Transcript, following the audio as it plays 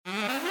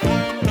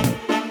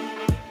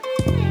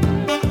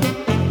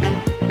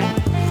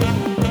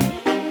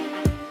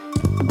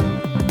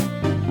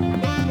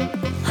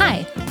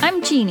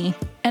I'm Jeannie,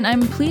 and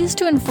I'm pleased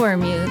to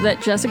inform you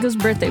that Jessica's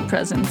birthday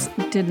presents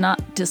did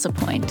not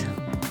disappoint.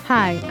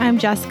 Hi, I'm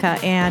Jessica,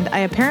 and I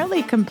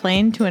apparently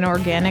complained to an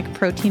organic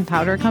protein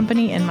powder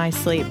company in my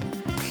sleep.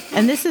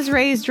 And this is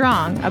Raised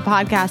Wrong, a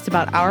podcast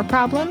about our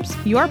problems,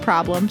 your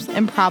problems,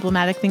 and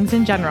problematic things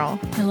in general.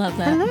 I love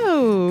that.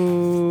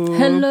 Hello.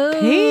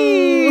 Hello.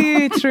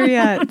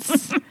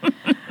 Patriots.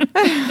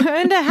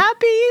 And a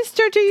happy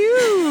Easter to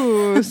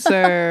you,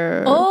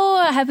 sir.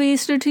 Oh, a happy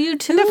Easter to you,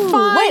 too. And a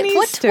fine Wait,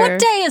 Easter. What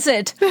day is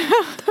it?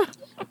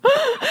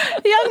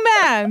 Young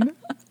man.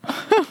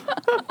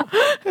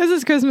 This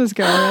is Christmas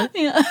Carol.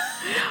 Yeah.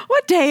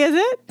 What day is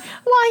it?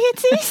 Why,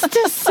 it's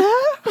Easter, sir.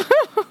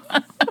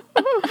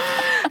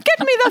 Get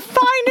me the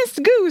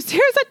finest goose.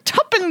 Here's a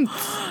tuppence.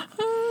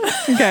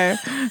 Okay,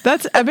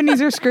 that's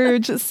Ebenezer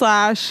Scrooge /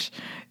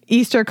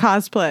 Easter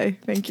cosplay.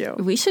 Thank you.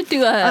 We should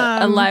do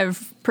a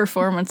live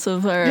performance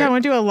of our... Yeah, I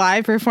want to do a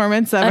live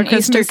performance of An a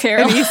Christmas Easter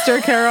Carol. An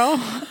Easter Carol.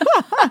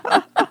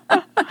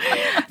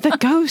 The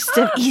ghost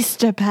of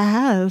Easter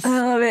past.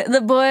 I love it.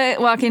 The boy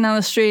walking down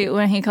the street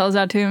when he calls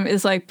out to him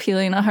is like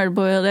peeling a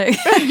hard-boiled egg.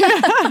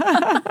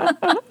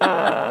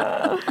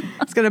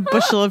 It's got a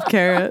bushel of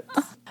carrots.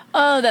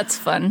 Oh, that's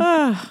fun.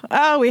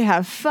 Oh, we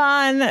have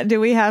fun.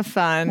 Do we have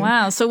fun?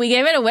 Wow. So we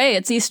gave it away.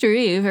 It's Easter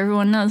Eve.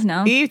 Everyone knows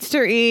now.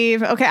 Easter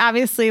Eve. Okay,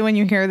 obviously, when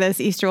you hear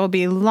this, Easter will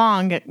be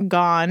long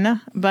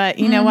gone. But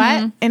you know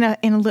what? You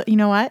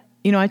know what,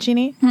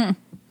 Jeannie?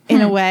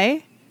 In a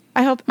way,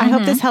 I hope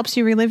this helps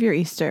you relive your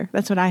Easter.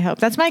 That's what I hope.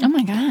 That's my. Oh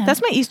my God.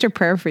 That's my Easter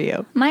prayer for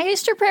you. My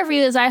Easter prayer for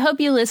you is I hope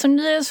you listen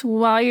to this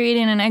while you're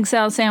eating an egg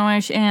salad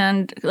sandwich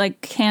and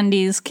like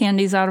candies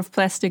out of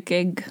plastic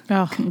egg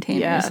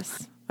containers.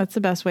 Yes. That's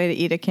the best way to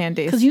eat a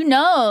candy. Because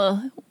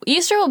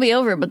Easter will be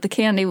over, but the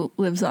candy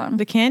lives on.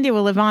 The candy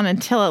will live on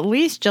until at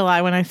least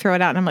July when I throw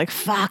it out and I'm like,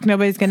 fuck,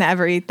 nobody's going to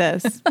ever eat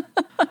this.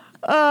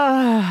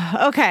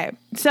 Okay,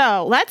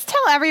 so let's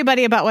tell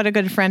everybody about what a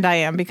good friend I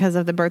am because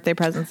of the birthday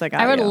presents I got.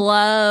 I would you.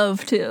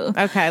 love to.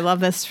 Okay, I love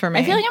this for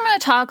me. I feel like I'm going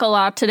to talk a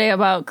lot today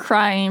about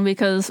crying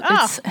because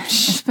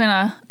it's been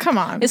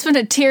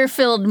a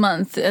tear-filled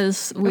month,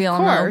 as we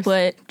all know.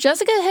 But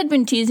Jessica had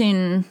been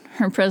teasing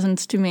her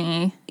presents to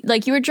me.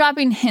 Like, you were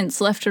dropping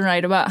hints left and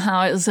right about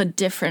how it was a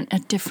different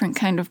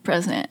kind of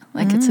present.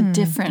 Like, it's a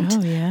different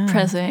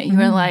present. You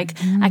were like,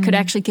 I could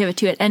actually give it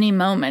to you at any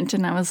moment.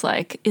 And I was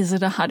like, is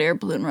it a hot air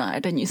balloon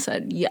ride? And you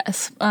said,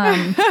 yes.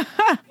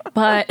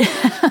 But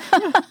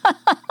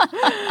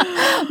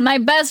my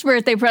best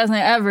birthday present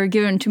ever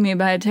given to me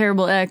by a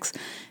terrible ex,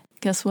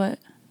 guess what?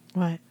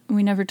 What?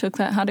 We never took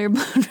that hot air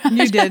balloon ride.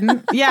 You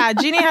didn't? Yeah,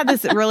 Jeannie had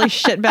this really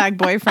shitbag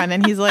boyfriend,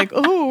 and he's like,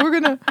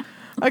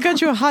 I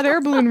got you a hot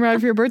air balloon ride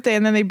for your birthday,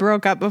 and then they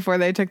broke up before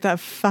they took that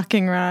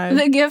fucking ride.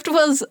 The gift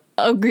was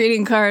a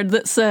greeting card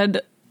that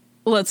said,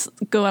 let's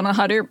go on a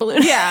hot air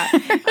balloon. Yeah.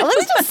 Let me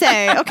just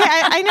say, okay,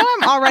 I know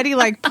I'm already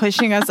like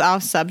pushing us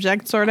off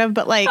subject sort of,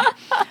 but like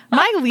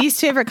my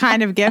least favorite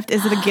kind of gift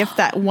is the gift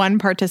that one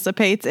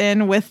participates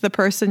in with the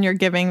person you're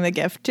giving the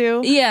gift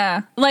to.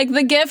 Yeah. Like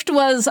the gift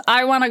was,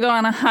 I want to go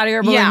on a hot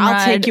air balloon ride.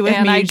 I'll take you with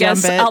and me, I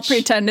guess bitch. I'll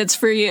pretend it's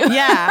for you.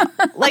 Yeah.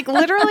 Like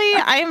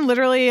I am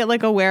literally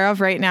like aware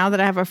of right now that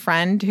I have a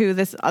friend who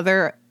this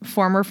other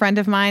former friend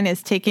of mine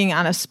is taking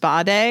on a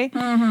spa day.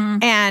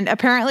 Mm-hmm. And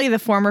apparently the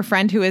former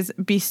friend who is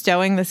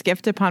bestowing this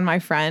gift upon my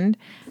friend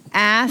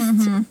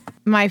asked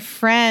my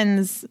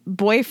friend's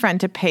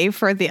boyfriend to pay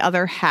for the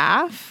other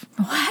half.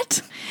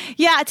 What?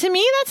 Yeah, to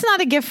me, that's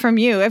not a gift from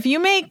you. If you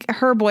make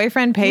her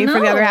boyfriend pay for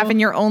the other half and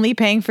you're only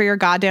paying for your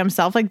goddamn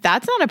self, like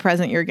that's not a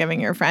present you're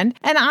giving your friend.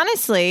 And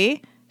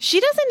honestly, she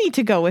doesn't need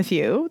to go with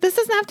you. This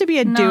doesn't have to be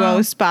a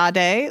duo spa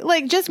day.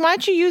 Like, just why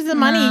don't you use the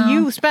money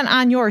you spent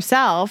on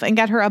yourself and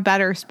get her a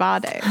better spa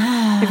day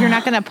if you're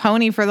not going to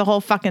pony for the whole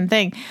fucking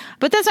thing.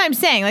 But that's what I'm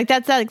saying. Like,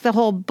 that's like the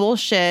whole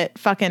bullshit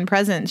fucking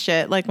present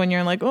shit. Like, when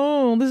you're like,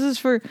 oh, this is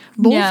for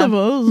both of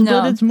us,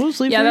 but it's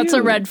mostly for you. Yeah, that's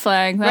a red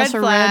flag. That's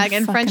red flag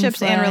in friendships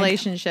and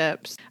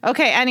relationships.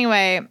 Okay,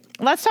 anyway,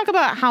 let's talk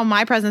about how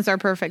my presents are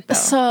perfect, though.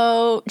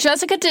 So,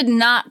 Jessica did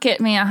not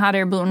get me a hot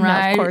air balloon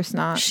ride. Of course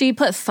not. She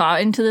put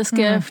thought into this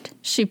gift.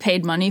 She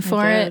paid money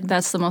for it.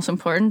 That's the most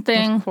important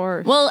thing. Of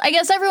course. Well, I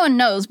guess everyone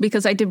knows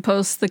because I did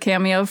post the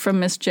cameo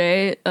from Miss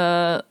J,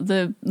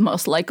 the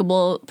most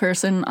likable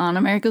person on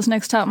America's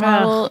Next Top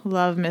Model.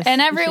 Love Miss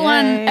And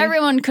J.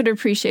 everyone could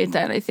appreciate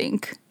that, I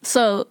think.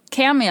 So,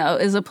 Cameo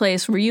is a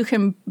place where you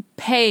can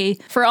pay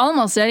for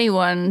almost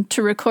anyone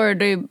to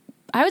record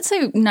I would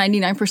say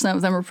 99%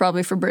 of them are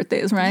probably for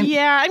birthdays, right?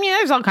 Yeah, I mean,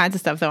 there's all kinds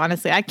of stuff, though,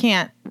 honestly. I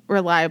can't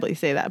reliably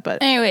say that,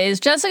 but... Anyways,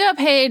 Jessica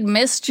paid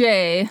Miss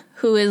J,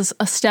 who is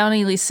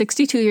astoundingly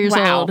 62 years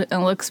old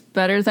and looks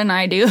better than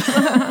I do,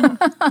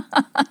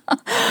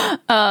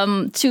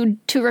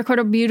 to record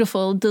a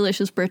beautiful,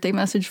 delicious birthday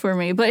message for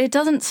me. But it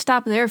doesn't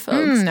stop there,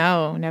 folks.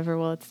 No, never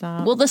will it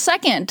stop. Well,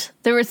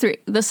 there were three.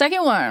 The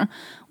second one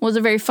was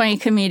a very funny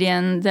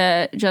comedian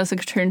that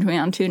Jessica turned me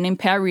on to named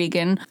Pat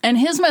Regan. And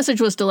his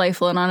message was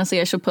delightful. And honestly,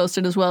 I should post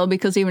it as well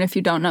because even if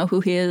you don't know who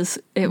he is,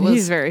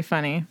 he's very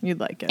funny. You'd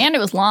like it. And it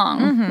was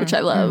long, which I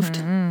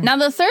loved. Now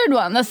the third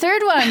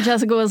one,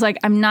 Jessica was like,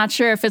 I'm not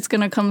sure if it's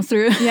going to come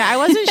through. Yeah, I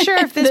wasn't sure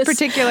if this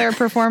particular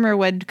performer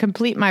would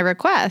complete my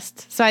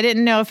request. So I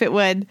didn't know if it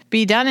would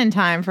be done in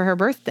time for her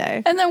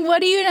birthday. And then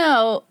what do you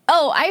know?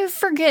 Oh, I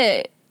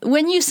forget.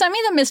 When you sent me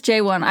the Miss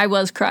J one, I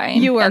was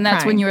crying. You were And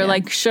that's crying, when you were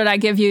like, should I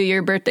give you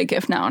your birthday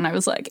gift now? And I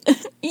was like,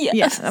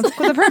 yes.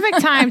 The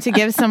perfect time to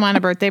give someone a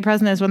birthday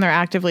present is when they're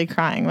actively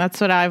crying. That's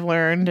what I've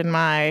learned in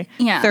my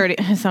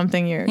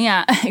 30-something years.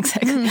 Yeah,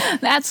 exactly.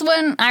 That's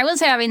when I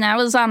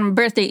was on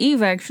birthday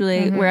eve,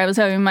 actually, where I was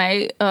having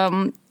my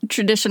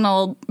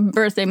traditional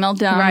birthday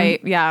meltdown.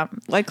 Right, yeah.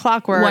 Like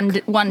clockwork. One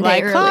day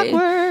like early.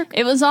 Clockwork.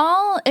 It was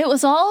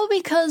all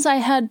because I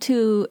had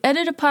to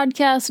edit a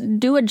podcast,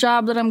 do a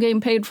job that I'm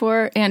getting paid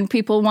for, and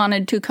people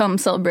wanted to come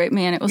celebrate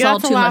me, and it was all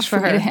too much for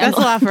her to handle.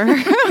 That's a lot for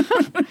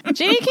her.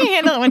 Jeannie can't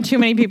handle it when too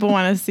many people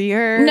want to see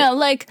her. No,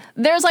 like,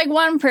 there's like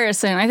one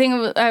person. I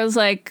think I was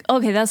like,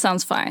 okay, that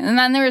sounds fine. And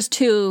then there was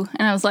two,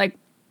 and I was like,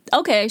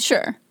 okay,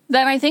 sure.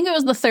 Then I think it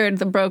was the third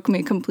that broke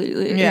me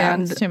completely. Yeah,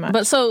 it's too much.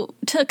 But so,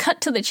 to cut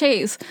to the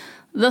chase,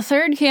 the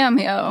third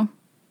cameo,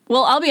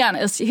 well, I'll be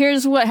honest.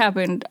 Here's what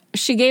happened.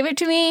 She gave it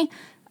to me.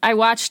 I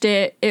watched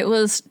it. It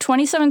was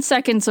 27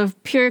 seconds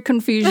of pure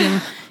confusion.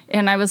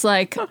 And I was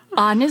like,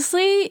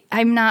 honestly,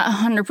 I'm not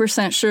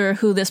 100% sure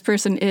who this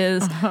person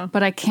is,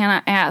 but I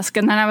cannot ask.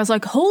 And then I was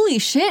like, holy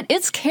shit,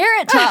 it's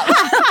Carrot Top.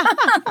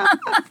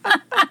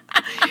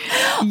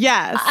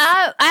 Yes.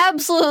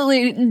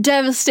 Absolutely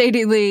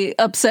devastatingly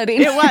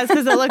upsetting. It was,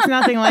 because it looks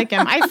nothing like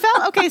him. I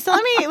felt, okay, so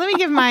let me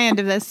give my end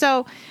of this.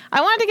 So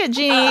I wanted to get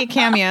Jeannie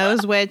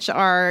cameos, which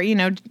are,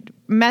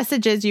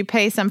 messages you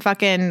pay some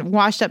fucking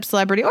washed up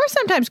celebrity or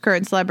sometimes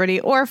current celebrity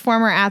or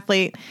former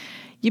athlete.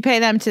 You pay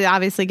them to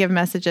obviously give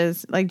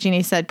messages, like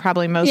Jeannie said,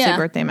 probably mostly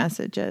birthday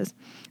messages.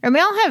 And they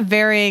all have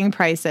varying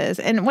prices.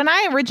 And when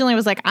I originally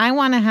was like, I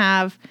want to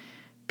have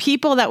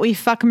people that we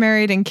fuck,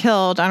 married, and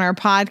killed on our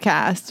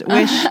podcast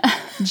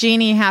wish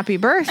Jeannie happy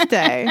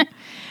birthday.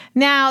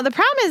 Now, the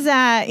problem is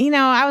that,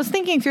 I was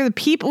thinking through the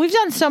people. We've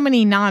done so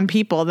many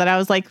non-people that I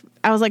was like,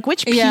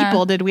 which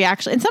people did we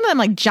actually? And some of them,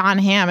 like John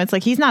Hamm, it's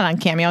like he's not on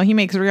Cameo. He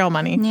makes real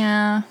money.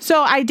 Yeah.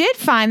 So I did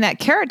find that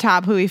Carrot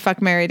Top, who we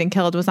fucked, married, and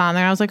killed, was on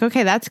there. I was like,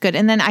 okay, that's good.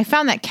 And then I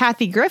found that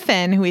Kathy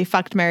Griffin, who we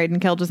fucked, married,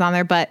 and killed, was on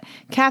there. But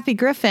Kathy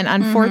Griffin,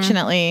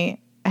 unfortunately,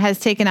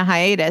 has taken a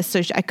hiatus,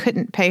 so I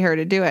couldn't pay her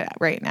to do it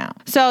right now.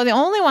 So the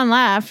only one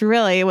left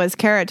really was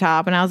Carrot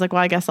Top, and I was like,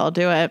 well, I guess I'll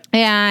do it.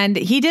 And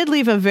he did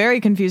leave a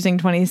very confusing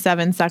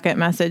 27-second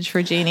message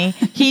for Jeannie.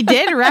 He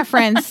did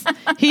reference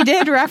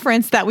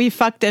that we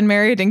fucked and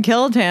married and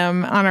killed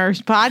him on our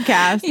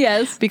podcast.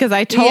 Yes. Because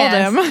I told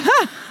him.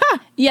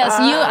 Yes,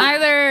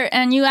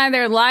 you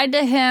either lied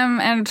to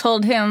him and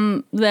told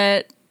him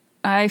that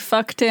I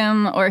fucked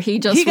him, or he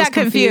got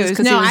confused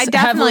because he was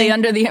heavily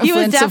under the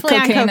influence of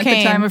cocaine at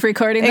the time of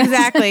recording this.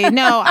 Exactly.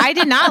 No, I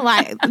did not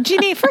lie.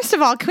 Jeannie, first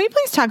of all, can we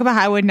please talk about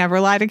how I would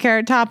never lie to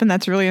Carrot Top? And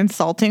that's really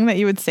insulting that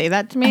you would say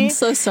that to me. I'm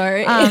so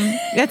sorry.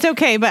 That's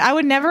okay, but I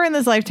would never in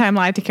this lifetime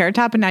lie to Carrot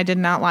Top, and I did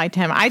not lie to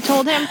him. I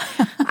told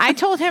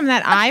him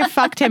that I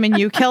fucked him and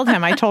you killed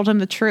him. I told him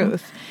the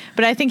truth.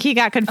 But I think he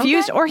got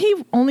confused, or he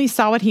only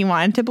saw what he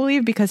wanted to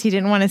believe because he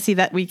didn't want to see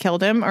that we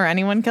killed him or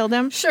anyone killed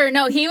him. Sure.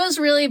 No, he was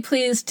really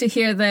pleased to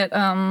hear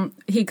that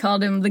he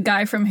called him the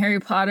guy from Harry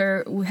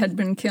Potter who had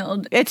been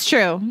killed. It's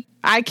true.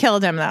 I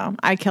killed him, though.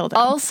 I killed him.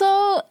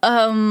 Also,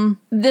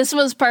 this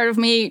was part of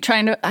me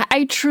trying to...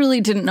 I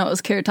truly didn't know it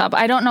was Carrot Top.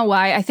 I don't know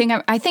why. I think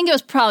it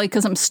was probably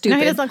because I'm stupid. No,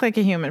 he doesn't look like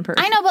a human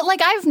person. I know,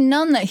 but I've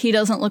known that he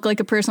doesn't look like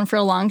a person for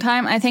a long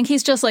time. I think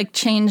he's just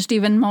changed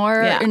even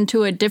more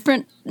into a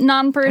different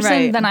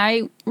non-person than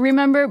I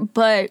remember.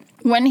 But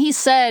when he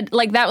said,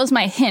 that was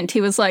my hint.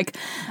 He was like,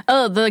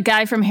 oh, the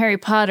guy from Harry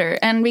Potter.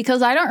 And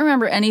because I don't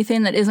remember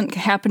anything that isn't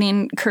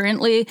happening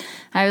currently,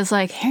 I was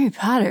like, Harry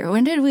Potter,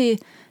 when did we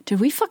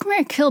fuck,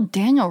 marry, kill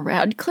Daniel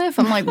Radcliffe?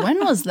 I'm like,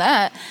 when was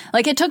that?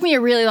 It took me a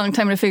really long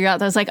time to figure out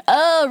that. I was like,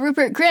 oh,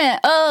 Rupert Grint.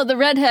 Oh, the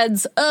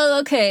redheads. Oh,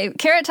 okay.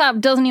 Carrot Top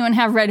doesn't even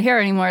have red hair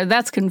anymore.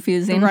 That's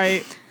confusing.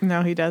 Right.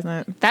 No, he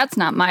doesn't. That's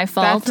not my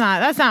fault.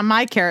 That's not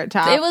my Carrot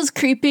Top. It was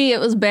creepy. It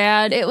was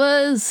bad. It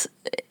was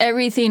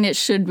everything it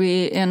should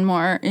be and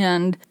more.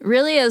 And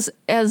really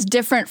as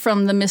different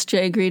from the Miss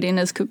J greeting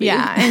as could be.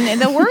 Yeah. And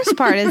the worst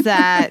part is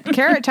that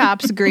Carrot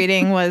Top's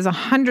greeting was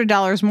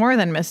 $100 more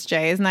than Miss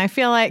J's. And I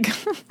feel like...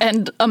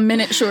 and a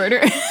minute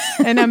shorter.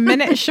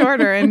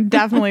 and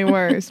definitely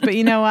worse. But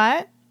you know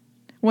what?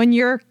 When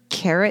you're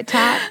Carrot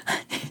Top,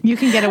 you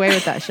can get away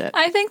with that shit.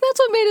 I think that's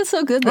what made it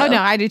so good, though. Oh, no,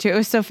 I do too. It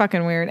was so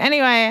fucking weird.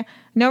 Anyway,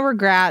 no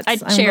regrets. I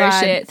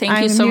cherish it.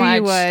 Thank you so much. I knew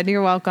you would.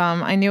 You're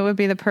welcome. I knew it would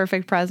be the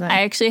perfect present.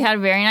 I actually had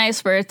a very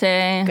nice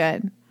birthday.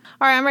 Good.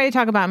 All right, I'm ready to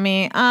talk about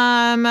me.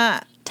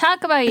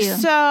 Talk about you.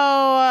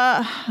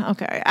 So,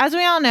 okay. As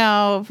we all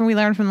know, we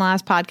learned from the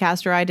last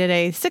podcast where I did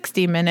a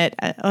 60-minute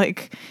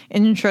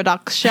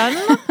introduction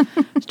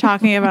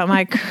talking about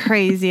my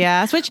crazy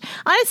ass, which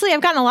honestly,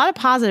 I've gotten a lot of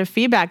positive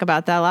feedback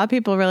about that. A lot of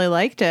people really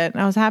liked it.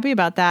 And I was happy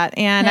about that.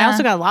 And I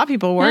also got a lot of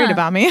people worried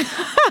about me.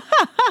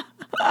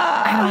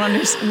 I don't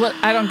understand.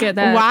 I don't get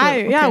that. Why?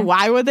 Okay. Yeah.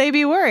 Why would they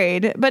be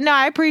worried? But no,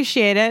 I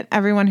appreciate it.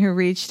 Everyone who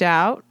reached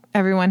out,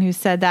 everyone who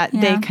said that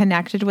they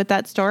connected with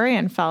that story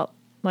and felt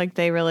like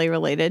they really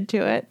related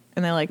to it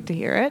and they liked to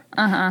hear it.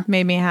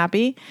 Made me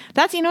happy.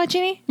 That's, you know what,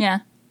 Jeannie? Yeah.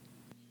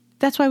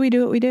 That's why we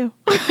do what we do.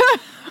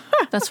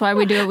 That's why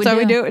we do what we do. So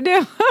we do what we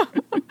do.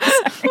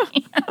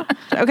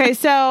 Okay,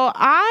 so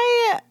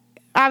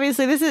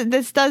obviously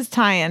this does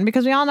tie in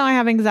because we all know I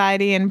have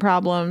anxiety and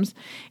problems.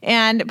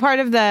 And part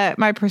of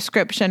my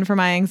prescription for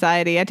my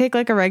anxiety, I take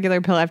like a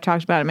regular pill. I've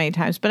talked about it many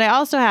times, but I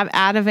also have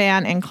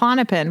Ativan and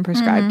Klonopin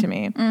prescribed to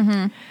me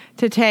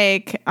to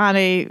take on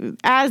a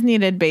as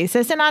needed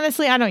basis. And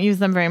honestly, I don't use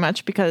them very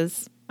much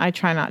because I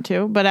try not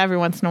to, but every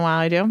once in a while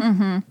I do.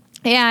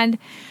 And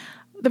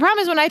the problem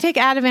is when I take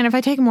Ativan, if I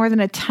take more than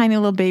a tiny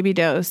little baby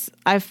dose,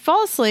 I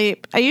fall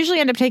asleep. I usually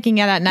end up taking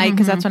it at night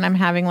because that's when I'm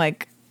having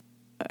like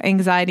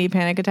anxiety,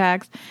 panic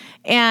attacks.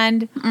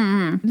 And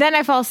then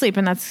I fall asleep,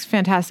 and that's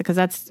fantastic because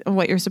that's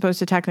what you're supposed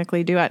to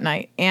technically do at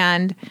night.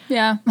 And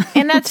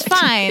and that's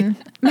fine.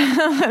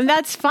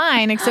 That's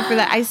fine, except for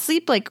that I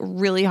sleep like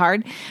really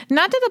hard.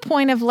 Not to the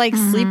point of like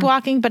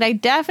sleepwalking, but I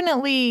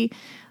definitely,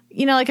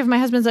 you know, like if my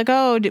husband's like,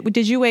 oh,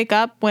 did you wake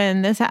up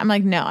when this happened? I'm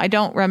like, no, I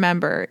don't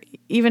remember.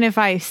 Even if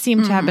I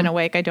seem to have been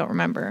awake, I don't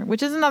remember,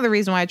 which is another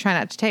reason why I try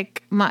not to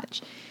take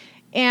much.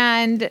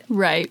 And but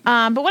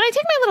when I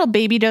take my little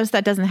baby dose,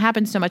 that doesn't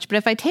happen so much. But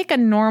if I take a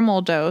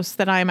normal dose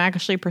that I'm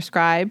actually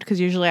prescribed,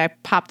 because usually I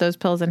pop those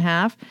pills in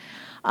half,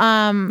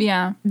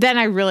 then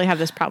I really have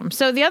this problem.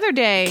 So the other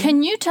day,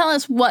 can you tell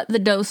us what the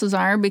doses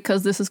are?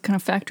 Because this is going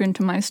to factor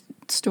into my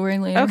story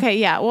later. Okay,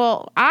 yeah.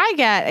 Well, I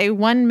get a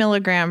 1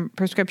 milligram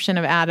prescription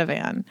of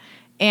Ativan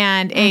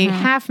and a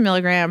 0.5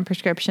 milligram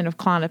prescription of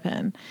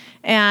Klonopin.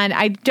 And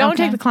I don't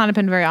take the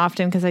Klonopin very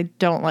often because I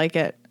don't like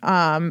it.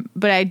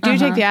 But I do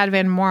take the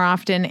Ativan more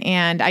often,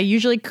 and I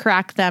usually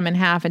crack them in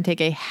half and take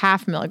a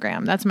 0.5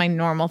 milligram. That's my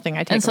normal thing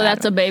I take. And so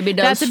that's a baby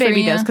dose. That's a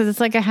baby dose because it's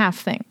like a half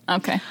thing.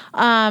 Okay.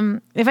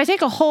 If I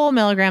take a whole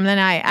milligram, then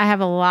I have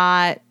a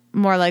lot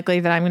more likely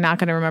that I'm not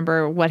going to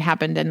remember what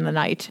happened in the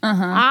night.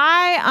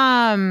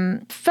 I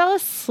fell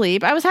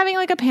asleep. I was having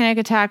like a panic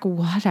attack,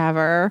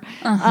 whatever.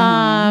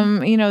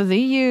 You know, the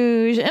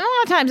usual. And a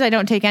lot of times I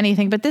don't take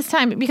anything, but this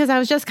time, because I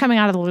was just coming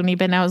out of the loony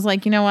bin, I was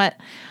like, you know what?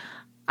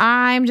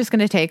 I'm just going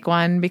to take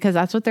one because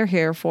that's what they're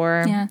here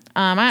for.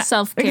 Yeah.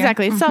 Self-care.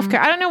 Exactly. It's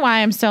self-care. I don't know why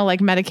I'm still like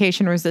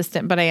medication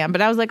resistant, but I am.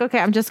 But I was like, okay,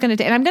 I'm just going to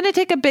take, and I'm going to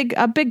take a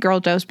big girl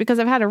dose because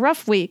I've had a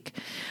rough week.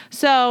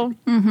 So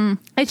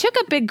I took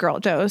a big girl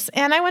dose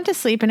and I went to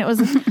sleep and it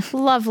was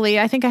lovely.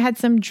 I think I had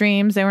some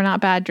dreams. They were not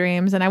bad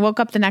dreams. And I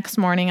woke up the next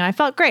morning and I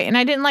felt great. And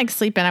I didn't like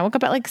sleep in. I woke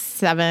up at like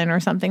 7 or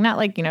something, not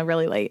like, you know,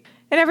 really late.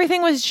 And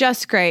everything was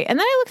just great. And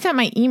then I looked at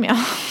my email.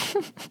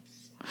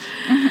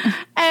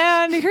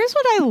 And here's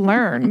what I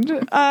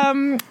learned.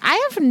 I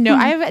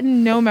have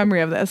no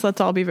memory of this. Let's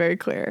all be very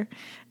clear.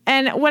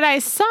 And what I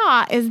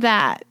saw is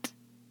that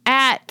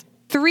at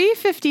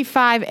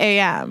 3:55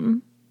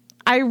 a.m.,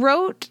 I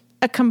wrote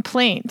a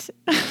complaint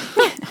to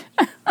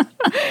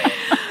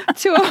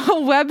a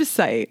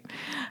website.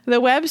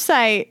 The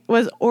website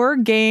was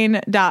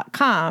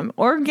Orgain.com.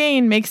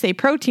 Orgain makes a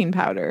protein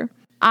powder.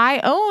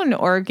 I own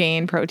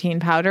Orgain protein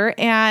powder,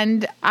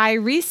 and I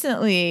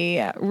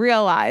recently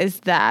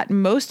realized that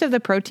most of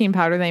the protein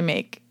powder they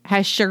make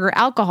has sugar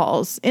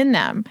alcohols in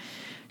them.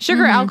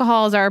 Sugar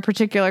alcohols are a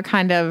particular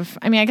kind of,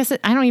 I mean, I guess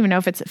I don't even know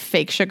if it's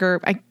fake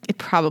sugar. It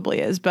probably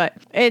is, but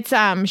it's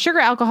sugar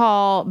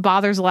alcohol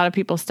bothers a lot of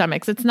people's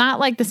stomachs. It's not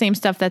like the same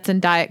stuff that's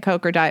in Diet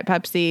Coke or Diet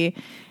Pepsi.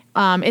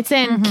 It's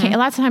in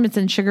lots of times it's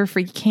in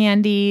sugar-free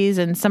candies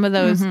and some of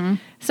those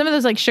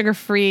like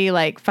sugar-free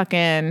like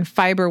fucking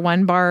Fiber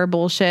One bar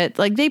bullshit.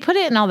 Like they put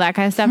it in all that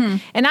kind of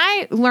stuff. And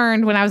I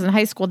learned when I was in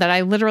high school that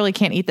I literally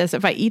can't eat this.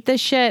 If I eat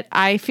this shit,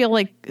 I feel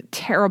like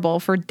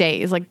terrible for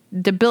days, like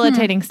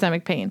debilitating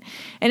stomach pain.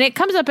 And it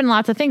comes up in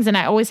lots of things, and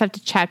I always have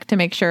to check to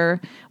make sure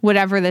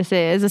whatever this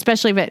is,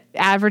 especially if it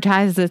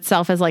advertises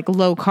itself as like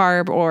low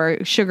carb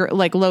or sugar,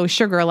 like low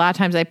sugar. A lot of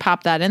times I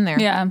pop that in there.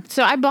 Yeah.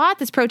 So I bought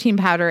this protein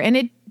powder, and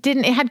it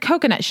had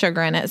coconut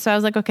sugar in it. So I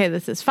was like, okay,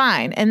 this is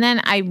fine. And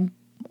then I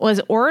was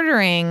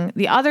ordering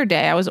the other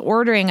day, I was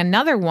ordering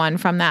another one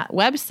from that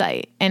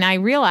website, and I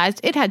realized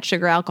it had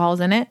sugar alcohols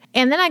in it.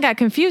 And then I got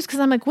confused because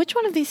I'm like, which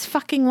one of these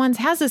fucking ones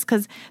has this?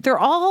 Because they're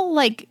all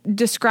like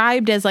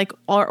described as like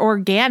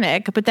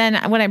organic, but then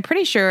what I'm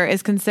pretty sure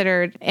is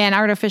considered an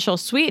artificial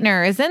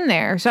sweetener is in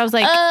there. So I was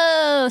like,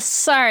 oh,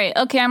 sorry.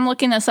 Okay, I'm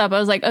looking this up. I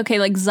was like, okay,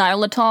 like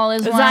xylitol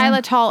is one.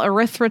 Xylitol,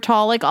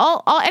 erythritol, like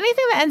all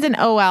anything that ends in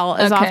OL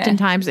is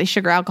oftentimes a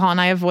sugar alcohol,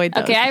 and I avoid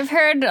those. Okay, I've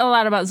heard a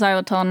lot about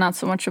xylitol, not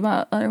so much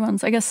about other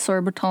ones? I guess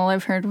sorbitol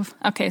I've heard of.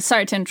 Okay,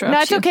 sorry to interrupt.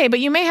 No, it's okay, but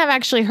you may have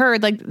actually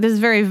heard like this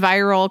very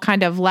viral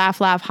kind of laugh,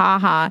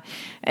 ha,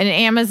 an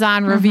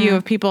Amazon review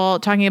of people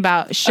talking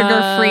about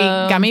sugar-free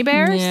gummy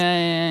bears.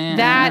 Yeah.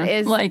 That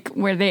is like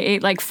where they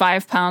ate like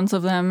 5 pounds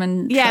of them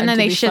and and then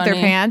they shit funny.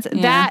 their pants.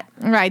 Yeah.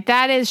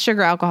 That is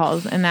sugar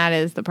alcohols, and that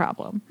is the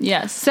problem.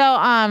 Yes. So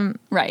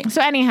right.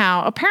 So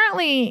anyhow,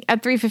 apparently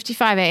at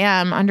 3:55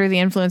 a.m. under the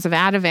influence of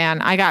Ativan,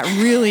 I got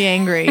really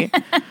angry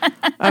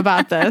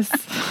about this.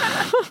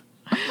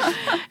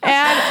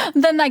 And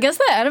then I guess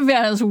the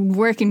Ativan is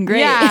working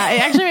great. Yeah,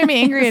 it actually made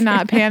me angry and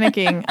not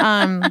panicking.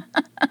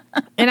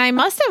 And I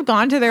must have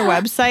gone to their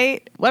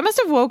website. I must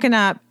have woken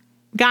up,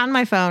 gotten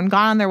my phone,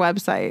 gone on their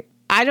website.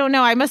 I don't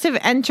know. I must have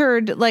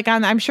entered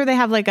I'm sure they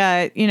have like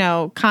a,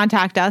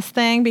 contact us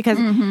thing because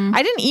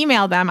I didn't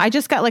email them. I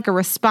just got like a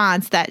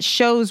response that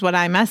shows what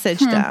I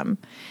messaged them.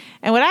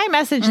 And what I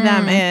messaged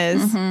them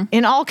is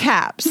in all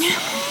caps.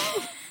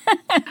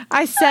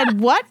 I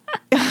said, what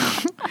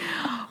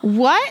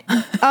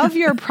of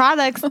your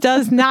products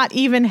does not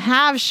even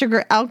have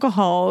sugar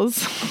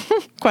alcohols?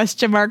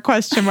 Question mark.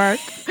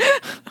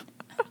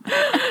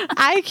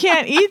 I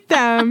can't eat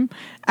them.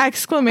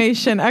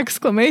 Exclamation.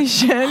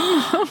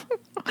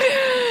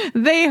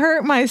 They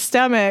hurt my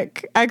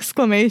stomach.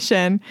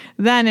 Exclamation.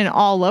 Then in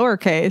all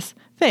lowercase,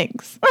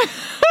 thanks.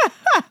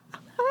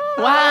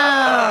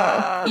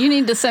 Wow. You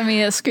need to send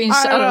me a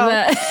screenshot of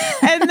that.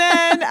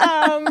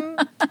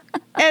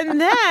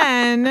 And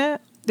then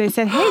they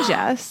said, hey,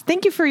 Jess,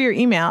 thank you for your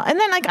email. And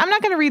then I'm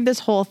not going to read this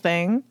whole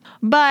thing,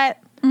 but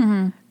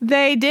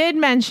they did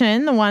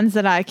mention the ones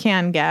that I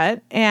can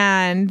get.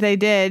 And they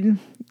did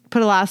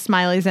put a lot of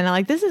smileys in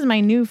it. This is my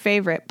new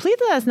favorite. Please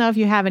let us know if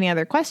you have any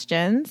other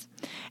questions.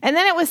 And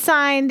then it was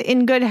signed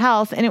in good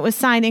health. And it was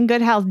signed in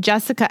good health.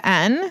 Jessica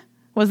N.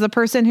 was the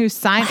person who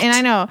signed. What? And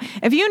I know,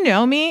 if you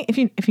know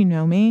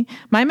me,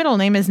 my middle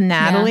name is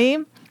Natalie.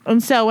 Yeah.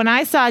 And so when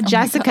I saw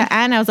Jessica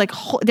N, I was like,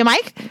 am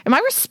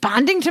I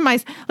responding to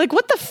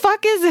what the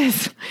fuck is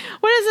this?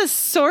 What is this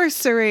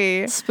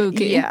sorcery?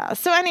 Spooky. Yeah.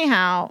 So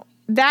anyhow,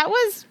 that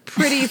was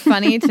pretty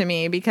funny to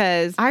me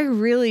because I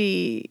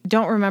really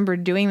don't remember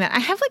doing that. I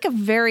have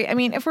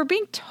if we're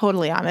being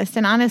totally honest,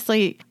 and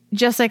honestly,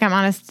 just like I'm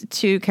honest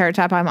to Carrot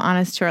Top, I'm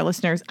honest to our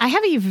listeners. I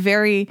have a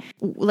very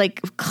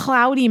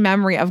cloudy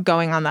memory of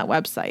going on that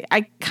website.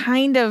 I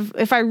kind of,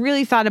 if I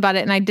really thought about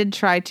it and I did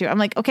try to, I'm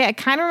like, okay, I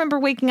kind of remember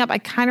waking up. I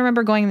kind of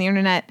remember going on the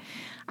internet.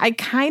 I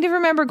kind of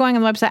remember going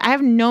on the website. I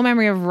have no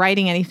memory of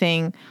writing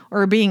anything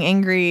or being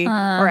angry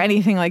or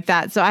anything like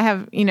that. So I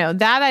have,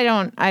 that I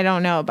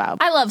don't know about.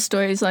 I love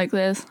stories like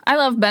this. I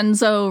love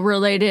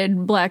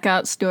benzo-related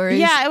blackout stories.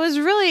 Yeah, it was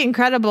really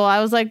incredible. I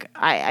was like,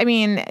 I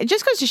mean, it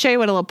just goes to show you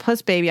what a little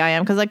puss baby I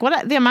am. Because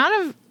the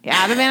amount of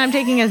Ativan I'm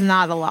taking is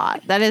not a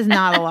lot. That is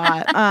not a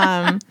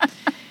lot.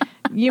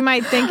 You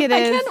might think it is.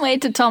 I can't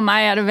wait to tell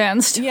my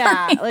Ativan story.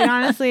 Yeah,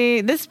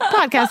 honestly, this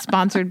podcast is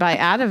sponsored by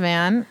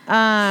Ativan.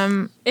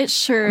 It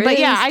sure is. But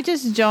yeah, I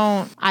just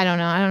don't. I don't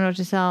know. I don't know what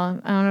to tell.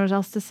 I don't know what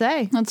else to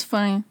say. That's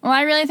funny. Well,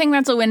 I really think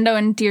that's a window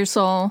into your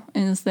soul.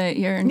 Is that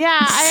you're? Yeah,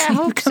 I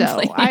hope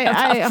so.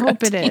 I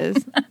hope it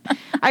is.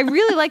 I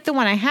really like the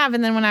one I have,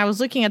 and then when I was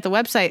looking at the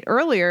website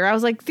earlier, I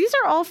was like, these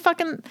are all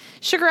fucking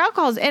sugar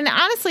alcohols. And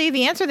honestly,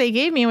 the answer they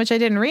gave me, which I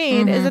didn't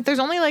read, is that there's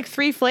only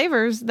 3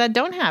 flavors that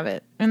don't have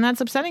it, and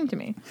that's upsetting to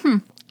me.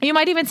 You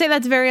might even say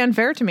that's very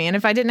unfair to me. And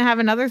if I didn't have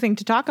another thing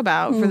to talk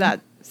about for that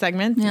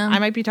segment, I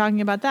might be talking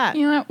about that.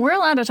 You know what? We're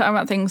allowed to talk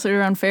about things that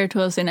are unfair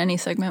to us in any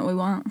segment we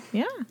want.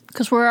 Yeah.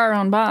 Because we're our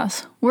own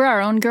boss. We're our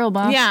own girl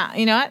boss. Yeah.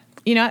 You know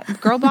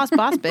what? Girl boss,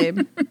 boss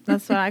babe.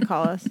 That's what I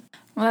call us.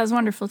 Well, that was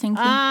wonderful. Thank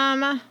you.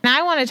 Now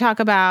I want to talk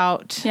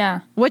about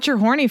what you're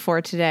horny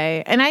for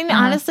today. And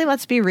honestly,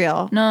 let's be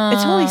real. No.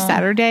 It's Holy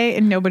Saturday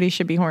and nobody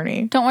should be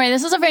horny. Don't worry.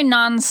 This is a very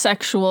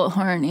non-sexual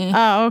horny.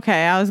 Oh,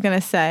 okay. I was going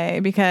to say,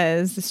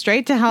 because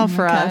straight to hell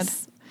for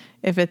us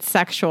if it's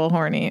sexual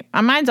horny.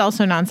 Mine's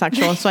also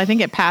non-sexual, so I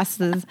think it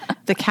passes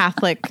the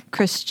Catholic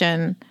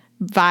Christian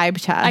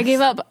vibe test. I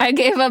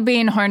gave up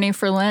being horny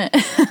for Lent.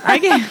 I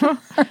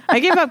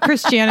gave up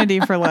Christianity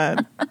for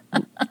Lent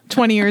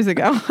 20 years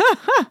ago.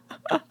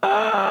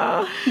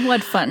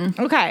 What fun.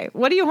 Okay.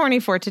 What are you horny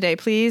for today,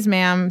 please,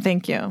 ma'am?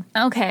 Thank you.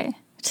 Okay.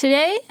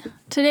 Today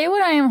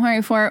what I am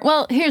horny for,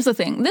 well, here's the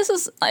thing.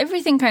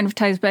 Everything kind of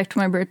ties back to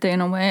my birthday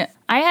in a way.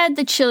 I had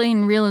the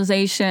chilling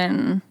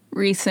realization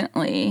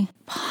recently,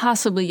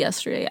 possibly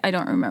yesterday, I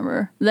don't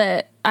remember,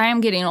 that I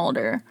am getting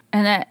older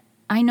and that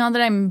I know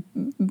that I'm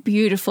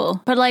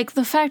beautiful. But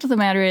the fact of the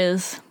matter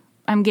is,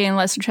 I'm getting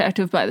less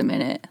attractive by the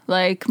minute.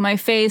 My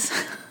face.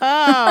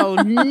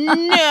 Oh,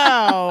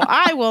 no.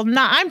 I will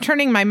not. I'm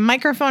turning my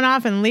microphone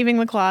off and leaving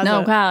the closet.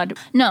 No, God.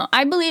 No,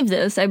 I believe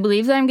this. I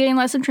believe that I'm getting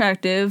less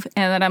attractive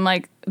and that I'm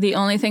the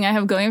only thing I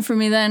have going for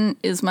me then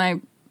is my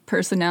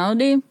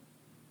personality.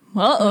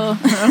 Uh-oh.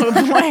 Oh,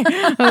 boy.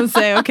 I was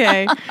say,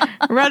 okay.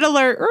 Red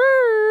alert.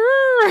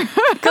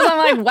 Because I'm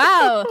like,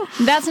 wow,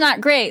 that's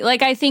not great.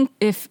 Like, I think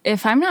if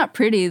I'm not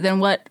pretty, then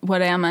what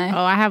am I?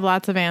 Oh, I have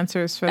lots of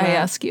answers for that. I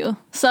ask you.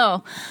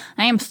 So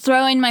I am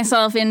throwing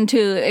myself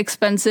into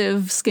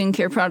expensive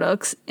skincare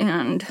products.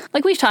 And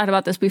like we've talked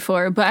about this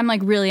before, but I'm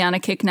like really on a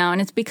kick now.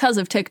 And it's because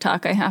of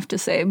TikTok, I have to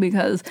say,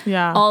 because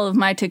all of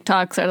my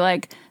TikToks are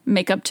like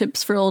makeup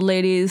tips for old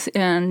ladies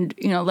and,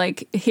 you know,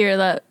 like here are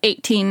the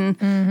 18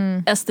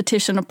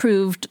 esthetician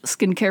approved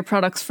skincare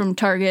products from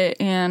Target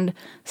and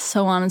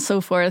so on and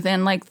so forth.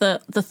 And like the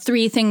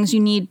 3 things you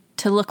need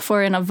to look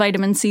for in a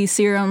vitamin C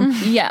serum.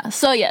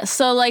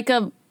 So like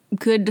a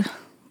good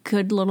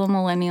little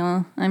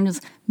millennial. I'm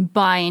just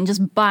buying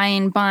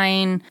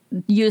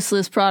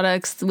useless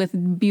products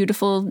with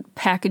beautiful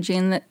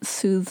packaging that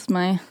soothes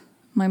my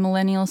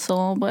millennial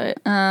soul. But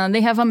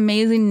they have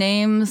amazing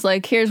names.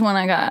 Like here's one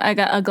I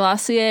got a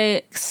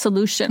Glossier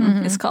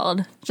Solution. It's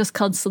called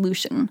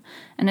Solution,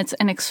 and it's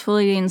an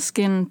exfoliating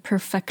skin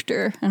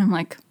perfector, and I'm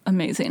like,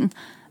 amazing.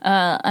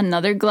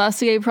 Another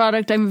Glossier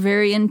product I'm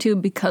very into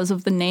because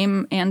of the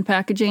name and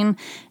packaging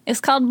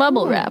is called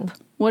Bubble Wrap.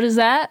 What is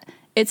that?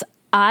 It's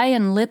eye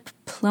and lip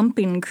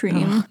plumping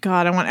cream. Oh,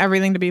 God, I want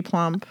everything to be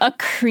plump. A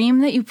cream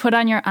that you put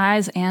on your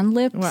eyes and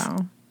lips?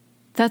 Wow.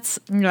 That's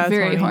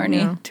very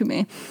horny to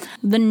me.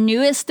 The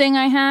newest thing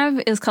I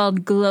have is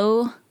called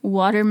Glow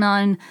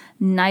Watermelon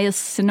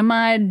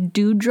Niacinamide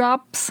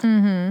Dewdrops.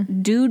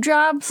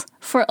 Dewdrops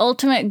for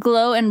ultimate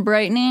glow and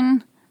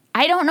brightening.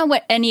 I don't know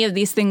what any of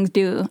these things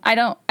do.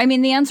 I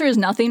mean, the answer is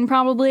nothing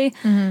probably,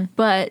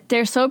 but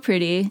they're so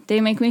pretty.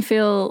 They make me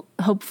feel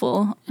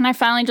hopeful. And I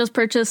finally just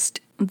purchased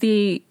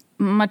the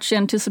much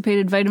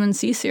anticipated vitamin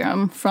C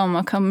serum from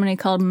a company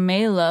called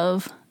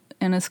Maylove.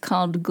 And it's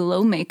called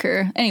Glow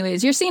Maker.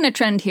 Anyways, you're seeing a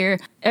trend here.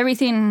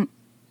 Everything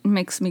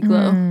makes me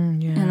glow,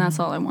 and that's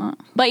all I want.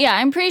 But yeah,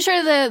 I'm pretty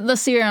sure that the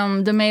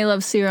serum, the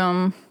Maylove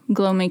serum,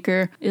 Glow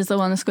Maker, is the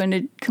one that's going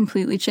to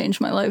completely change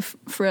my life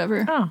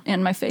forever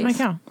and my face.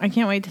 I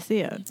can't wait to see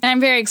it. And I'm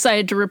very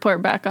excited to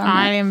report back on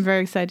I am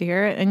very excited to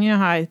hear it. And you know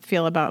how I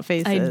feel about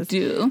faces. I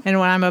do. And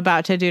what I'm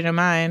about to do to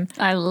mine.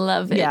 I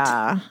love it.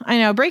 Yeah. I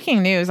know.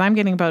 Breaking news. I'm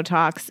getting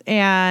Botox.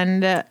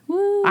 And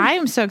I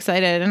am so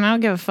excited. And I don't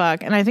give a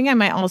fuck. And I think I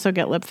might also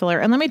get lip filler.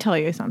 And let me tell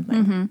you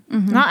something.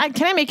 Can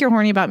I make you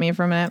horny about me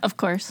for a minute? Of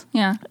course.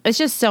 Yeah. It's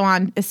just so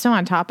on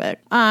topic.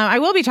 I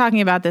will be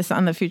talking about this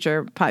on the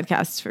future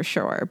podcasts for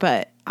sure.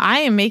 But I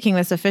am making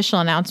this official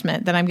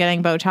announcement that I'm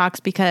getting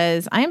Botox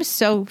because I am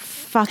so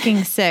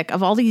fucking sick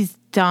of all these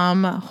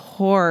dumb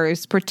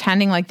whores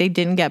pretending like they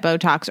didn't get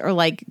Botox or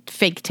like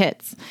fake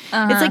tits.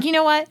 It's like, you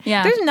know what?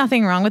 Yeah. There's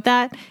nothing wrong with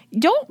that.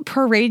 Don't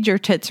parade your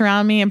tits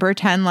around me and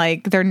pretend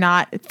like they're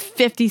not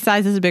 50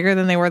 sizes bigger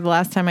than they were the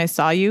last time I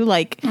saw you.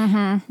 Like,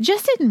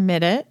 just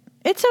admit it.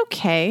 It's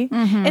okay.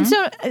 And so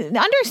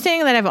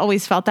understanding that I've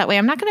always felt that way,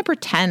 I'm not going to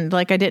pretend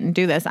like I didn't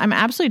do this. I'm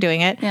absolutely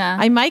doing it. Yeah.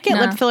 I might get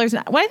lip fillers.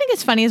 What I think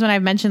is funny is when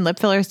I've mentioned lip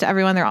fillers to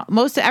everyone,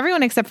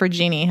 everyone except for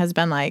Jeannie has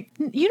been like,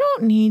 you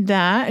don't need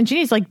that. And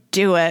Jeannie's like,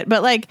 do it.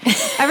 But like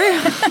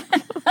everyone...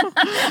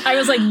 I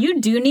was like, you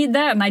do need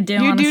that, and I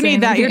didn't want to say You do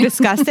need that. You're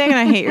disgusting, and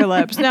I hate your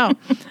lips. No.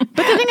 But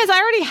the thing is, I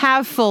already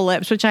have full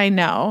lips, which I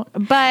know.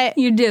 But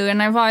you do,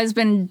 and I've always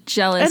been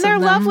jealous and they're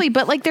of them. lovely,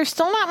 but like they're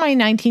still not my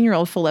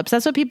 19-year-old full lips.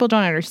 That's what people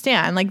don't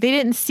understand. Like they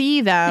didn't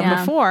see them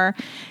before.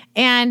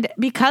 And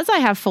because I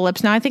have full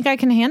lips now, I think I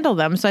can handle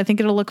them. So I think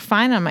it'll look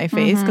fine on my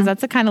face because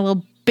that's the kind of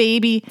little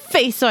baby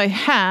face I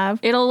have.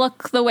 It'll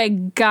look the way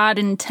God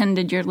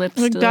intended your lips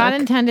to look. God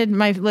intended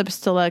my lips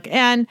to look.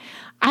 And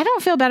I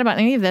don't feel bad about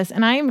any of this.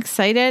 And I am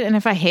excited. And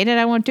if I hate it,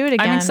 I won't do it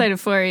again. I'm excited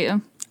for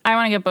you. I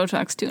want to get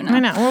Botox too now. I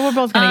know. Well, we're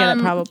both going to get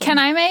it probably. Can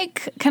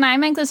I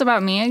make this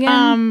about me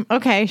again?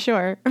 Okay,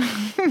 sure.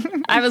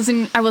 I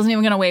wasn't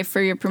even going to wait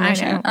for your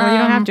permission. I know. Well, you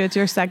don't have to. It's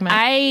your segment.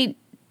 I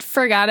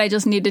forgot. I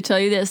just need to tell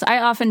you this. I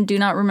often do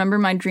not remember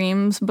my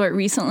dreams, but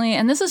recently,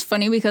 and this is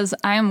funny because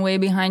I am way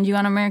behind you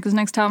on America's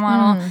Next Top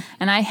Model,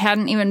 and I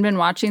hadn't even been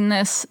watching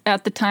this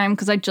at the time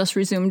because I just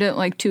resumed it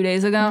like 2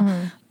 days ago.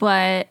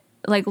 But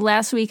like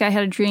last week I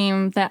had a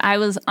dream that I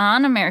was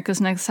on America's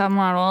Next Top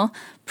Model,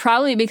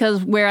 probably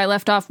because where I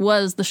left off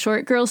was the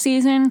short girl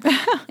season.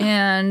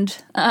 And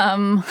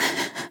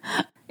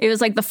it was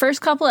like the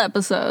first couple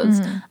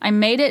episodes. I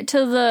made it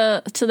to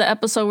the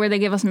episode where they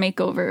give us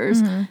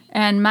makeovers.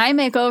 And my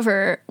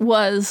makeover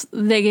was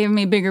they gave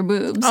me bigger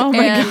boobs. Oh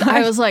my God.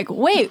 I was like,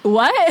 wait,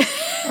 what?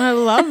 I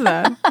love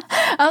that.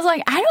 I was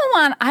like,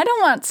 I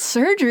don't want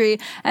surgery.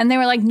 And they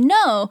were like,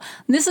 no,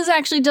 this is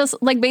actually just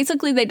like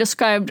basically they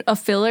described a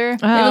filler.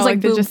 Oh, it was like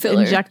boob just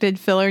filler. Injected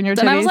filler in your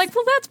titties. And I was like,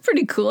 well, that's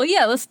pretty cool.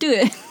 Yeah, let's do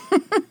it.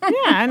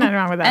 Yeah, nothing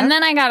wrong with that. And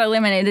then I got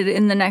eliminated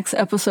in the next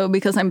episode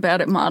because I'm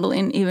bad at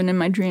modeling, even in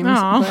my dreams.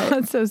 Oh,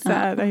 that's so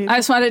sad. I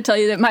just wanted to tell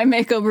you that my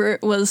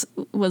makeover was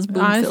boob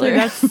Honestly,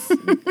 filler. That's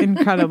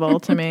incredible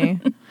to me.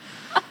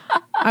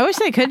 I wish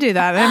they could do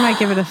that. I might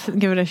give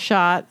it a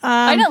shot.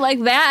 I know,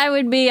 like that I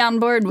would be on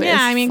board with. Yeah,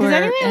 I mean, because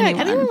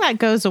anything that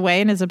goes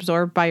away and is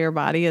absorbed by your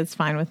body is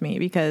fine with me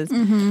because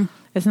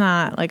it's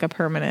not like a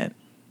permanent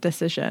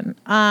decision.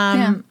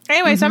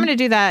 Anyway, so I'm going to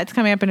do that. It's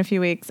coming up in a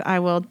few weeks. I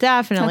will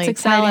definitely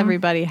tell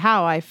everybody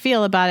how I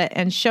feel about it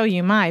and show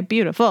you my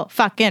beautiful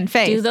fucking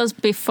face. Do those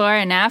before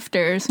and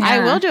afters. Yeah. I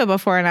will do a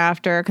before and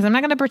after because I'm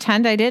not going to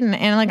pretend I didn't.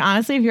 And like,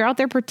 honestly, if you're out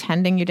there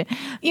pretending you did,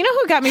 you know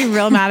who got me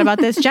real mad about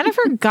this?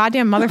 Jennifer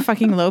goddamn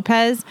motherfucking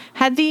Lopez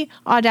had the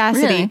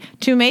audacity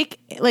to make,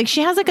 like,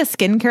 she has like a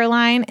skincare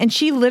line and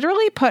she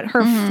literally put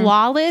her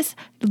flawless,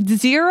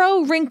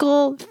 0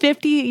 wrinkle,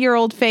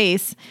 50-year-old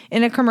face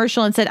in a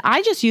commercial and said,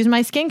 I just use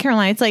my skincare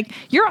line. It's like,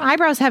 your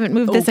eyebrows haven't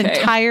moved this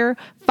entire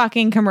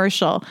fucking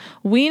commercial.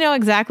 We know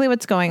exactly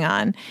what's going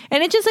on.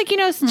 And it's just like, you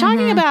know,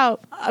 talking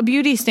about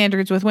beauty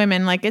standards with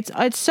women, like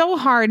it's so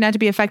hard not to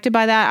be affected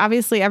by that.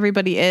 Obviously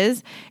everybody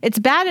is. It's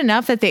bad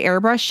enough that they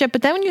airbrush shit,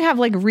 but then when you have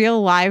like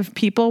real live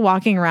people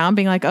walking around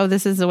being like, oh,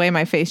 this is the way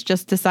my face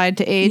just decided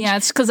to age. Yeah,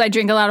 it's because I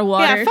drink a lot of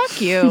water. Yeah,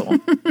 fuck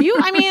you.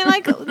 I mean,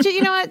 like,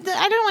 you know what?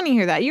 I don't want to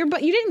hear that. You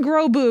didn't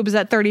grow boobs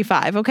at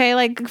 35, okay?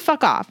 Like,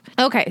 fuck off.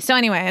 Okay, so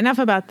anyway, enough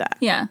about that.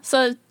 Yeah,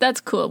 so that's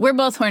cool. We're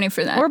both horny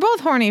for that. We're both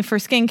horny for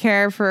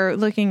skincare, for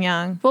looking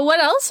young. Well, what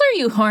else are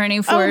you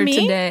horny for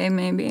today,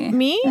 maybe?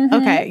 Me?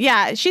 Okay,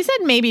 yeah. She said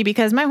maybe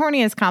because my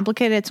horny is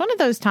complicated. It's one of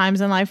those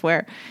times in life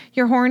where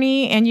you're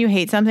horny and you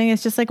hate something.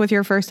 It's just like with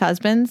your first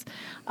husbands.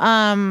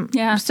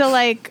 Yeah. So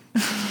like...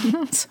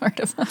 sort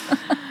of.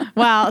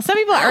 Well, some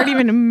people aren't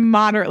even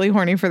moderately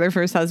horny for their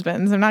first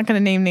husbands. I'm not going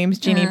to name names,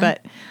 Jeannie,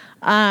 but...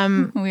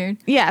 Weird.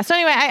 Yeah. So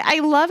anyway, I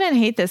love and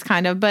hate this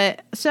kind of,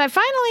 but so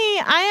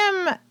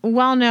I am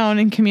well known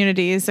in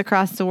communities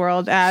across the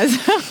world as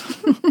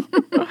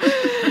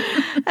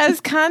as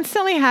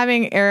constantly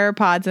having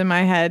AirPods in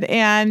my head,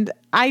 and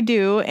I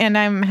do, and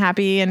I'm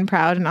happy and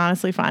proud and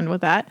honestly fine with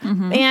that.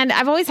 And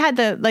I've always had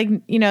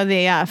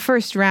the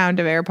first round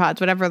of AirPods,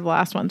 whatever the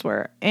last ones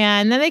were,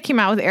 and then they came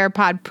out with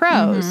AirPod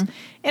Pros.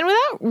 And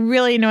without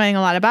really knowing a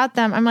lot about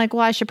them, I'm like,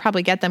 well, I should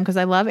probably get them because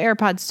I love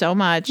AirPods so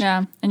much.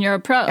 Yeah, and you're a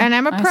pro. And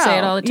I'm a pro. I say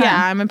it all the time.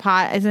 Yeah, I'm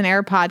as an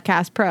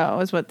AirPodcast Pro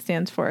is what it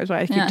stands for, is what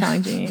I keep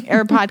telling Jeannie.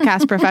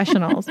 AirPodcast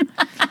Professionals. So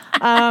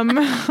I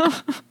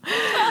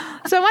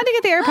wanted to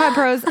get the AirPod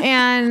Pros,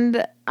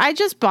 and I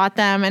just bought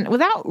them, and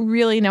without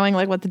really knowing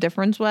like what the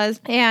difference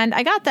was. And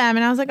I got them,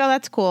 and I was like, oh,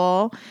 that's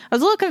cool. I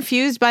was a little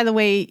confused by the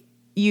way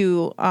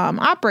you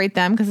operate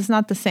them because it's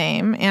not the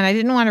same, and I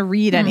didn't want to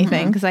read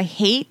anything because I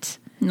hate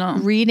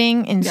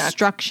reading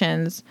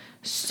instructions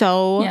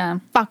so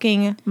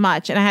fucking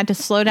much, and I had to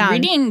slow down.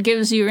 Reading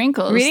gives you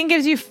wrinkles. Reading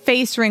gives you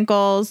face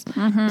wrinkles.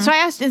 So I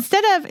asked,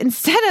 instead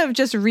of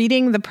just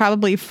reading the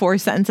probably 4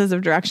 sentences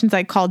of directions,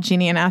 I called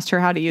Jeannie and asked her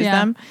how to use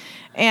them.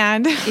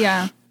 And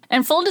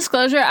and full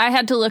disclosure, I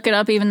had to look it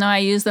up even though I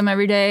use them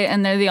every day,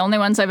 and they're the only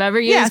ones I've ever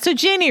used. Yeah, so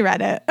Jeannie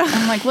read it.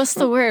 I'm like, what's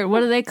the word?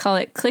 What do they call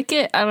it? Click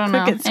it? I don't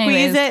know. Click it,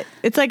 squeeze it.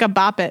 It's like a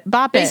bop it.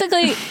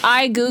 Basically,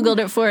 I Googled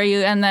it for you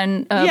and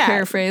then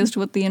paraphrased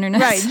what the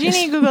internet says. Right,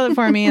 Jeannie Googled it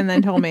for me and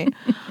then told me.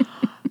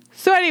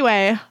 So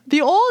anyway, the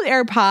old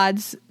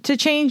AirPods, to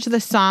change the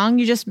song,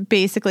 you just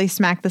basically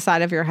smack the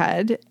side of your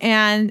head.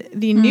 And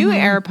the new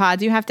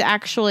AirPods, you have to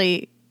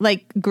actually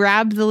like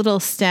grab the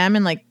little stem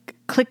and like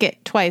click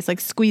it twice, like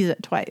squeeze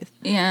it twice.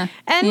 Yeah.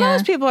 And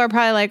most people are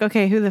probably like,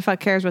 okay, who the fuck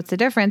cares? What's the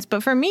difference?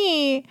 But for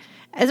me,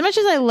 as much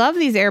as I love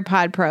these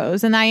AirPod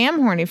Pros and I am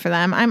horny for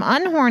them, I'm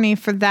unhorny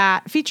for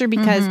that feature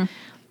because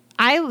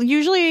I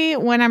usually,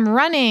 when I'm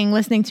running,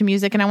 listening to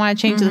music and I want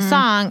to change the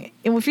song,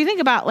 if you think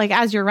about like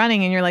as you're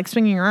running and you're like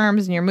swinging your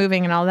arms and you're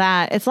moving and all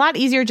that, it's a lot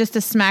easier just to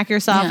smack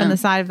yourself in the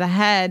side of the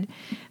head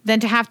than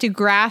to have to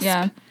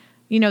grasp,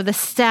 you know, the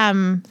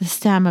stem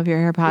of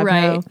your AirPod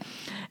Pro.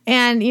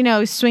 And, you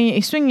know,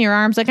 swing your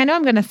arms. Like, I know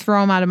I'm going to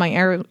throw them out of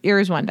my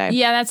ears one day.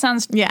 Yeah, that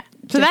sounds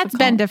So that's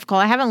been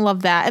difficult. I haven't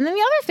loved that. And then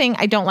the other thing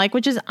I don't like,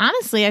 which is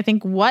honestly, I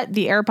think what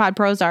the AirPod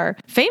Pros are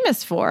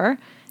famous for,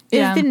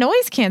 is the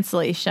noise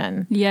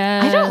cancellation.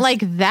 Yeah. I don't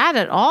like that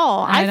at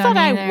all. I thought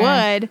I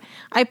would.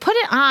 I put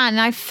it on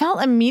and I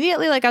felt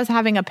immediately like I was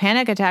having a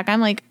panic attack.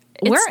 I'm like,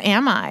 where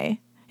am I?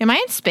 Am I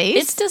in space?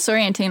 It's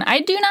disorienting. I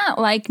do not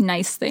like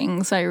nice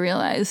things, I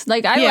realize.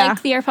 Like, I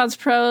like the AirPods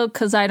Pro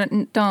because I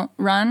don't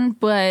run,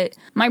 but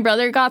my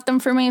brother got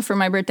them for me for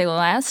my birthday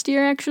last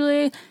year,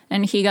 actually,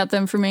 and he got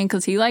them for me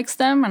because he likes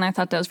them, and I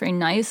thought that was very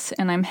nice,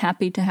 and I'm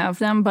happy to have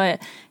them,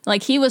 but,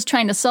 like, he was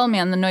trying to sell me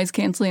on the noise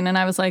canceling, and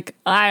I was like,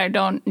 I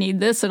don't need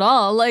this at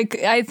all. Like,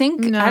 I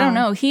think, I don't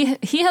know, he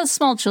has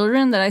small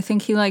children that I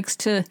think he likes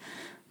to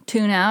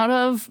tune out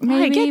of,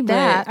 maybe. I get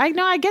that.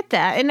 I get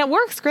that. And it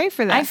works great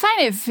for that. I find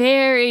it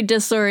very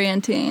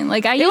disorienting.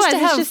 Like, I used to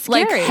have,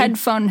 like,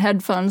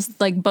 headphones,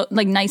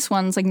 like nice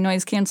ones, like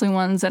noise-canceling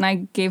ones, and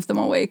I gave them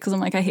away because I'm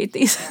like, I hate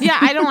these. Yeah,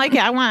 I don't like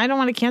it. I don't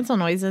want to cancel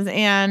noises.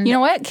 And you know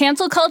what?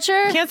 Cancel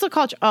culture? Cancel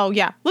culture. Oh,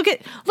 yeah. Look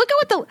at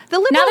what the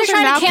liberals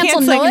are now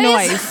canceling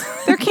noise.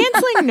 They're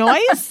canceling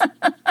noise?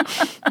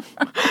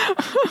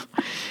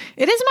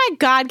 It is my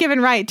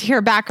God-given right to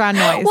hear background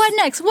noise. What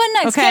next?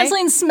 Okay?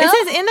 Canceling smell?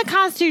 It says in the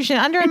Constitution,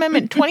 under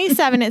Amendment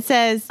 27, it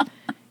says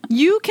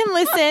you can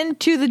listen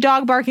to the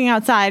dog barking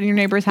outside in your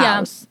neighbor's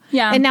house.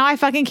 Yeah. And now I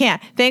fucking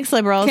can't. Thanks,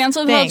 liberals.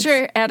 Cancel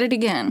culture, at it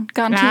again.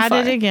 Gone too far.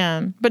 At it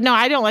again. But no,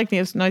 I don't like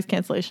noise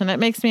cancellation. It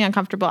makes me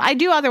uncomfortable. I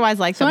do otherwise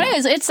like them. So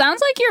anyways, it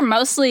sounds like you're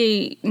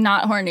mostly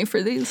not horny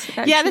for these,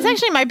 actually. Yeah, this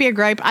actually might be a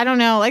gripe. I don't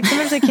know. Like,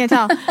 sometimes I can't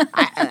tell.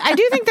 I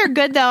do think they're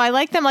good, though. I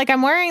like them. Like,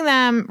 I'm wearing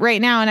them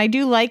right now, and I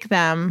do like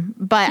them.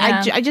 But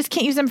I just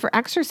can't use them for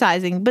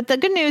exercising. But the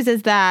good news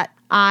is that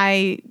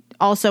I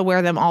also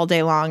wear them all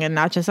day long and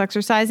not just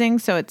exercising,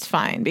 so it's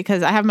fine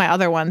because I have my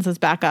other ones as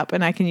backup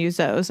and I can use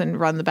those and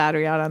run the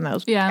battery out on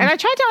those. Yeah. And I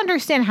tried to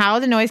understand how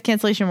the noise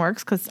cancellation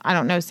works because I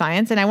don't know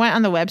science, and I went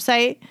on the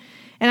website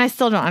and I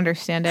still don't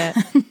understand it.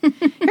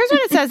 Here's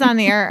what it says on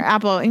the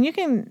Apple, and you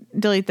can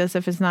delete this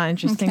if it's not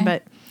interesting,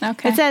 but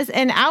it says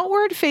an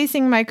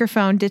outward-facing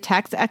microphone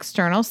detects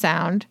external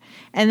sound,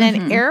 and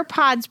then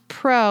AirPods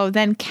Pro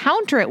then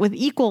counter it with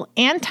equal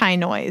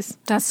anti-noise.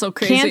 That's so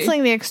crazy.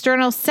 Canceling the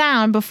external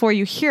sound before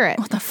you hear it.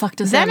 What the fuck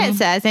does that mean? Then it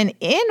says an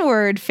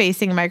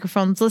inward-facing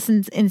microphone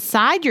listens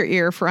inside your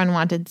ear for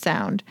unwanted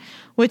sound,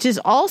 which is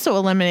also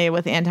eliminated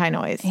with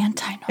anti-noise.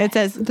 Anti-noise. It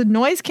says the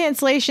noise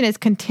cancellation is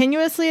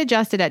continuously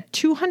adjusted at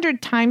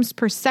 200 times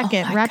per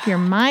second. Wrap your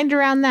mind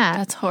around that.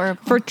 That's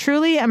horrible. For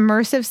truly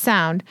immersive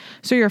sound.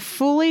 So you're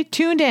fully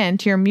tuned in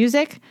to your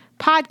music,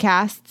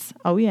 podcasts,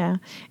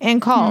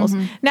 and calls.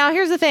 Now,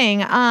 here's the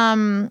thing.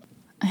 I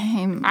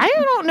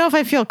don't know if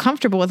I feel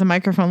comfortable with a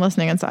microphone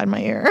listening inside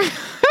my ear.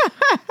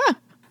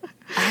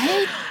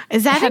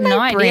 Is that in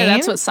my brain? Idea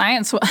that's what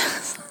science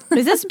was.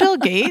 Is this Bill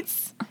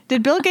Gates?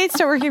 Did Bill Gates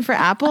start working for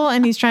Apple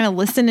and he's trying to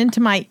listen into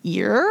my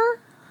ear?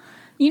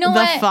 You know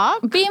what?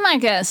 Fuck? Be my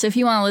guest if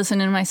you want to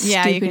listen in my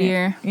stupid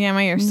ear. Yeah,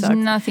 my ear sucks. There's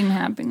nothing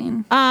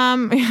happening.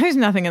 There's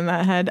nothing in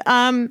that head.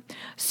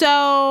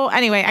 So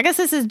anyway, I guess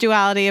this is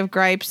duality of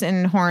gripes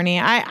and horny.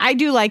 I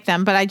do like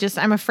them, but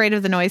I'm afraid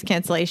of the noise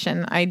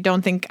cancellation. I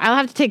don't think I'll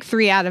have to take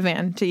 3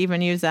 Ativan to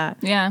even use that.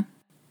 Yeah.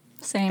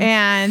 Same.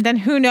 And then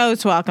who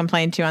knows who I'll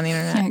complain to on the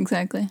internet. Yeah,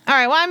 exactly. All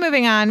right, well, I'm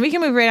moving on. We can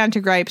move right on to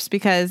gripes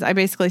because I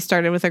basically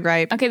started with a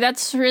gripe. Okay,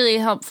 that's really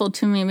helpful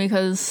to me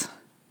because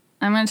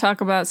I'm going to talk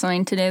about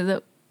something today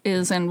that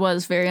is and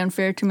was very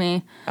unfair to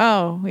me.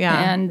 Oh,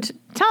 yeah. And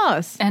tell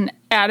us. And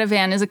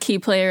Ativan is a key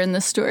player in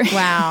this story.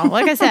 Wow.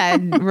 Like I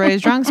said,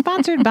 Roy's Drunk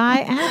sponsored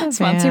by Ativan.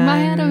 Sponsored by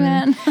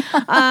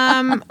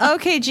Ativan.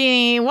 Okay,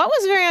 Jeannie, what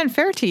was very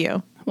unfair to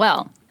you?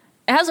 Well,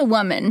 as a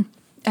woman,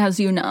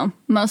 as you know,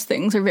 most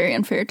things are very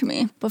unfair to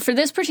me. But for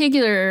this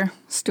particular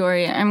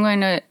story, I'm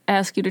going to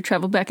ask you to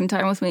travel back in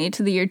time with me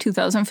to the year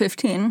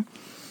 2015.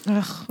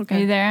 Ugh, okay. Are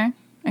you there?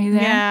 Are you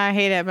there? Yeah, I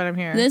hate it, but I'm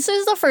here. This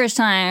is the first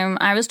time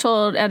I was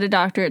told at a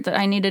doctor that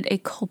I needed a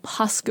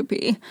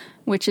colposcopy,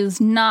 which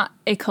is not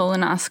a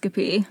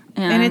colonoscopy.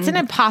 And it's an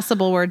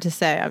impossible word to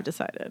say, I've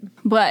decided.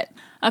 But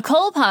a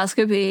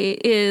colposcopy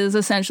is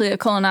essentially a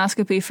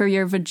colonoscopy for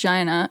your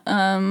vagina,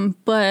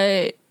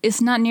 but it's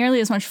not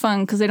nearly as much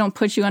fun because they don't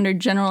put you under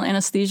general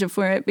anesthesia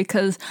for it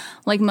because,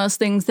 like most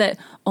things that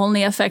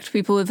only affect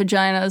people with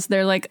vaginas,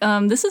 they're like,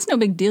 this is no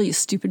big deal, you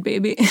stupid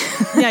baby.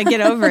 Yeah,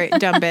 get over it,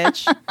 dumb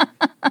bitch.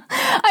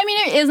 I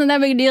mean, it isn't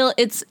that big a deal.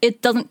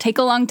 It doesn't take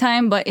a long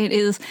time, but it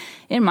is,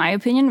 in my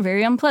opinion,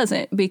 very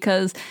unpleasant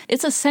because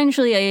it's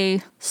essentially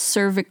a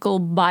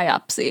cervical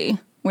biopsy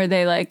where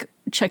they, like,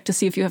 check to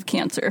see if you have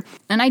cancer.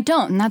 And I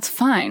don't, and that's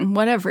fine,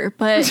 whatever,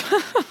 but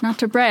not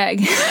to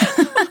brag.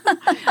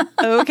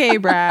 Okay,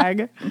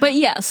 brag. But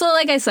yeah, so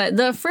like I said,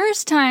 the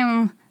first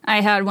time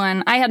I had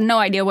one, I had no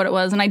idea what it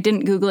was, and I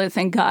didn't Google it,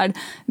 thank God,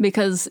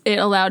 because it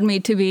allowed me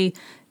to be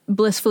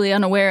blissfully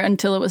unaware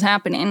until it was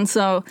happening.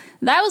 So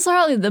that was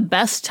probably the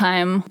best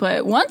time.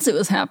 But once it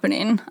was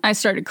happening, I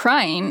started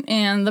crying,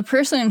 and the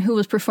person who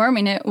was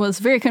performing it was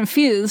very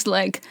confused,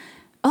 like,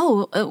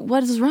 oh,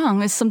 what is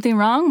wrong? Is something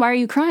wrong? Why are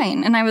you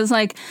crying? And I was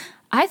like,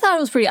 I thought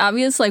it was pretty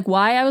obvious, like,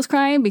 why I was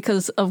crying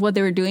because of what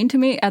they were doing to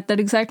me at that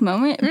exact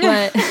moment.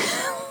 But,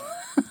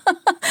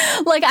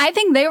 like, I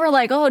think they were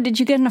like, oh, did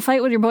you get in a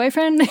fight with your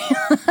boyfriend?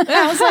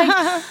 I was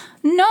like,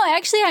 no,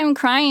 actually, I'm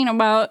crying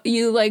about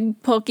you,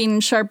 like,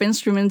 poking sharp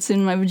instruments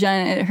in my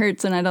vagina. It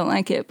hurts and I don't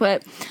like it.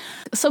 But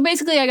so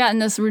basically I got in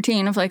this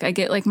routine of, like, I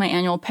get, like, my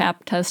annual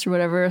pap test or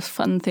whatever,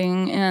 fun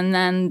thing, and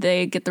then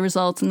they get the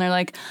results and they're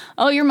like,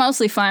 oh, you're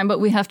mostly fine, but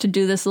we have to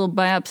do this little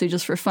biopsy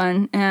just for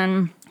fun.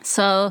 And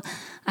so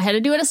I had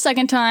to do it a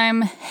second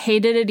time,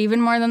 hated it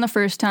even more than the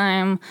first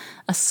time.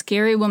 A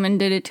scary woman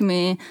did it to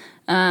me.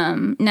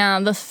 Now,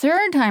 the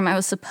third time I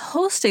was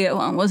supposed to get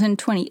one was in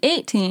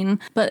 2018,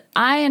 but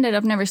I ended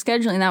up never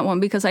scheduling that one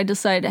because I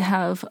decided to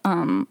have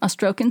a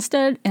stroke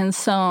instead, and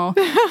so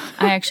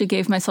I actually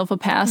gave myself a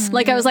pass.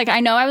 Like, I was like, I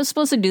know I was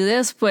supposed to do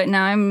this, but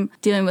now I'm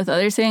dealing with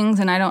other things,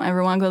 and I don't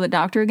ever want to go to the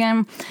doctor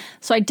again,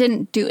 so I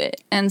didn't do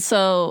it. And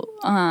so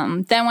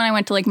then when I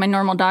went to, like, my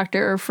normal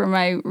doctor for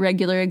my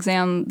regular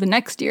exam the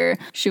next year,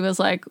 she was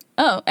like,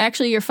 oh,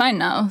 actually, you're fine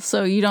now,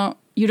 so you don't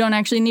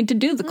actually need to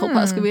do the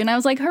colposcopy. And I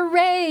was like,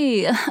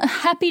 hooray,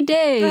 happy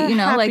day, you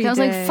know, like I was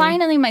like,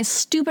 finally my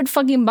stupid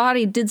fucking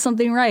body did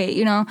something right,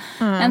 you know?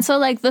 And so,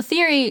 like, the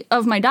theory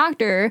of my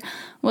doctor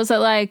was that,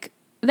 like,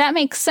 that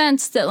makes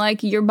sense that,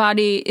 like, your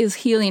body is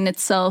healing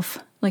itself,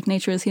 like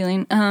nature is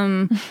healing,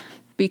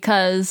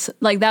 because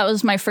like that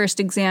was my first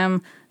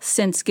exam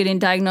since getting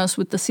diagnosed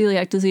with the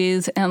celiac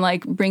disease and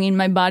like bringing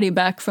my body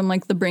back from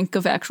like the brink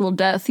of actual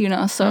death, you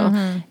know? So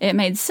it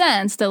made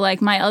sense that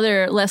like my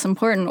other less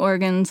important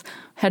organs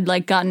had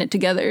like gotten it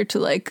together to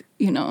like,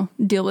 you know,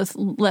 deal with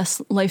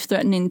less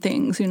life-threatening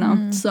things, you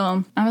know?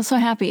 So I was so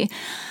happy.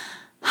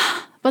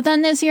 But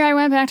then this year I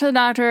went back to the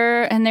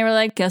doctor and they were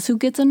like, guess who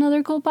gets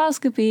another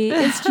colposcopy?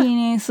 It's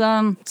Jeannie.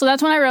 So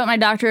that's when I wrote my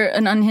doctor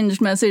an unhinged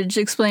message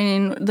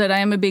explaining that I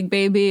am a big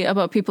baby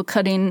about people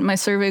cutting my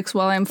cervix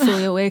while I'm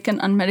fully awake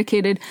and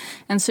unmedicated.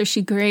 And so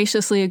she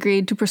graciously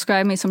agreed to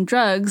prescribe me some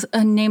drugs,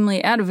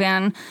 namely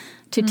Ativan,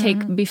 to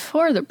take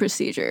before the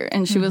procedure.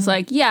 And she was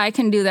like, yeah, I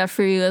can do that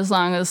for you as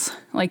long as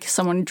like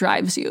someone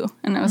drives you.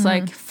 And I was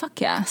like,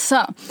 fuck yeah.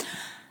 So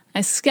I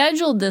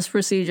scheduled this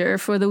procedure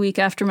for the week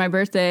after my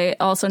birthday,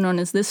 also known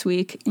as this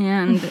week.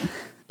 And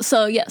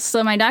so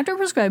my doctor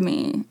prescribed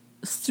me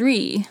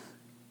 3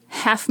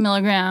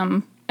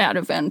 half-milligram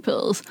Ativan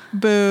pills.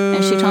 Boo.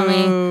 And she told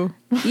me,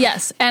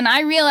 yes. And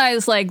I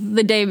realized, like,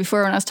 the day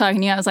before when I was talking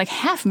to you, I was like,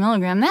 half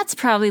milligram? That's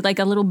probably like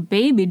a little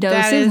baby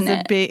dose, isn't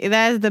it?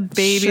 That is the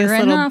baby's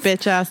little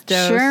bitch-ass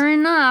dose. Sure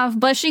enough.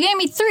 But she gave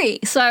me 3.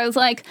 So I was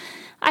like,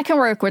 I can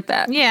work with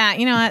that. Yeah,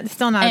 you know what? It's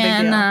still not a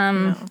big deal.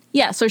 And,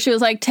 yeah, so she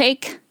was like,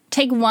 take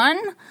 1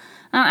 an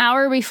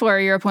hour before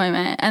your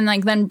appointment and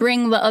like then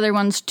bring the other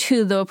ones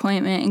to the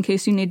appointment in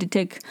case you need to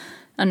take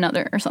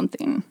another or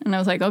something. And I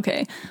was like,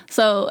 okay.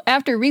 So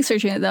after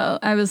researching it though,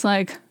 I was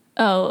like,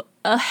 oh,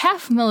 a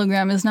half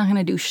milligram is not going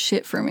to do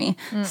shit for me.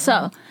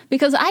 So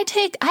because I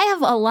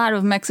have a lot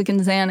of Mexican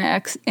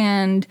Xanax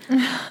and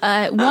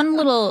one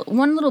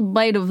little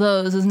bite of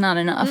those is not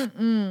enough.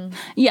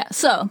 Yeah.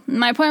 So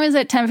my appointment was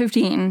at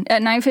 10:15.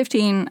 At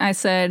 9:15, I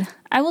said,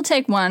 I will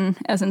take 1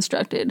 as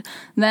instructed.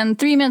 Then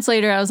 3 minutes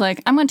later, I was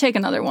like, I'm going to take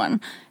another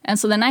 1. And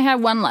so then I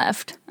had 1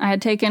 left. I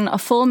had taken a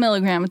full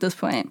milligram at this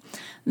point.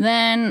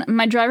 Then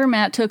my driver,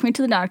 Matt, took me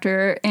to the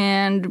doctor.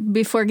 And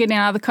before getting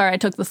out of the car, I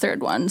took the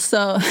 3rd one.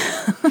 So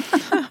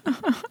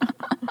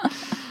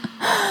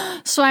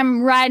so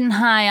I'm riding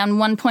high on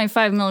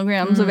 1.5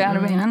 milligrams of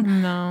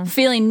Ativan,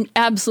 feeling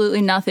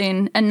absolutely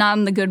nothing, and not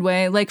in the good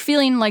way, like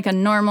feeling like a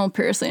normal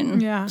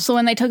person. Yeah. So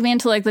when they took me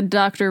into like the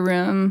doctor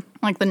room,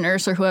 like the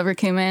nurse or whoever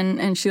came in,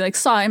 and she like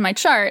saw in my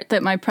chart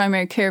that my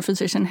primary care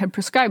physician had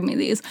prescribed me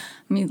these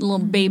little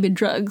baby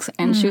drugs,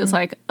 and she was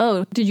like,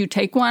 "Oh, did you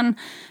take one?"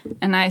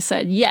 And I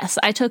said, "Yes,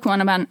 I took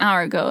one about an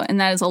hour ago,"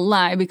 and that is a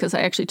lie because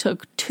I actually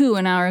took 2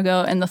 an hour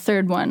ago and the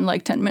 3rd one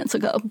like 10 minutes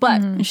ago.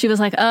 But she was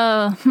like,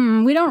 "Oh,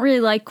 we don't really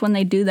like when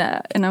they do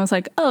that," and I was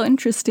like, "Oh,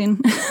 interesting."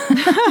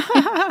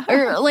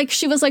 Or like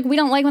she was like, "We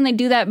don't like when they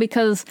do that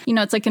because you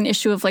know it's like an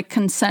issue of like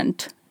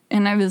consent,"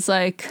 and I was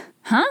like,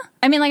 huh?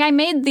 I mean, like, I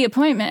made the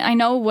appointment. I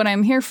know what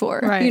I'm here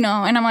for, you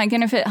know? And I'm like,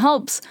 and if it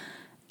helps,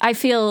 I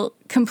feel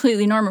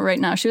completely normal right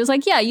now. She was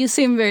like, yeah, you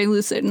seem very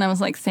lucid. And I was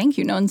like, thank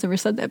you. No one's ever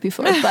said that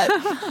before. But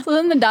so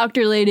then the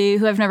doctor lady,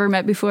 who I've never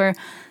met before,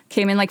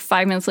 came in like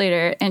 5 minutes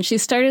later. And she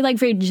started like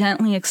very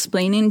gently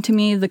explaining to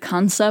me the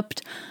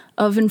concept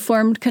of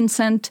informed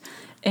consent.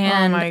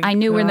 And I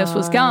knew where this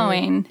was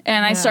going.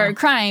 And I started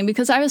crying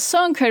because I was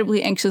so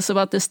incredibly anxious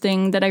about this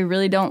thing that I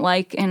really don't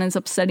like and is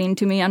upsetting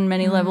to me on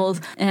many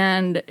levels.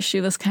 And she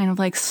was kind of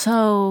like,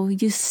 so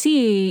you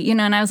see, you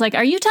know, and I was like,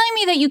 are you telling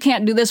me that you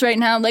can't do this right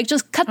now? Like,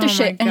 just cut the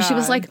shit. And she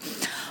was like,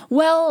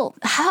 well,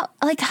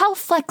 how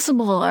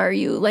flexible are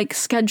you, like,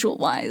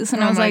 schedule-wise?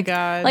 And I was like,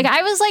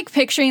 I was like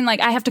picturing,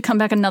 like, I have to come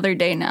back another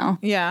day now.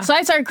 Yeah. So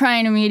I started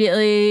crying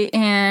immediately,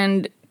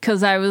 and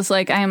because I was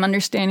like, I am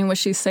understanding what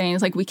she's saying.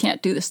 It's like, we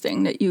can't do this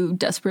thing that you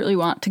desperately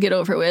want to get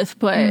over with.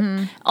 But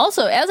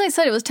also, as I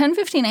said, it was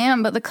 10:15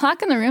 a.m., but the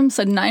clock in the room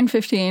said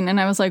 9:15. And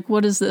I was like,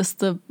 what is this?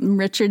 The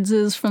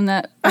Richardses from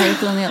that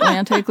article in the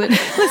Atlantic?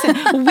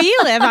 Listen,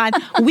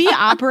 we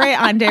operate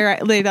on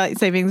daylight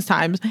savings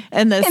times.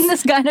 In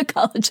this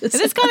gynecologist. In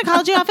this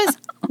gynecology office,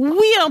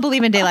 we don't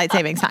believe in daylight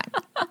savings time.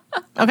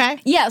 Okay?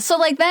 Yeah, so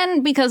like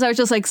then, because I was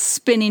just like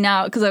spinning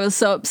out because I was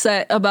so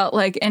upset about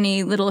like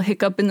any little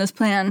hiccup in this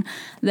plan,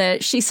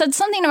 that she said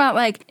something about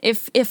like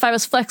if I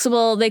was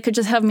flexible, they could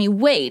just have me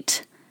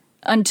wait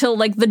until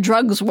like the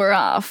drugs were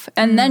off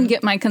and then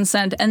get my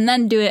consent and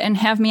then do it and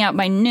have me out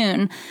by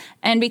noon.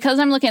 And because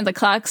I'm looking at the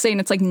clock saying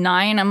it's like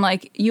 9, I'm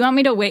like, you want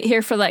me to wait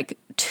here for like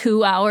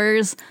 2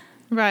 hours?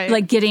 Right.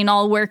 Like getting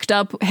all worked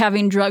up,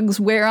 having drugs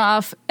wear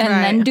off, and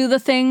then do the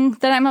thing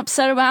that I'm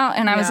upset about.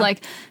 And I was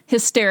like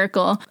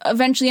hysterical.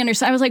 Eventually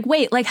understand. I was like,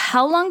 wait, like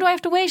how long do I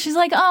have to wait? She's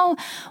like, oh,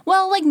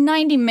 well, like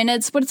 90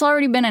 minutes, but it's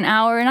already been an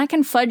hour and I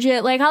can fudge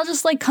it. Like I'll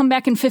just like come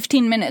back in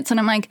 15 minutes. And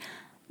I'm like,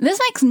 this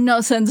makes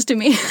no sense to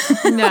me.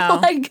 No.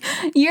 Like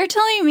you're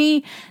telling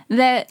me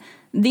that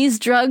these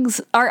drugs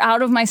are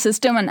out of my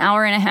system an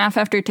hour and a half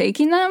after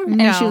taking them?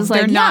 No, and she was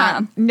like,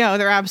 not. No,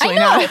 they're absolutely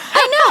not. not.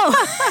 I know.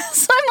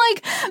 So I'm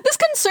like, this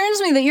concerns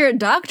me that you're a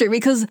doctor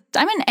because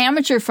I'm an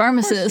amateur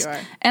pharmacist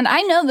and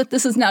I know that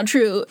this is now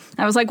true.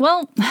 I was like,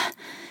 well,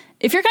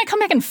 if you're going to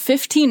come back in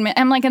 15 minutes,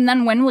 I'm like, and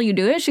then when will you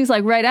do it? She's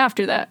like, right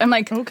after that. I'm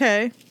like,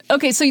 okay,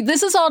 so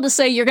this is all to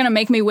say you're going to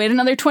make me wait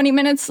another 20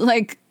 minutes?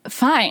 Like,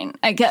 fine,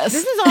 I guess.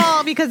 This is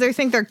all because they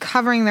think they're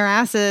covering their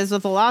asses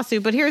with a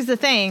lawsuit. But here's the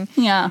thing.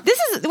 Yeah.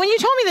 When you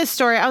told me this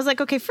story, I was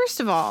like, okay, first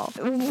of all,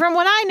 from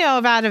what I know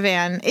of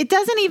Ativan, it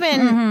doesn't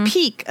even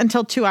peak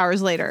until 2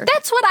 hours later.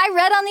 That's what I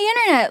read on the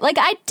internet. Like,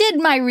 I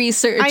did my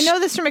research. I know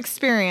this from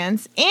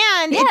experience.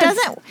 And it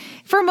doesn't,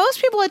 for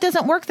most people, it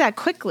doesn't work that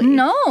quickly.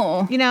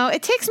 No. You know,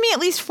 it takes me at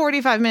least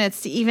 45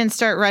 minutes to even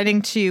start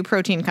writing to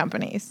protein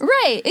companies.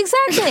 Right,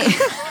 exactly.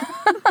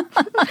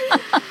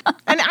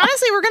 And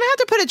honestly, we're going to have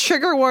to put a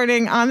trigger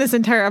warning on this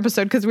entire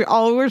episode because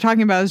all we're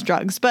talking about is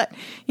drugs. But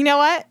you know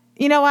what?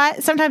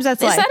 Sometimes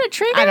that's Is that a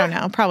trigger? I don't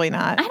know. Probably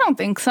not. I don't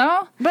think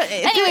so. But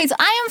anyways,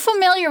 I am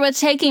familiar with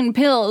taking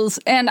pills,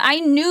 and I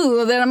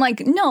knew that I'm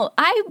like, no,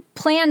 I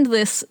planned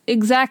this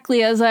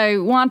exactly as I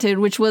wanted,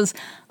 which was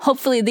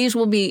hopefully these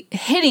will be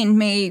hitting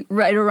me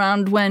right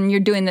around when you're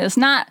doing this.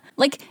 Not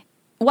like,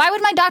 why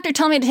would my doctor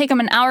tell me to take them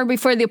an hour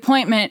before the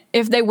appointment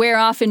if they wear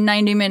off in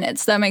 90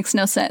 minutes? That makes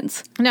no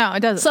sense. No,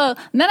 it doesn't. So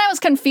then I was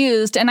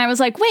confused, and I was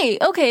like,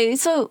 wait, okay,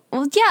 so,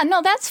 well, yeah,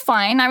 no, that's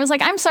fine. I was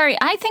like, I'm sorry,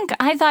 I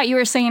thought you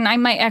were saying I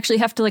might actually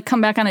have to, like, come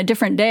back on a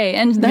different day.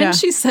 And then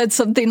she said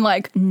something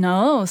like,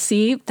 no,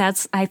 see,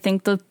 I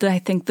think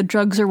the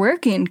drugs are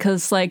working,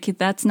 because, like,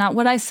 that's not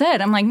what I said.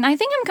 I'm like, I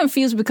think I'm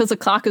confused because the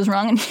clock is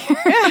wrong in here.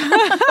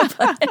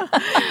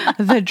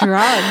 The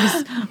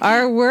drugs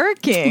are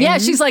working. Yeah,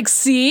 she's like,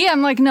 see?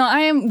 I'm like, no, I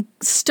am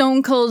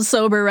stone cold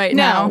sober right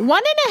now.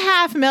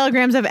 1.5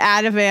 milligrams of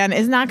Ativan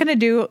is not going to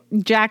do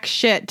jack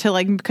shit to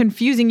like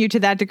confusing you to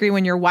that degree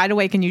when you're wide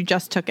awake and you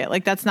just took it.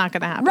 Like that's not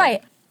going to happen.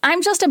 Right.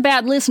 I'm just a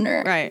bad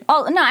listener. Right.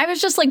 Oh, no, I was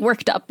just like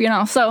worked up, you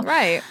know. So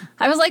right.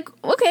 I was like,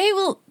 okay,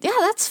 well, yeah,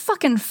 that's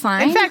fucking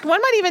fine. In fact,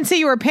 one might even say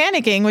you were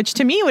panicking, which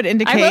to me would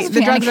indicate the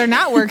drugs are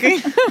not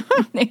working.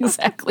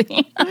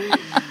 Exactly.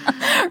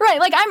 Right.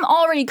 Like I'm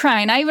already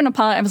crying. I even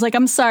apologized. I was like,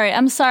 I'm sorry.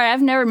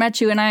 I've never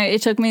met you. And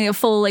it took me a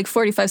full like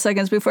 45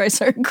 seconds before I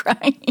started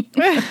crying.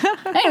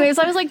 Anyways,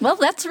 I was like, well,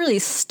 that's really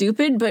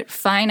stupid, but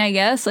fine, I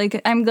guess.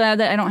 Like, I'm glad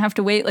that I don't have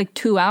to wait like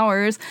 2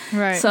 hours.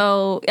 Right.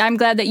 So I'm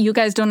glad that you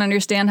guys don't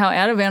understand how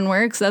Ativan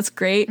works. That's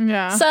great.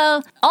 Yeah.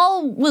 So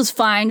all was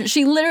fine.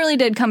 She literally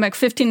did come back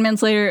 15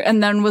 minutes later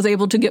and then was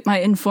able to get my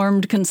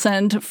informed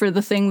consent for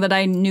the thing that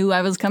I knew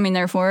I was coming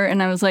there for.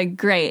 And I was like,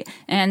 great.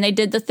 And they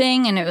did the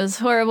thing and it was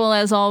horrible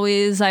as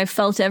always. I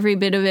felt every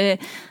bit of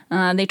it.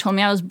 They told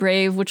me I was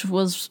brave, which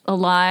was a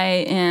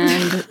lie.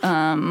 And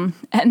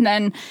and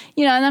then,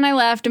 you know, and then I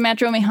left and Matt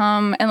drove me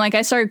home. And like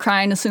I started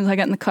crying as soon as I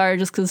got in the car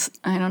just because,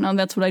 I don't know,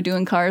 that's what I do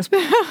in cars.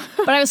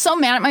 But I was so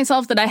mad at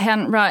myself that I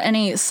hadn't brought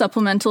any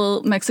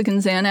supplemental Mexican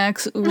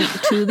Xanax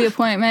to the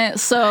appointment.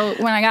 So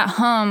when I got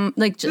home,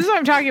 like... This is what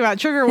I'm talking about.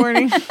 Trigger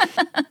warning. Shout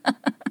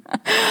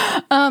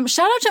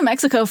out to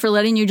Mexico for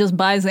letting you just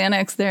buy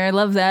Xanax there. I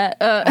love that.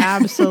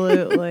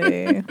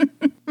 Absolutely.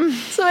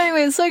 So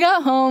anyways, so I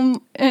got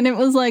home and it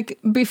was like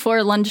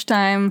before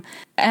lunchtime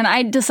and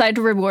I decided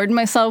to reward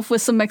myself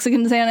with some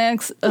Mexican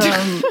Xanax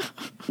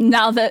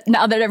now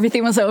that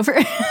everything was over.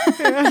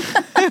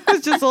 It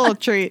was just a little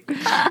treat.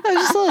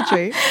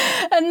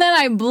 And then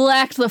I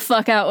blacked the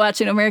fuck out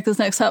watching America's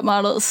Next Top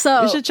Model.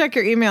 So you should check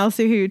your email,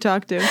 see who you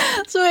talked to.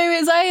 So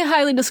anyways, I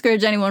highly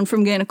discourage anyone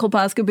from getting a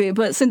colposcopy,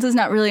 but since it's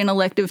not really an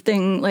elective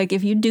thing, like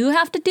if you do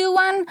have to do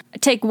one,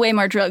 take way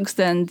more drugs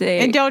than they...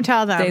 And don't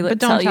tell them, but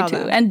don't tell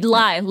them. And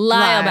lie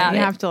about it.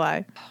 You have to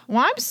lie.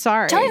 Well, I'm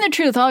sorry. Telling the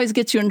truth always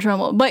gets you in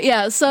trouble. But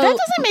yeah, so... That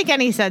doesn't make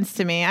any sense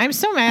to me. I'm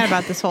so mad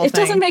about this whole thing. It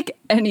doesn't make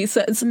any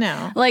sense.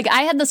 No. Like,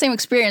 I had the same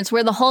experience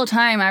where the whole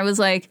time I was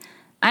like,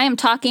 I am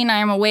talking, I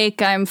am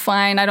awake, I'm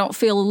fine, I don't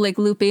feel like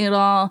loopy at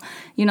all.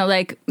 You know,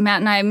 like Matt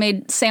and I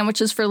made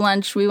sandwiches for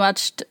lunch. We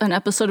watched an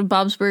episode of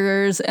Bob's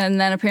Burgers,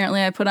 and then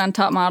apparently I put on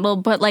Top Model.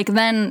 But like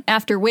then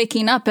after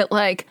waking up at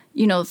like,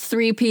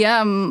 3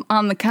 p.m.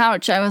 on the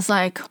couch, I was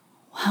like,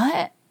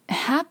 what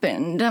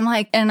happened? I'm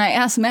like, and I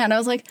asked Matt, I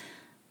was like,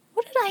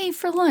 what did I eat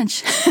for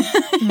lunch?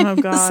 Oh,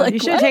 God. Like, you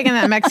should have taken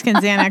that Mexican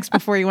Xanax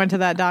before you went to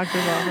that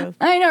doctor's office.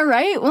 I know,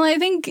 right? Well, I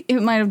think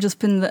it might have just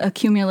been the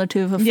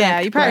accumulative effect. Yeah,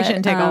 you probably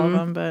shouldn't take all of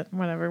them, but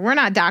whatever. We're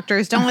not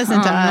doctors. Don't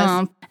listen to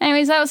us.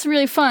 Anyways, that was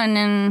really fun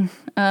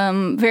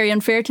and very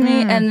unfair to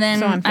me. And then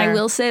so I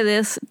will say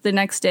this. The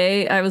next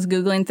day, I was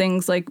Googling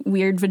things like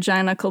weird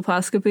vagina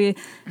colposcopy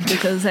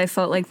because I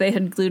felt like they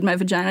had glued my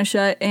vagina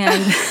shut.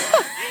 And...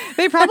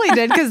 They probably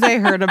did because they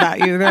heard about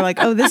you. They're like,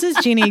 oh, this is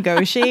Jeannie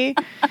Goshi.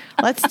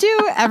 Let's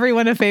do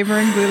everyone a favor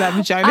and glue that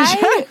vagina shut.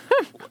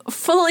 I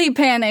fully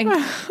panicked.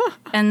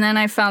 And then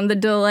I found the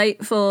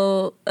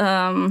delightful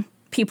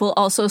people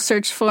also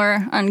search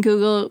for on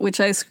Google, which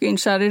I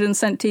screenshotted and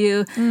sent to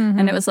you. Mm-hmm.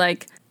 And it was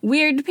like,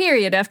 weird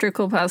period after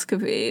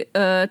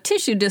colposcopy,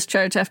 tissue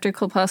discharge after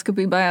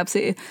colposcopy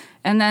biopsy.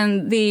 And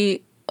then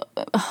the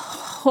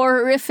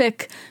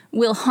horrific...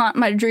 will haunt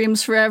my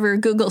dreams forever.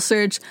 Google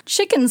search,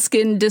 chicken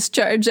skin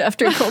discharge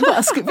after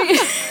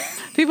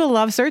colposcopy. People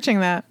love searching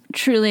that.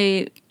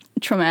 Truly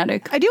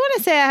traumatic. I do want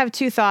to say I have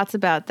two thoughts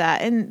about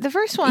that. And the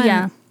first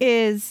one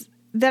is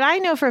that I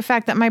know for a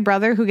fact that my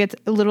brother, who gets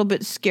a little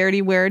bit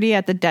scaredy-wearedy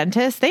at the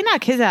dentist, they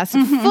knock his ass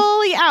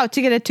fully out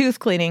to get a tooth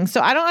cleaning.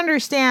 So I don't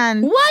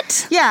understand.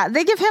 What? Yeah,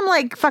 they give him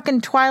like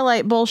fucking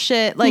Twilight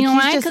bullshit. Like, you know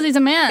why? Because he's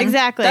a man.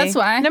 Exactly. That's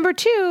why. Number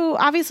 2,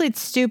 obviously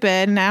it's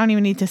stupid, and I don't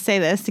even need to say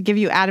this, to give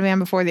you Ativan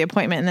before the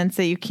appointment and then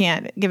say you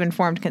can't give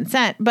informed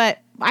consent. But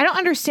I don't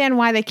understand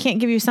why they can't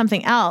give you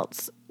something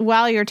else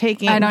while you're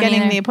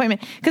getting the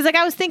appointment. Because like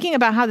I was thinking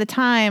about how the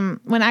time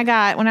when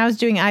I was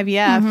doing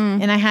IVF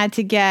and I had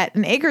to get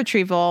an egg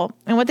retrieval,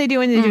 and what they do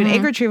when they do an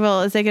egg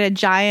retrieval is they get a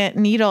giant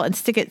needle and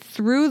stick it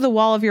through the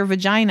wall of your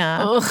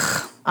vagina.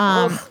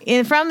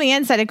 And from the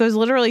inside, it goes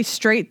literally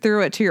straight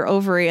through it to your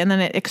ovary, and then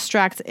it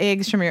extracts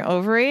eggs from your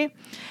ovary.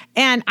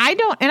 And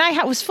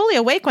I was fully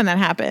awake when that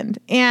happened.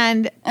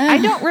 And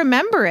I don't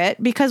remember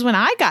it because when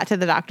I got to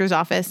the doctor's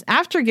office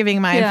after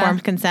giving my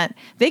informed consent,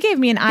 they gave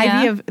me an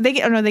IV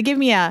they gave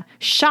me a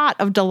shot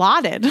of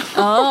Dilaudid.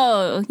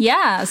 Oh,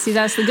 yeah. See,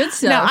 that's the good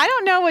stuff. Now, I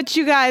don't know what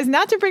you guys,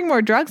 not to bring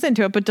more drugs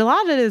into it, but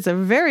Dilaudid is a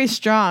very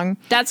strong.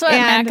 That's what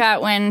Matt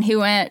got when he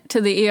went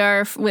to the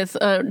ER with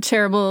a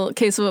terrible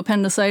case of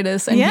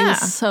appendicitis, and he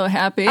was so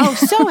happy. Oh,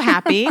 so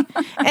happy.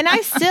 And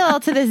I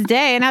still, to this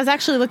day, and I was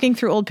actually looking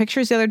through old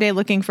pictures the other day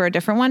looking for a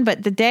different one,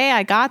 but the day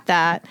I got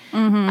that,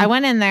 I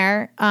went in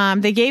there,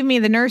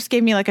 the nurse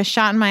gave me like a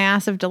shot in my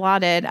ass of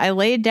Dilaudid. I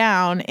laid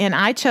down and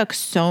I took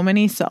so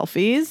many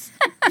selfies.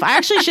 I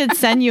actually should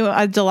send you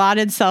a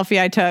Dilaudid selfie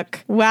I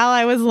took while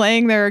I was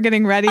laying there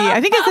getting ready.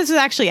 I think this was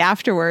actually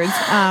afterwards.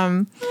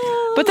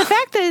 But the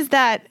fact is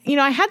that,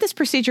 I had this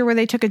procedure where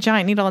they took a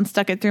giant needle and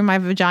stuck it through my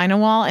vagina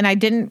wall, and I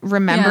didn't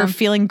remember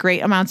feeling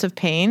great amounts of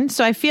pain.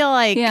 So I feel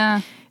like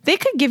they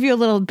could give you a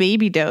little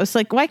baby dose.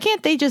 Like, why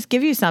can't they just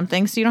give you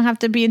something so you don't have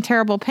to be in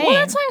terrible pain? Well,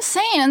 that's what I'm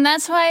saying. And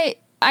that's why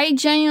I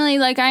genuinely,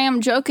 I am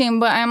joking,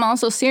 but I'm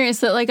also serious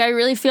that, I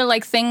really feel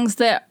like things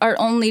that are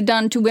only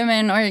done to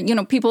women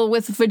or, people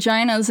with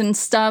vaginas and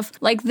stuff,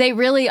 they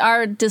really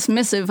are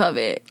dismissive of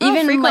it.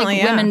 Even,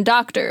 women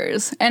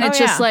doctors. And it's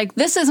just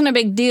this isn't a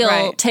big deal.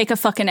 Right. Take a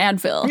fucking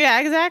Advil.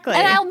 Yeah, exactly.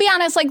 And I'll be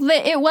honest,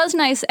 it was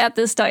nice at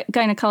this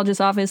gynecologist's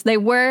office. They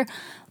were,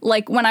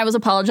 when I was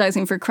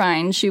apologizing for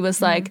crying, she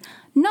was like,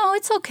 no,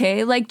 it's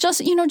okay.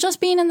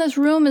 Just being in this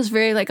room is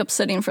very,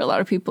 upsetting for a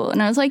lot of people.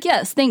 And I was like,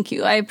 yes, thank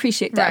you. I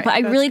appreciate that. Right, but I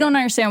really don't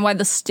understand why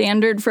the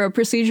standard for a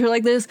procedure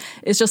like this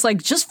is just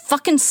just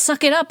fucking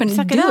suck it up and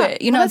do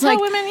it. That's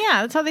how women,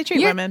 that's how they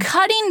treat women. You're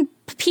cutting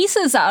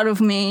pieces out of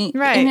me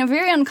in a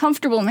very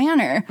uncomfortable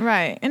manner.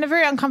 Right. In a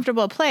very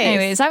uncomfortable place.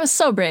 Anyways, I was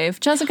so brave.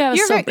 Jessica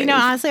was so brave.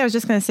 Honestly, I was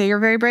just going to say you're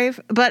very brave.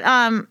 But,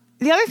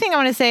 the other thing I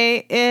want to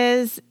say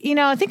is,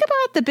 think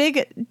about the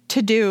big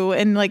to-do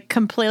and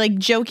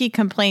jokey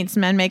complaints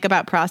men make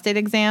about prostate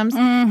exams.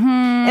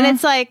 And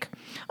it's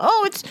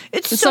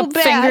it's so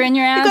bad. Finger in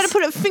your ass. You got to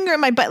put a finger in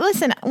my butt.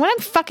 Listen, when I'm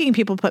fucking,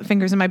 people put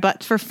fingers in my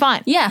butt for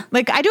fun. Yeah.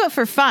 I do it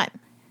for fun.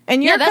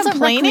 And you're that's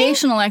complaining? a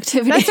recreational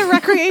activity. That's a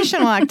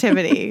recreational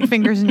activity.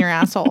 Fingers in your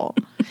asshole.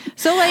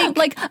 So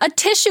a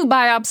tissue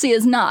biopsy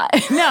is not.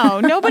 No,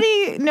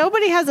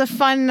 nobody has a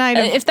fun night.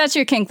 If that's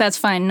your kink, that's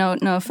fine. No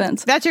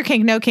offense. That's your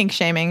kink. No kink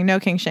shaming. No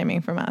kink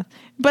shaming from us.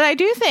 But I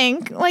do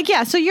think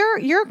so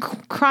you're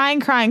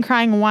crying,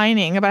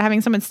 whining about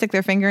having someone stick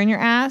their finger in your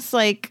ass.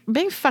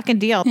 Big fucking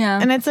deal. Yeah.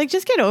 And it's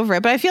just get over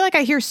it. But I feel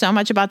I hear so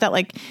much about that,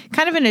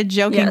 kind of in a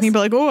joking thing.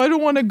 People oh, I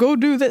don't want to go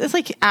do this.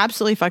 It's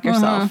absolutely fuck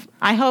yourself.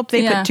 I hope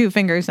they put 2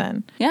 fingers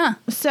in. Yeah.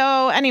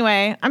 So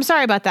anyway, I'm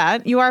sorry about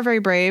that. You are very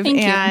brave. Thank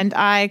and you.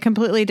 I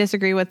completely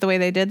disagree with the way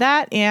they did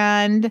that.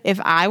 And if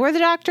I were the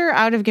doctor,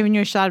 I would have given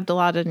you a shot of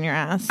Dilaudid in your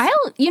ass.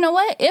 You know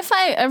what? If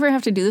I ever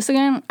have to do this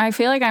again, I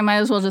feel I might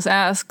as well just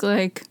ask,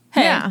 hey,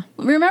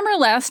 remember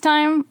last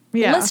time?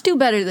 Yeah. Let's do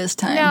better this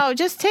time. No,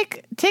 just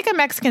take a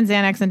Mexican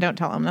Xanax and don't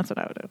tell them. That's what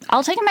I would do.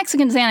 I'll take a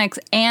Mexican Xanax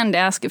and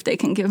ask if they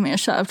can give me a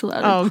shot of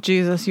Dilaudid. Oh,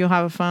 Jesus. You'll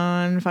have a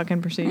fun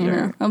fucking procedure.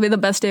 Yeah, it'll be the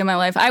best day of my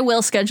life. I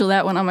will schedule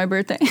that one on my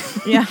birthday.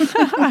 Yeah.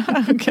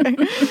 Okay.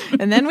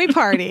 And then we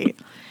party.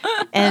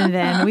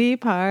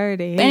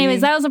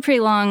 Anyways, that was a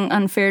pretty long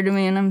unfair to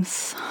me, and I'm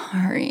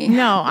sorry.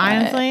 No,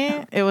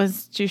 honestly, it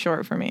was too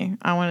short for me.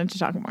 I wanted to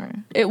talk more.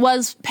 It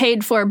was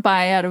paid for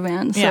by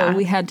Ativan, so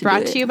we had to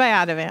Brought to you by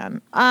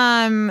Ativan.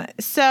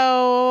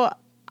 So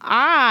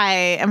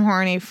I am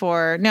horny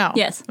for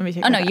Yes. Let me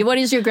take no. What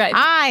is your gripe?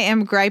 I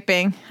am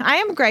griping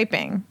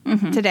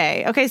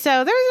today. Okay,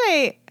 so there's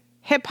a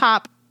hip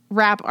hop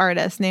rap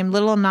artist named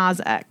Lil Nas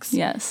X.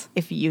 Yes.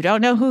 If you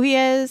don't know who he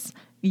is,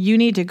 you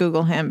need to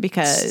Google him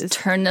because... Just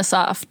turn this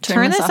off.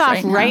 Turn this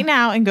off right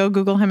now and go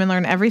Google him and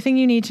learn everything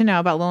you need to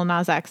know about Lil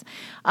Nas X.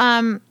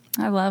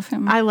 I love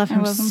him. I love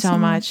him so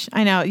much.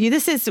 I know.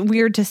 This is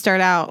weird to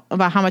start out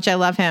about how much I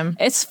love him.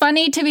 It's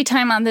funny to be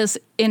time on this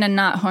in a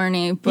not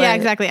horny, but... Yeah,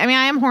 exactly. I mean,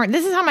 I am horny.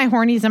 This is how my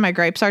hornies and my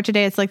gripes are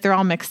today. It's they're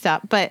all mixed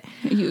up, but...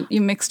 You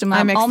mixed them up.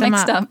 I mixed all them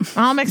mixed up.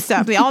 All mixed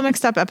up. The all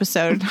mixed up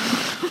episode.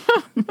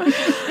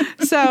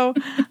 So,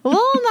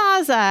 Lil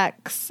Nas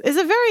X is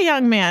a very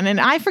young man,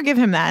 and I forgive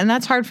him that, and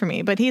that's hard for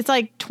me, but he's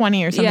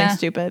 20 or something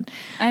stupid.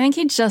 I think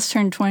he just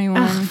turned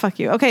 21. Fuck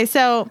you. Okay,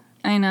 so...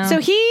 I know. So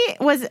he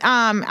was,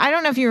 I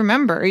don't know if you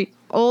remember,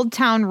 Old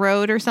Town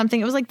Road or something.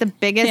 It was like the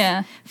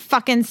biggest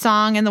fucking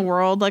song in the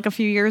world like a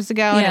few years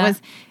ago. And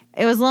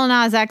it was Lil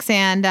Nas X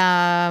and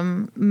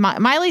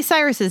Miley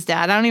Cyrus's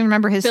dad. I don't even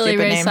remember his Billy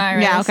stupid Ray name.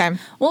 Cyrus. Yeah, okay.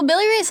 Well,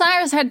 Billy Ray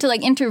Cyrus had to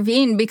like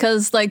intervene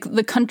because like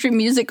the country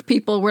music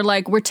people were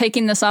like, we're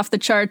taking this off the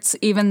charts,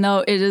 even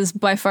though it is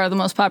by far the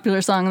most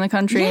popular song in the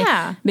country.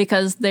 Yeah.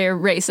 Because they're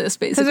racist,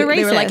 basically. They're racist.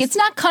 They were like, it's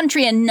not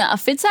country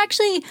enough. It's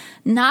actually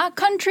not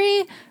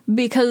country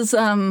because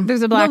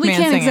there's a black man we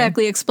can't singing.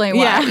 Exactly explain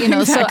why. Yeah, you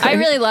know, exactly.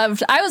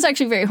 So I was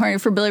actually very horny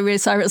for Billy Ray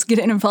Cyrus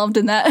getting involved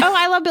in that. Oh,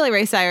 I love Billy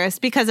Ray Cyrus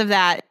because of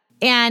that.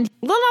 And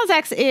Lil Nas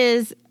X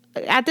is,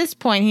 at this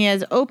point, he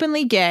is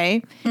openly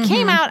gay.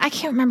 Came out, I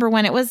can't remember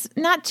when, it was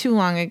not too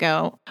long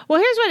ago.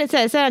 Well, here's what it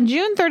says. It said on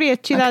June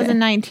 30th,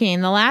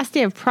 2019, the last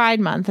day of Pride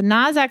Month,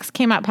 Nas X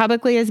came out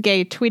publicly as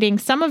gay, tweeting,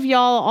 "Some of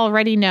y'all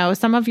already know,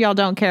 some of y'all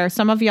don't care,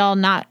 some of y'all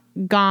not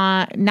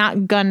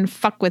gun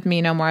fuck with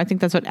me no more." I think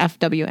that's what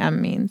FWM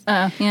means.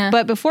 Yeah.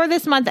 But before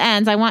this month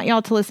ends, I want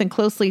y'all to listen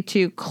closely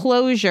to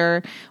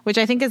Closure, which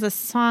I think is a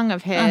song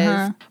of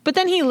his. But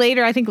then he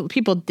later, I think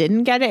people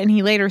didn't get it, and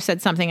he later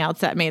said something else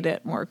that made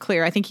it more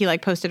clear. I think he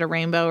like posted a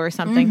rainbow or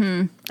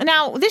something.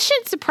 Now, this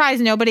should surprise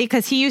nobody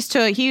because he used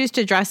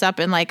to dress up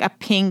in like a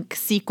pink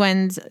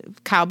sequined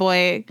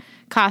cowboy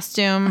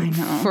costume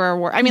for a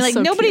war. I mean, like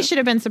so nobody should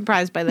have been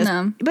surprised by this,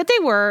 but they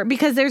were,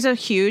 because there's a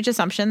huge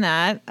assumption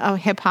that a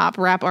hip hop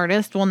rap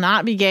artist will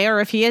not be gay, or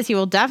if he is, he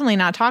will definitely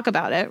not talk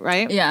about it,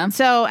 right? Yeah.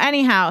 So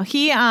anyhow,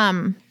 he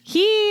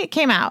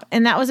came out,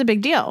 and that was a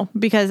big deal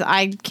because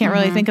I can't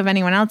really think of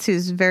anyone else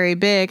who's very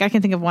big. I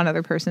can think of one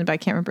other person, but I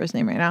can't remember his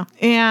name right now.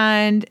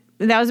 And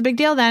that was a big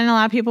deal then, and a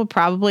lot of people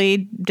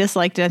probably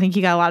disliked it. I think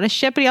he got a lot of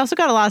shit, but he also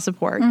got a lot of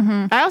support.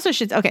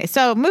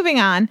 So moving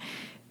on.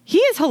 He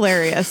is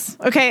hilarious.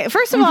 Okay,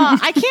 first of all,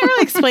 I can't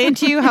really explain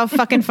to you how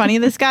fucking funny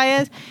this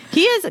guy is.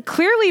 He is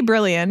clearly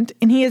brilliant,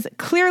 and he is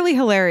clearly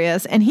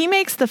hilarious, and he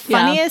makes the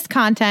funniest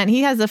content.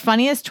 He has the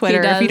funniest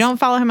Twitter. If you don't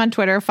follow him on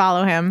Twitter,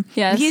 follow him.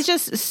 Yes. He's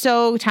just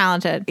so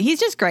talented. He's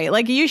just great.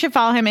 Like, you should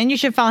follow him, and you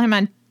should follow him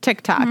on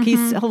TikTok.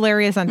 He's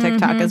hilarious on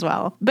TikTok as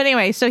well. But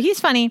anyway, so he's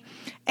funny,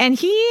 and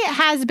he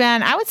has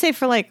been, I would say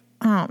for like,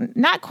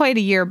 not quite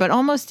a year, but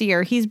almost a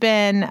year, he's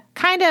been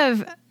kind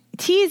of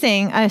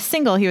teasing a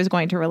single he was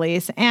going to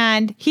release,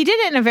 and he did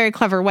it in a very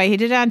clever way. He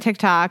did it on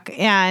TikTok,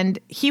 and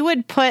he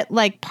would put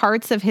like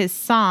parts of his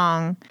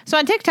song. So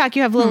on TikTok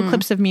you have little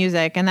clips of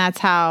music, and that's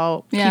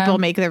how people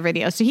make their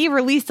videos. So he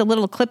released a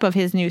little clip of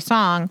his new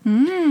song,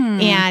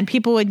 and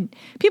people would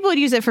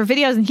use it for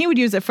videos, and he would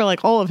use it for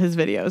like all of his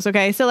videos.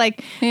 Okay, so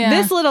like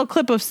this little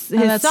clip of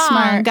his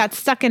song got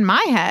stuck in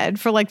my head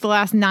for like the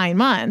last 9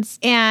 months,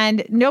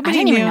 and nobody I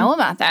didn't even know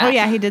about that. Oh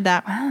yeah, he did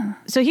that. Wow.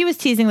 So he was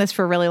teasing this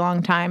for a really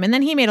long time, and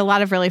then he made a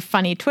lot of really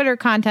funny Twitter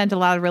content, a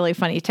lot of really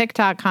funny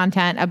TikTok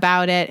content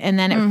about it. And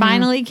then it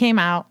finally came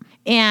out,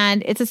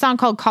 and it's a song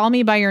called Call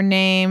Me By Your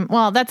Name.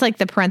 Well, that's like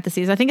the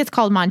parentheses. I think it's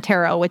called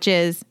Montero, which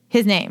is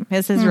his name.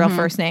 It's his real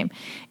first name.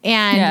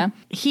 And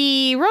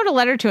he wrote a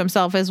letter to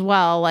himself as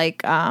well,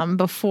 like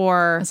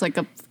before. It's like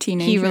a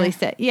teenager. He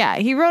released it. Yeah,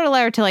 he wrote a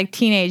letter to like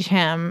teenage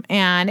him,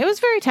 and it was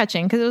very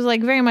touching because it was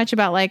like very much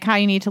about like how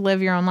you need to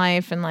live your own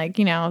life and like,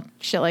 you know,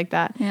 shit like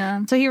that.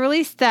 Yeah. So he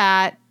released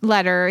that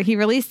letter. He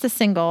released the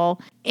single,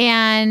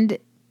 and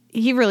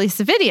he released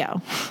a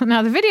video.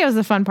 Now the video is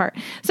the fun part.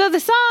 So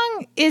the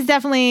song is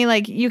definitely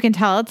like, you can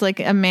tell it's like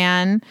a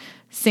man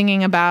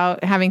singing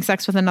about having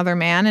sex with another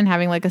man and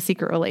having like a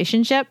secret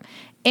relationship.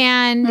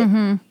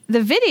 And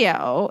the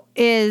video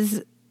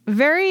is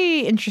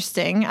very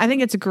interesting. I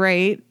think it's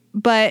great.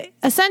 But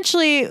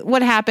essentially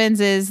what happens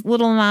is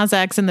Lil Nas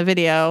X in the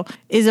video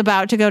is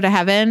about to go to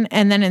heaven,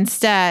 and then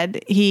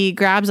instead he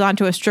grabs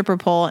onto a stripper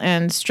pole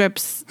and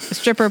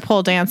stripper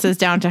pole dances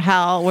down to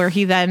hell, where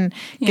he then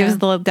gives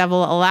the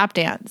devil a lap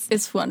dance.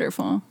 It's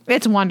wonderful.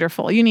 It's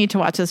wonderful. You need to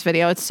watch this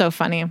video. It's so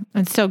funny.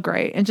 It's so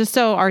great and just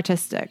so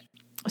artistic.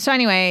 So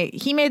anyway,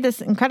 he made this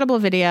incredible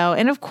video,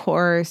 and of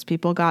course,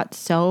 people got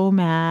so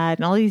mad,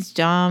 and all these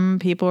dumb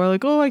people were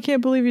like, "Oh, I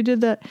can't believe you did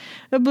that,"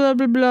 blah, blah,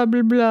 blah,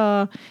 blah,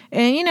 blah.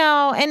 And, you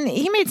know, and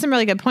he made some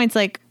really good points,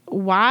 like,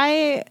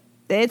 why?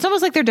 It's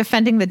almost like they're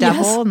defending the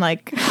devil, and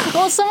like...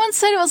 Well, someone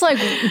said it was like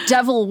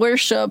devil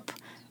worship.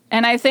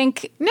 And I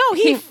think... No,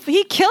 he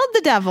killed the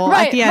devil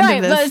at the end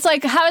of this. But it's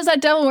like, how is that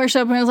devil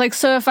worship? And it's like,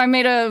 so if I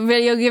made a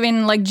video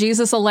giving like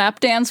Jesus a lap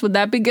dance, would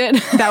that be good?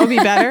 That would be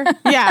better.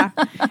 Yeah,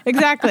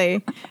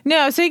 exactly.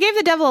 No, so he gave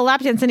the devil a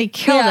lap dance and he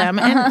killed him.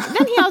 And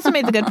then he also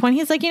made the good point.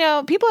 He's like, you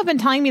know, people have been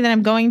telling me that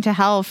I'm going to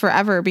hell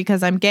forever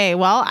because I'm gay.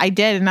 Well, I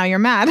did, and now you're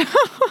mad.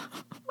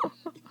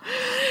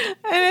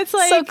 And it's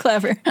like so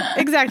clever.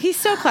 Exactly. He's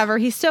so clever.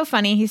 He's so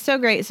funny. He's so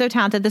great. So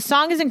talented. The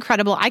song is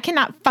incredible. I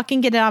cannot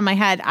fucking get it on my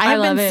head. I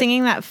have been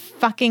singing that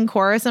fucking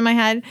chorus in my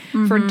head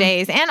for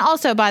days. And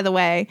also, by the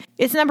way,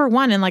 it's number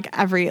one in like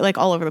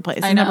all over the place.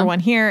 It's number one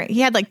here. He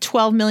had like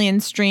 12 million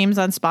streams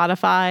on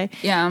Spotify.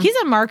 Yeah. He's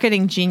a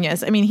marketing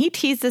genius. I mean, he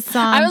teased this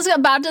song. I was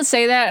about to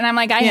say that, and I'm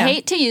like, I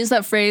hate to use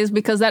that phrase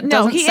because that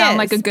doesn't sound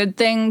like a good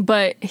thing,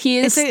 but he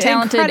is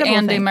talented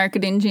and a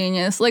marketing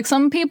genius. Like,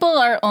 some people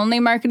are only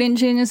marketing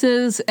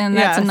geniuses, and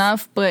that's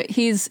enough, but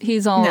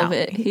he's all of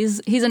it.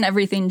 He's an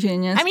everything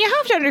genius. I mean, you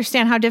have to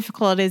understand how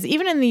difficult it is,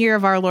 even in the year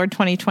of our Lord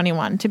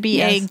 2021, to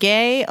be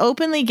a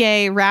openly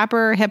gay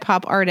rapper,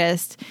 hip-hop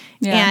artist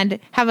and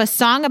have a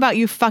song about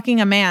you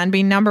fucking a man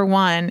be number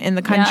one in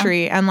the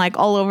country and like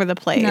all over the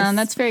place. No,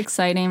 that's very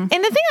exciting. And the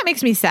thing that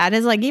makes me sad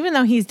is, like, even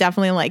though he's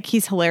definitely like,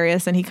 he's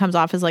hilarious and he comes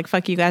off as like,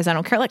 fuck you guys, I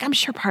don't care. Like, I'm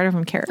sure part of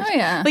him cares. Oh,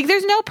 yeah. Like,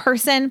 there's no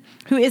person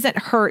who isn't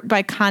hurt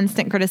by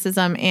constant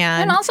criticism.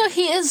 And also,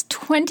 he is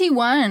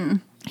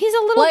 21. He's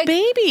a little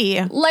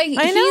baby. Like,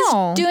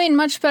 he's doing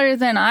much better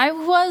than I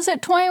was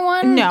at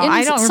 21. No,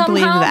 I don't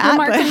believe that.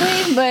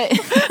 Remarkably,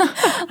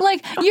 but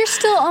like, you're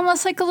still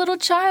almost like a little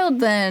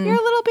child then. You're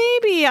a little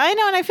baby. I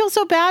know, and I feel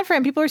so bad for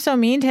him. People are so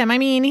mean to him. I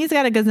mean, he's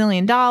got $1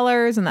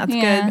 gazillion, and that's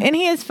good. And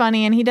he is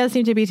funny, and he does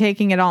seem to be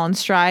taking it all in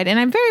stride. And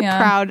I'm very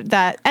proud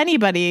that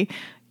anybody...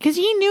 Because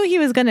he knew he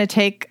was going to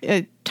take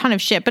a ton of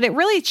shit, but it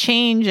really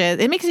changes.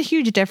 It makes a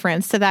huge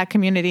difference to that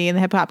community and the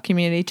hip hop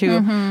community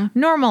to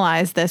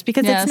normalize this,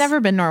 because it's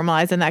never been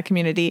normalized in that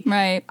community.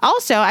 Right.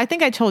 Also, I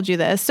think I told you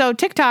this. So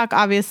TikTok,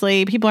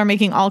 obviously, people are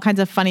making all kinds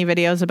of funny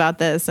videos about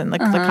this and like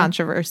the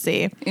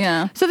controversy.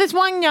 Yeah. So this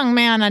one young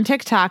man on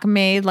TikTok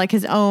made like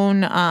his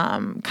own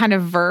kind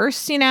of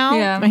verse, you know?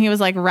 Yeah. And he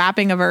was like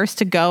rapping a verse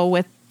to go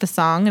with the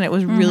song, and it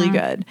was really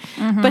good.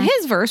 But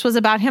his verse was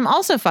about him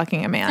also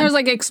fucking a man. It was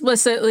like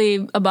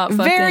explicitly about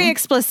fucking. Very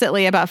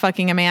explicitly about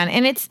fucking a man.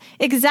 And it's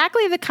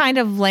exactly the kind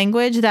of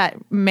language that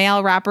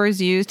male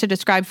rappers use to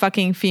describe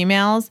fucking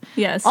females.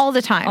 Yes. All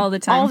the time. All the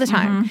time. All the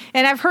time.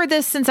 And I've heard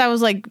this since I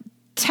was like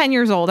 10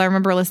 years old. I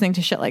remember listening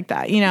to shit like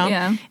that, you know?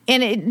 Yeah.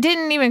 And it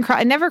didn't even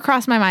it never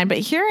crossed my mind. But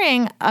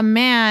hearing a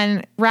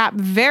man rap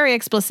very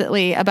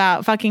explicitly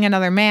about fucking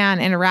another man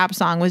in a rap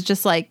song was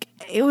just like,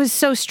 it was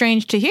so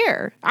strange to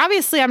hear.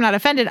 Obviously, I'm not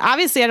offended.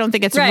 Obviously, I don't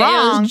think it's wrong.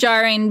 It was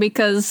jarring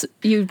because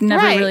you've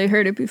never really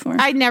heard it before.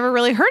 I'd never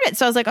really heard it.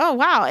 So I was like, oh,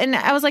 wow. And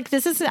I was like,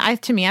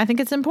 to me, I think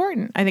it's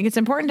important. I think it's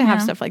important to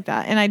have stuff like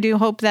that. And I do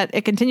hope that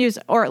it continues,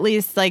 or at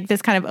least like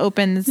this kind of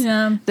opens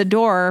the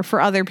door for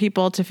other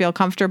people to feel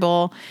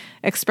comfortable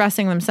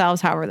expressing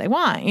themselves however they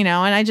want, you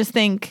know? And I just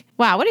think,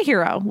 wow, what a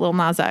hero, Lil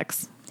Nas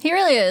X. He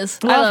really is.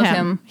 I love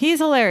him. He's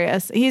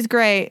hilarious. He's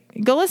great.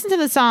 Go listen to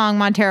the song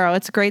Montero.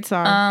 It's a great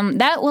song.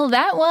 That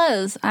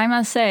was, I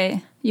must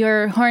say,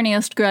 your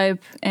horniest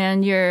gripe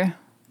and your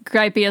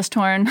gripiest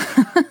horn.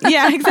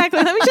 Yeah,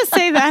 exactly. Let me just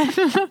say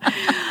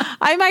that.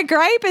 My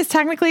gripe is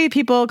technically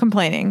people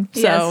complaining.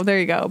 So there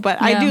you go. But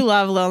I do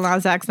love Lil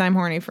Nas X, and I'm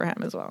horny for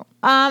him as well.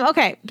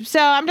 Okay, so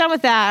I'm done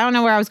with that. I don't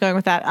know where I was going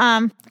with that.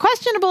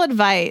 Questionable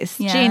advice.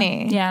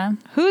 Jeannie. Yeah.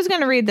 Who's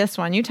going to read this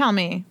one? You tell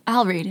me.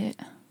 I'll read it.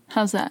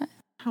 How's that?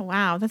 Oh,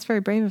 wow. That's very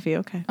brave of you.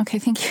 Okay. Okay,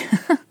 thank you.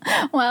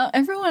 Wow,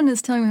 everyone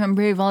is telling me I'm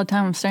brave all the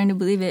time. I'm starting to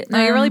believe it. No,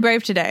 you're really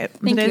brave today.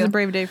 Today's you. a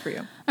brave day for you.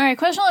 All right,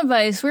 questionable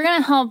advice. We're going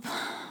to help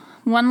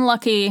one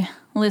lucky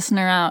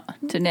listener out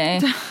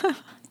today.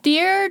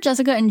 Dear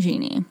Jessica and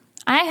Jeannie,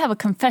 I have a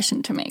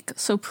confession to make,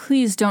 so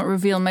please don't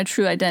reveal my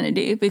true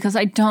identity because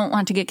I don't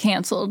want to get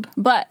canceled.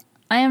 But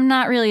I am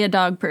not really a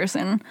dog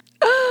person.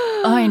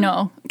 Oh, I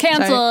know.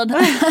 Canceled.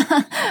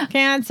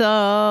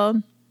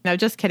 Canceled. No,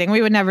 just kidding.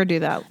 We would never do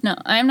that. No,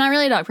 I'm not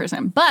really a dog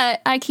person,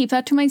 but I keep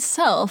that to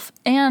myself,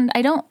 and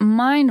I don't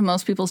mind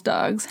most people's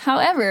dogs.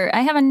 However, I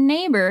have a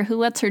neighbor who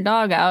lets her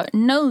dog out,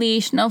 no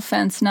leash, no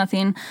fence,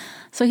 nothing.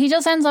 So he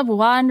just ends up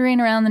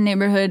wandering around the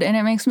neighborhood, and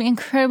it makes me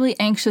incredibly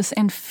anxious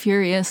and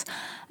furious.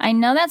 I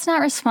know that's not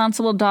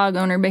responsible dog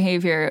owner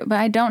behavior, but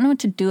I don't know what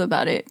to do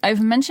about it.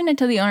 I've mentioned it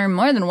to the owner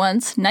more than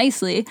once,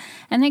 nicely,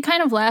 and they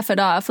kind of laugh it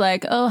off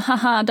like, oh,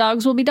 haha,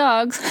 dogs will be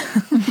dogs.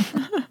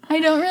 I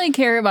don't really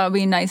care about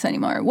being nice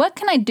anymore. What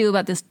can I do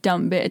about this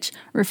dumb bitch?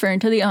 Referring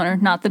to the owner,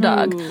 not the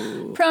dog.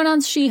 Ooh.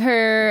 Pronouns she,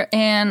 her,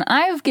 and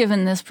I've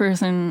given this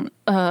person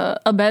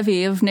a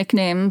bevy of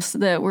nicknames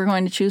that we're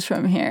going to choose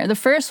from here. The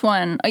first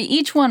one,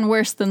 each one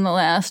worse than the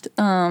last.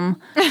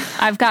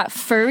 I've got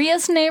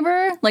Furriest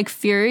Neighbor, like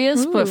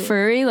furious, but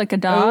furry, like a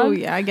dog. Oh,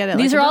 yeah, I get it.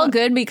 These are all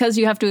good because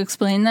you have to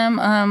explain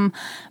them.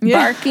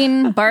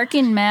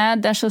 Barking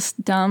mad, that's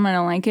just dumb. I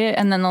don't like it.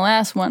 And then the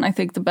last one, I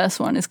think the best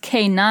one, is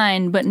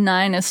K9, but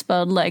 9 is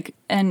spelled like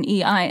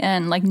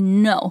N-E-I-N, like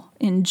no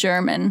in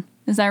German.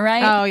 Is that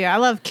right? Oh, yeah. I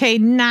love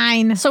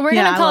K9. So we're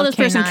going to call this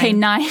person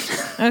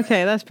K9.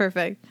 Okay, that's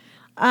perfect.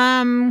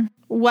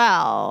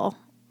 Well,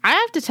 I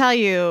have to tell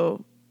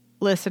you,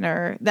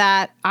 listener,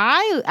 that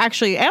I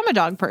actually am a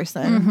dog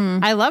person.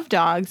 Mm-hmm. I love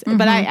dogs,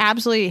 but I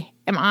absolutely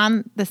am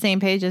on the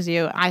same page as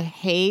you. I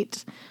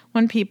hate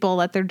when people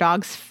let their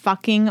dogs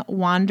fucking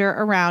wander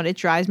around. It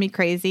drives me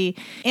crazy.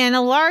 And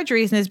a large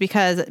reason is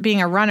because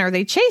being a runner,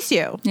 they chase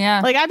you.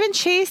 Yeah. Like I've been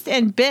chased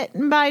and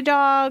bitten by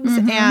dogs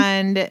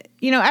and,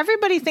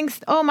 everybody thinks,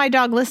 oh, my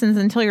dog listens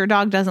until your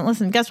dog doesn't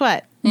listen. Guess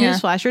what? Yeah.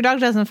 Newsflash, your dog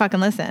doesn't fucking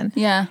listen.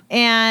 Yeah.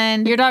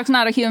 And your dog's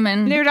not a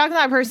human. Your dog's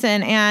not a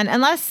person. And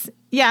unless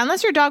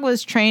your dog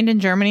was trained in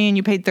Germany and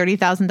you paid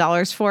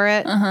 $30,000 for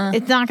it,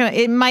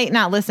 it might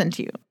not listen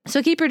to you.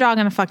 So keep your dog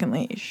on a fucking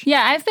leash.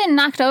 Yeah, I've been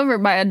knocked over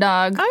by a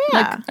dog. Oh, yeah.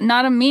 Like,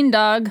 not a mean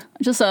dog,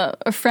 just a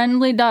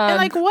friendly dog. And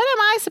like, what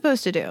am I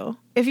supposed to do?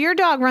 If your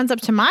dog runs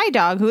up to my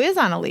dog who is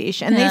on a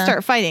leash and they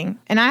start fighting,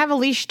 and I have a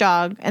leash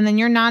dog, and then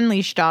your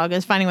non-leash dog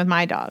is fighting with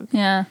my dog.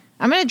 Yeah.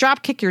 I'm going to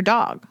drop kick your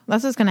dog.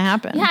 That's what's going to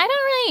happen. Yeah, I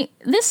don't really...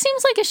 This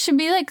seems like it should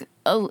be, like,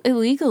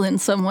 illegal in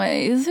some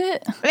way. Is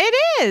it? It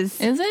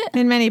is. Is it?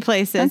 In many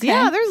places. Okay.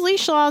 Yeah, there's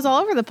leash laws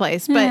all over the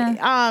place.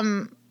 Yeah.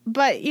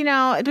 But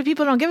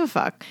people don't give a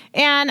fuck.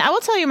 And I will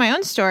tell you my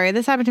own story.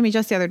 This happened to me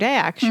just the other day,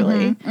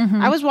 actually.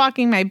 I was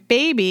walking my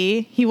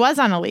baby. He was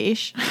on a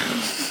leash.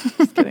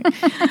 Just kidding.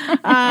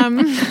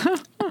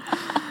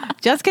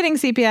 Just kidding,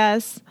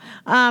 CPS.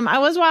 I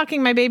was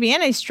walking my baby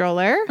in a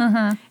stroller.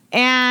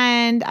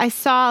 And I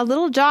saw a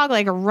little dog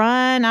like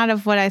run out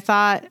of what I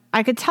thought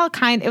I could tell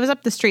it was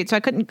up the street. So I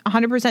couldn't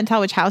 100% tell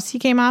which house he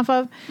came out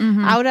of,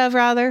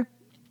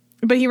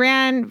 but he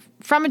ran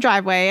from a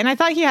driveway and I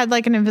thought he had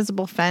like an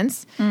invisible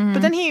fence, but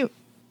then he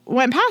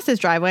went past his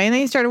driveway and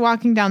then he started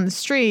walking down the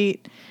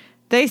street.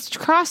 They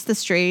crossed the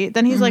street.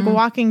 Then he's like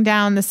walking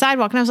down the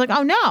sidewalk and I was like,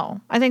 oh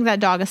no, I think that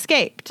dog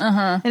escaped.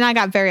 And I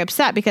got very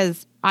upset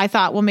because I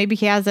thought, well, maybe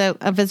he has a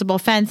visible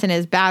fence and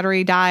his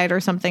battery died or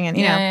something. And,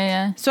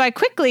 Yeah. So I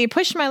quickly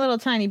pushed my little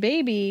tiny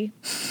baby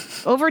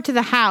over to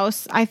the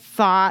house I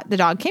thought the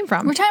dog came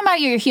from. We're talking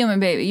about your human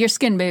baby, your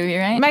skin baby,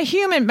 right? My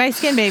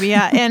skin baby,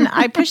 yeah. And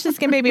I pushed the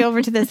skin baby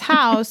over to this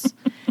house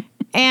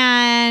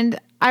and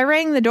I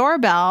rang the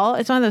doorbell.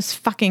 It's one of those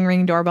fucking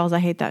Ring doorbells. I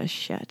hate that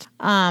shit.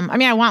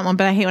 I want one,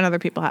 but I hate when other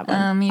people have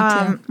one. Me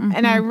too.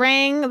 And I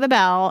rang the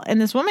bell and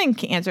this woman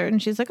answered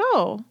and she's like,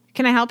 oh,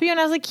 can I help you? And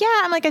I was like,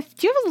 yeah. I'm like,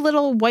 do you have a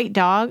little white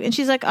dog? And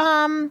she's like,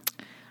 I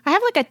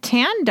have like a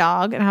tan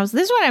dog. And this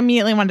is what I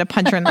immediately wanted to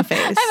punch her in the face.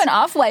 I have an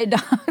off-white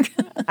dog.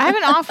 I have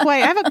an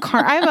off-white.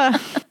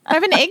 I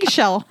have an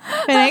eggshell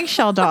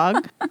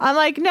dog. I'm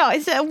like, no,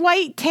 it's a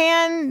white,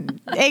 tan,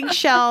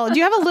 eggshell. Do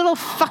you have a little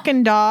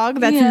fucking dog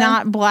that's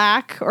not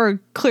black or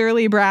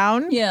clearly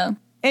brown? Yeah.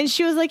 And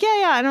she was like,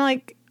 yeah. And I'm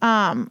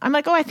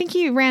like, oh, I think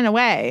he ran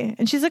away.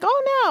 And she's like,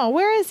 oh no,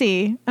 where is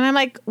he? And I'm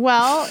like,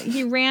 well,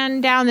 he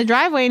ran down the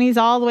driveway and he's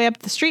all the way up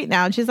the street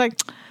now. And she's like,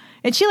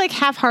 and she like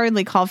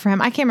half-heartedly called for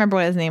him. I can't remember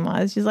what his name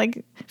was. She's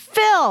like,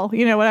 Phil,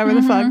 whatever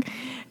the fuck.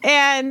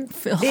 And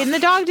the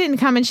dog didn't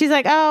come. And she's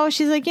like,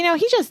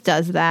 he just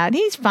does that.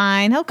 He's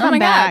fine. He'll come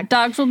back. God,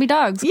 dogs will be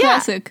dogs. Yeah.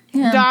 Classic.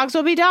 Yeah. Dogs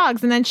will be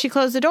dogs. And then she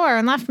closed the door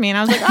and left me. And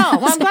I was like, oh,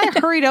 well, I'm glad I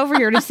hurried over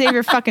here to save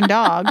your fucking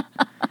dog.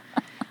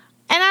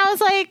 And I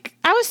was like,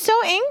 I was so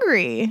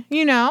angry,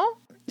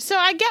 So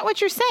I get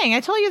what you're saying. I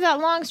told you that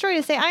long story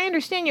to say, I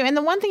understand you. And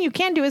the one thing you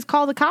can do is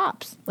call the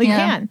cops.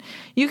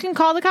 You can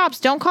call the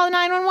cops. Don't call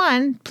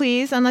 911,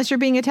 please, unless you're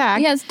being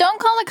attacked. Yes, don't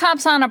call the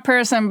cops on a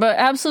person, but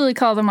absolutely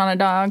call them on a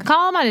dog.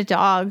 Call them on a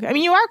dog. I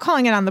mean, you are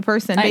calling it on the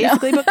person,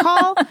 basically, but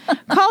call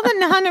the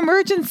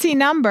non-emergency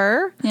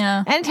number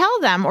and tell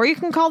them. Or you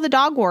can call the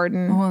dog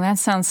warden. Oh, that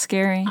sounds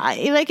scary.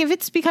 If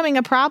it's becoming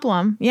a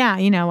problem,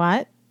 you know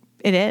what?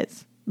 It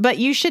is. But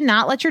you should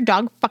not let your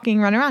dog fucking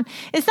run around.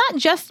 It's not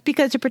just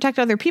because to protect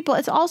other people.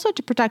 It's also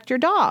to protect your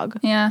dog.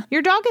 Yeah.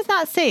 Your dog is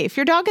not safe.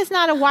 Your dog is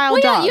not a wild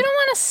dog. You don't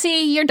want to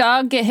see your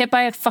dog get hit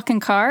by a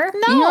fucking car.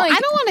 No, I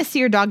don't want to see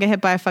your dog get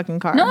hit by a fucking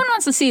car. No one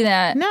wants to see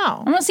that.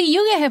 No. I want to see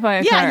you get hit by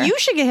a car. Yeah, you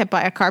should get hit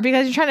by a car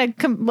because you're trying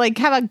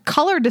to have a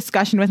color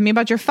discussion with me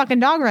about your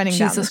fucking dog running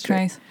down the street.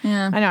 Jesus Christ.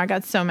 Yeah. I know. I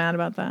got so mad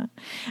about that.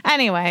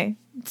 Anyway,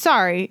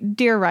 sorry,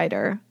 dear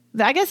writer.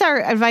 I guess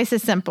our advice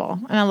is simple,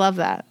 and I love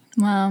that.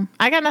 Wow.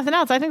 I got nothing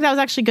else. I think that was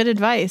actually good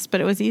advice, but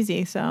it was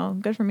easy, so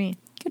good for me.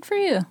 Good for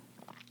you.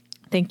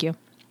 Thank you.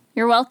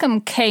 You're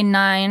welcome,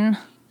 K9.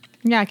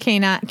 Yeah,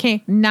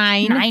 K9.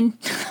 Nine.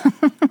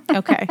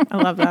 Okay, I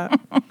love that.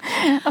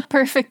 A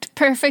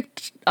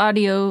perfect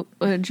audio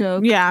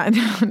joke. Yeah,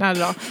 not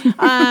at all.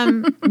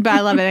 But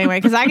I love it anyway,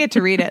 because I get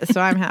to read it, so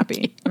I'm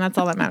happy, and that's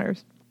all that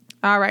matters.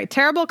 All right,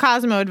 terrible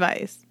Cosmo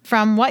advice.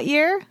 From what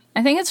year?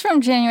 I think it's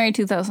from January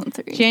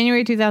 2003.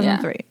 January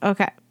 2003. Yeah.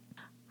 Okay.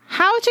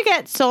 How to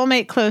get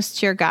soulmate close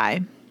to your guy.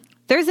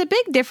 There's a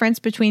big difference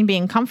between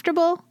being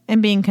comfortable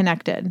and being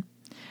connected.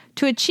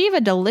 To achieve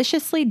a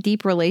deliciously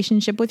deep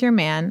relationship with your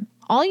man,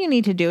 all you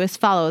need to do is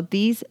follow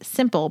these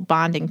simple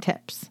bonding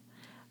tips.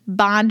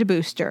 Bond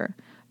booster.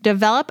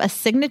 Develop a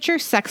signature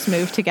sex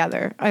move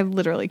together. I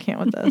literally can't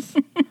with this.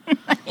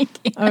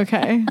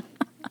 Okay.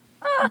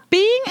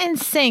 Being in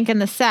sync in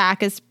the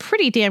sack is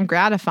pretty damn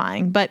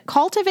gratifying, but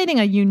cultivating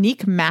a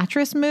unique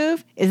mattress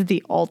move is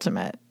the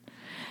ultimate.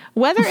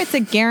 Whether it's a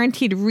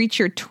guaranteed reach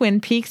your Twin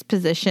Peaks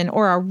position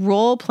or a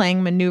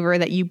role-playing maneuver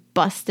that you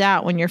bust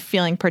out when you're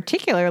feeling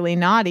particularly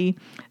naughty,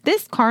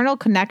 this carnal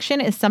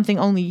connection is something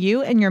only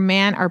you and your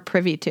man are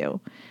privy to.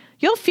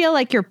 You'll feel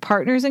like you're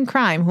partners in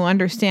crime who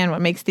understand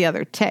what makes the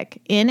other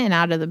tick in and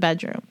out of the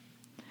bedroom.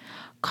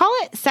 Call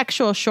it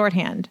sexual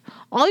shorthand.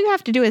 All you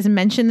have to do is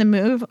mention the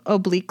move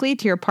obliquely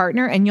to your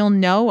partner and you'll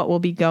know what will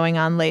be going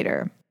on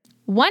later.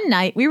 One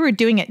night, we were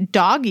doing it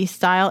doggy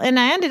style, and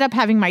I ended up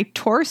having my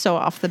torso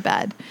off the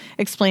bed,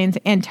 explains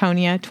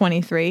Antonia,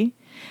 23.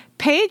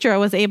 Pedro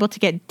was able to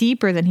get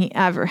deeper than he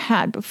ever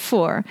had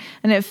before,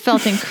 and it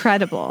felt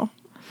incredible.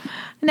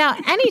 Now,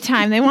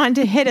 anytime they want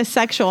to hit a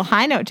sexual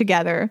high note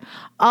together,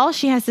 all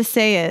she has to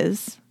say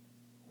is,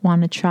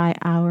 "Want to try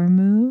our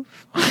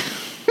move?"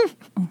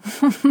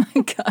 Oh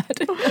my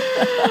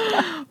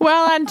God.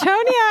 Well,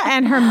 Antonia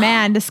and her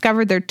man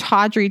discovered their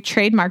tawdry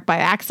trademark by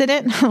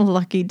accident.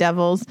 Lucky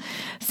devils.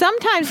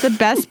 Sometimes the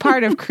best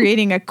part of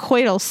creating a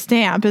coital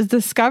stamp is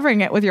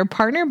discovering it with your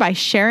partner by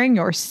sharing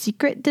your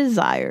secret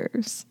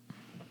desires.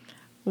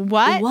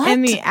 What?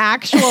 In the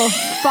actual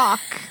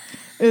fuck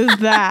is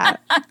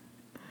that?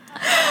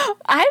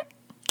 I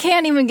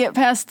can't even get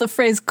past the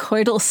phrase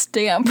coital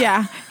stamp.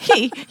 Yeah.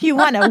 Hey, you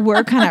want to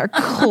work on our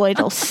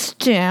coital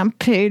stamp,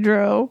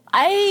 Pedro?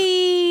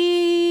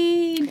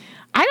 I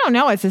don't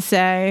know what to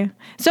say.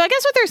 So I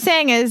guess what they're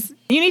saying is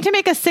you need to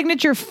make a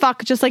signature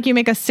fuck just like you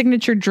make a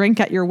signature drink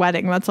at your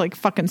wedding. That's like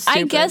fucking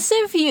stupid. I guess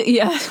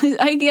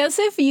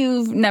if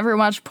you've never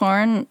watched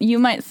porn, you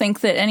might think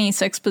that any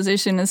sex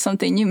position is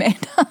something you made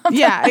up.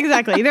 Yeah,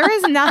 exactly. There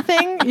is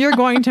nothing you're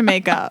going to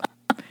make up.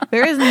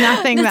 There is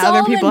nothing that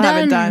other people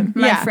haven't done.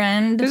 My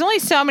friend. There's only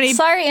so many ways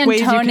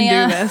you can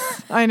do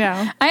this. I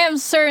know. I am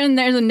certain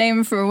there's a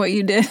name for what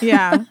you did.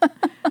 Yeah.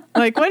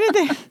 Like, what did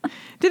they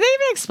even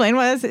explain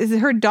what it is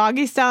her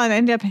doggy style and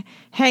ended up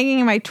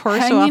hanging my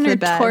torso off the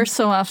bed?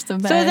 Torso off the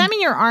bed. So does that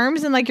mean your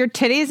arms and like your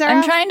titties are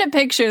I'm trying to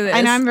picture this.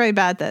 I know I'm very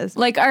bad at this.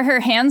 Like, are her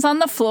hands on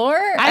the floor?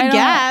 I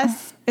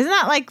guess. Isn't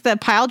that like the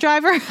pile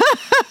driver?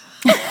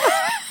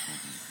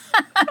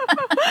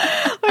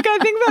 Like, I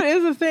think that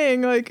is a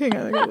thing. Like, hang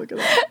on, I gotta look at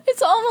that.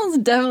 It's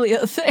almost definitely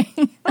a thing.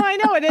 Oh, I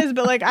know it is,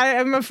 but like,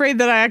 I'm afraid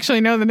that I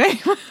actually know the name.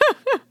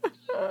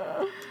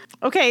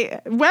 Okay,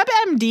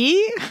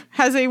 WebMD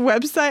has a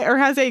website or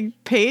has a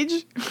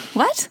page.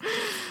 What?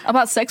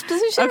 About sex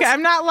positions? Okay,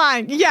 I'm not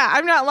lying. Yeah,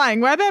 I'm not lying.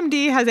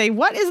 WebMD has a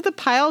what is the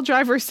pile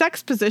driver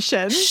sex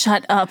position?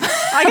 Shut up.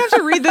 I have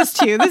to read this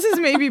to you. This is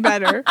maybe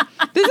better.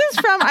 This is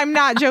from, I'm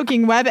not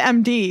joking,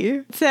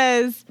 WebMD. It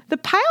says, the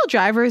pile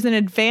driver is an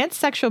advanced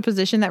sexual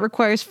position that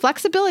requires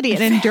flexibility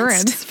and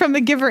endurance from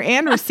the giver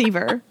and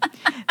receiver.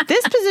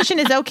 This position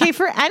is okay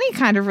for any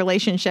kind of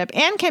relationship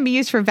and can be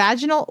used for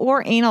vaginal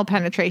or anal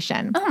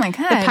penetration. Oh my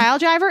God. The pile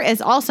driver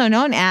is also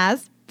known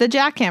as the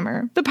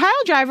jackhammer. The pile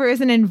driver is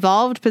an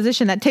involved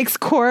position that takes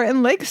core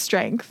and leg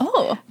strength.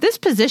 Oh. This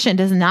position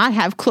does not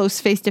have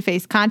close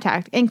face-to-face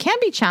contact and can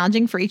be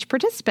challenging for each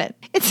participant.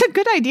 It's a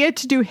good idea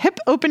to do hip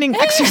opening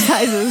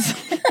exercises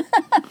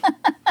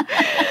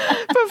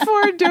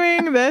before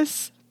doing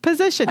this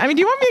position. I mean,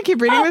 do you want me to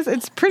keep reading this?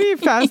 It's pretty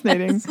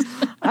fascinating.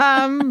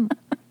 Yes.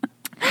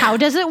 How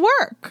does it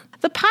work?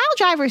 The pile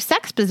driver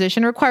sex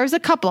position requires a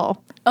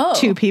couple. Oh,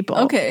 2 people.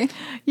 Okay.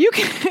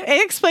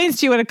 It explains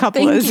to you what a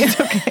couple is. You. It's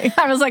okay.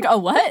 I was like, oh,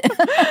 what?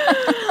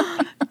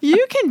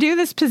 You can do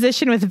this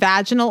position with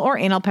vaginal or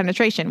anal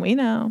penetration. We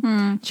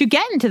know. To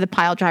get into the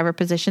pile driver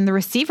position, the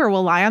receiver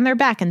will lie on their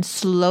back and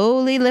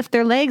slowly lift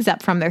their legs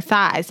up from their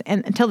thighs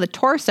until the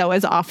torso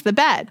is off the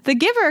bed. The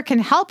giver can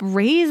help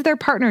raise their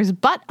partner's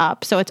butt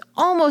up so it's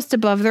almost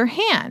above their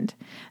hand.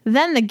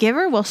 Then the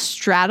giver will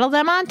straddle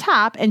them on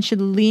top and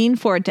should lean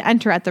forward to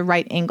enter at the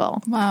right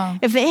angle. Wow.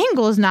 If the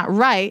angle is not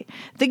right,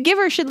 the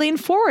giver should lean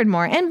forward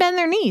more and bend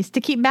their knees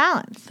to keep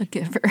balance. The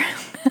giver.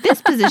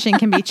 This position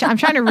can be. I'm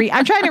trying to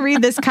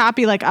read this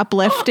copy like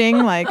uplifting,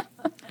 like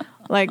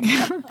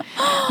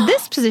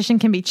this position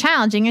can be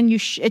challenging, and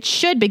it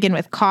should begin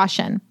with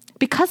caution.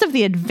 Because of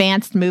the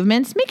advanced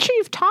movements, make sure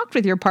you've talked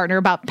with your partner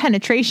about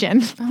penetration.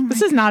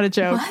 This is not a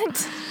joke.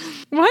 What?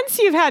 Once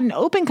you've had an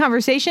open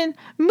conversation,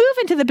 move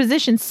into the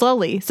position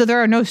slowly so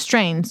there are no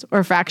strains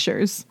or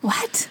fractures.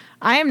 What?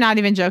 I am not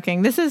even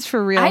joking. This is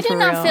for real. I do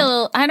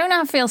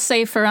not feel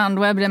safe around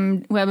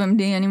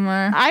WebMD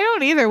anymore. I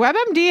don't either.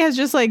 WebMD has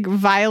just like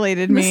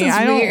violated me.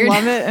 I don't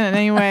love it in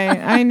any way.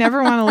 I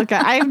never want to look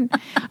at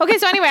Okay,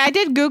 so anyway, I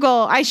did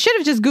Google. I should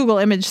have just Google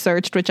image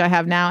searched, which I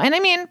have now. And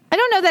I mean, I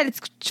don't know that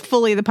it's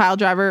fully the pile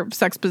driver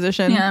sex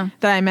position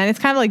that I meant. It's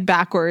kind of like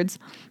backwards.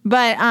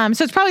 But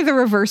so it's probably the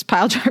reverse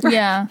pile driver.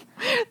 Yeah.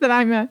 That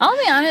I meant. I'll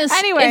be honest.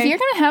 Anyway, if you're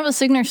going to have a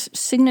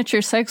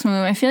signature sex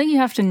move, I feel like you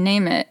have to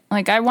name it.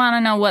 Like, I want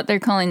to know what they're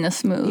calling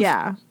this move.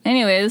 Yeah.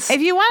 Anyways.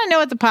 If you want to know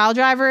what the pile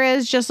driver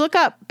is, just look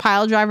up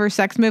pile driver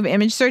sex move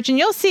image search and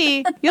you'll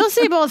see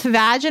both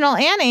vaginal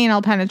and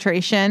anal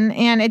penetration.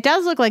 And it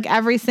does look like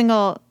every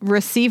single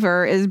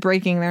receiver is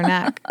breaking their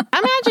neck.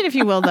 Imagine, if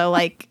you will, though,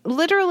 like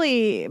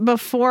literally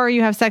before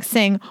you have sex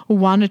saying,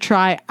 want to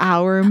try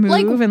our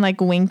move, and like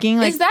winking.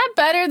 Like, is that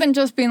better than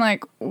just being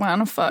like,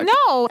 wanna fuck?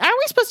 No. Aren't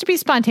we supposed to be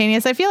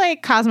spontaneous? I feel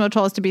like Cosmo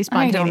told us to be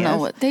spontaneous. I don't know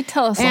what they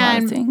tell us. A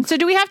lot of things. So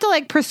do we have to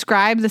like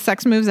prescribe the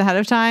sex moves ahead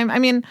of time? I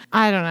mean,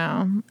 I don't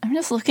know. I'm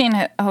just looking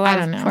at a lot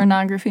of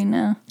pornography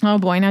now. Oh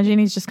boy, now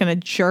Jeannie's just gonna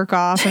jerk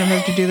off and I'm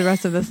gonna have to do the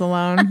rest of this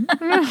alone.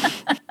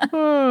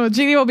 Oh,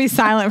 Jeannie will be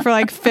silent for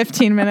like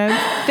 15 minutes.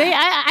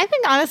 I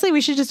think honestly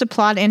we should just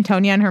applaud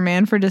Antonia and her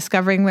man for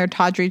discovering their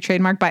tawdry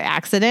trademark by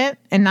accident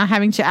and not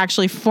having to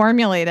actually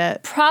formulate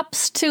it.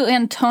 Props to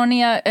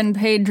Antonia and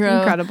Pedro.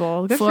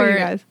 Incredible. Good for you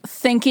guys.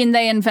 Thinking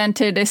they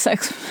invented a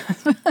sex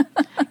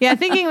Yeah,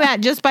 thinking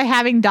that just by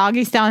having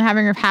doggy style and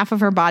having half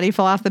of her body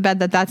fall off the bed,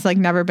 that's like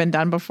never been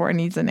done before and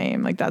needs a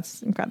name. Like,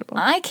 that's incredible.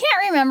 I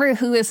can't remember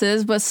who this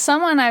is, but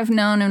someone I've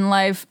known in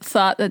life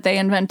thought that they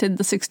invented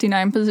the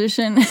 69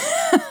 position.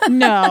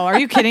 No, are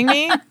you kidding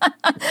me?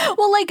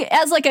 Well, like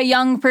as like a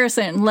young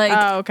person,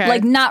 like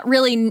like not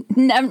really,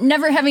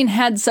 never having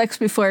had sex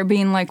before,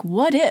 being like,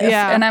 what if?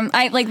 Yeah. And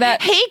I like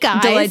that. Hey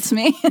guys, delights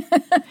me.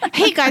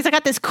 Hey guys, I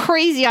got this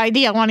crazy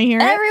idea. Want to hear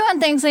it? Everyone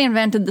thinks they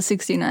invented the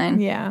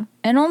 69. Yeah.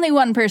 And only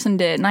one person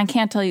did, and I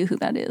can't tell you who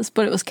that is,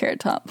 but it was Carrot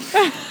Top.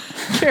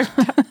 Carrot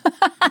Top.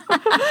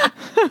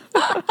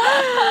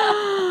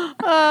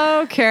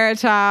 Oh, Carrot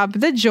Top.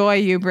 The joy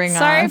you bring us.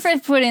 Sorry for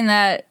putting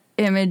that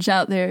image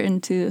out there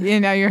into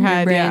your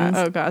head. Brains. Yeah.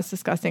 Oh god, it's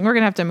disgusting. We're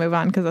gonna have to move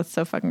on because that's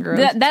so fucking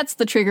gross. That's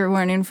the trigger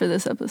warning for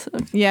this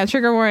episode. Yeah,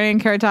 trigger warning.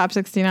 Carrot Top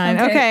 69.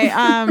 Okay.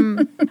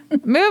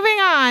 Moving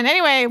on.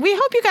 Anyway, we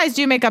hope you guys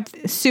do make up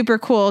super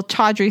cool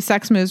tawdry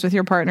sex moves with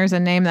your partners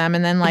and name them,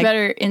 and then like you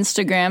better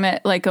Instagram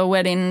it like a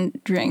wedding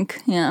drink.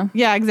 Yeah.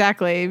 Yeah,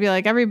 exactly. Be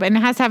like everybody, and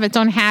it has to have its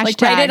own hashtag.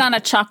 Like write it on a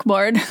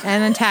chalkboard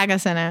and then tag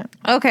us in it.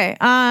 Okay.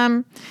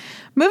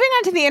 Moving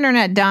on to the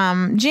internet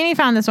dumb. Jeannie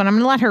found this one. I'm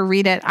going to let her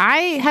read it. I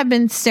have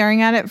been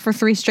staring at it for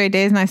 3 straight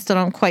days and I still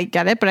don't quite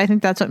get it, but I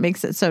think that's what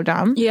makes it so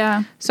dumb.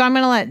 Yeah. So I'm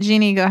going to let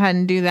Jeannie go ahead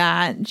and do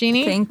that.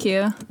 Jeannie? Thank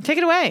you. Take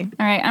it away.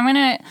 All right.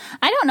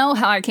 I don't know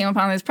how I came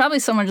upon this. Probably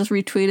someone just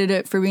retweeted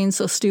it for being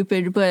so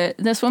stupid, but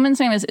this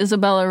woman's name is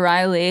Isabella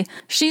Riley.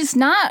 She's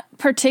not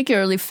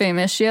particularly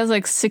famous. She has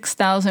like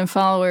 6,000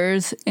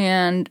 followers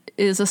and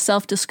is a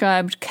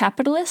self-described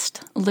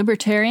capitalist,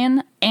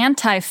 libertarian,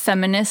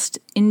 anti-feminist,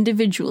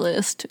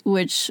 individualist,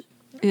 which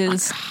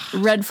is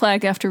red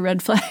flag after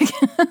red flag.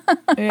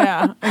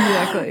 Yeah,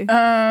 exactly.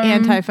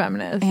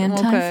 Anti-feminist.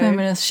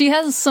 Anti-feminist. Okay. She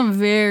has some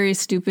very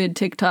stupid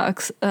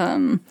TikToks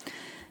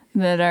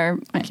that are...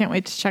 I can't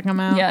wait to check them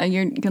out. Yeah,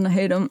 you're going to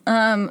hate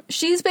them.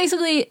 She's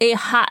basically a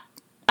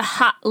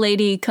hot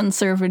lady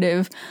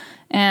conservative.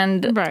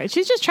 And right.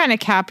 She's just trying to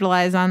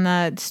capitalize on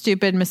the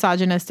stupid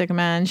misogynistic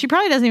men. She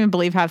probably doesn't even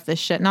believe half this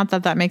shit. Not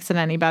that that makes it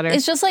any better.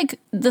 It's just like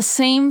the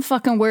same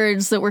fucking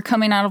words that were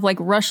coming out of like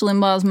Rush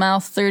Limbaugh's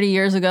mouth 30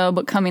 years ago,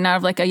 but coming out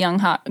of like a young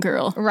hot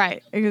girl.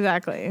 Right.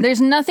 Exactly. There's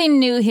nothing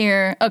new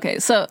here. Okay.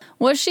 So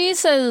what she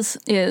says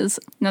is,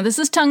 now this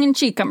is tongue in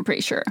cheek, I'm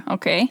pretty sure.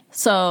 Okay.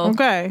 So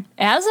okay.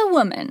 As a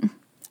woman,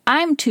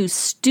 I'm too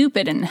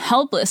stupid and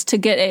helpless to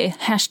get a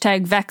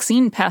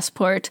 #vaccine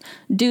passport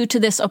due to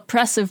this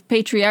oppressive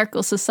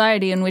patriarchal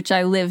society in which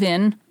I live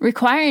in.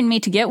 Requiring me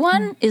to get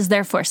one is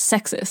therefore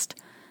sexist.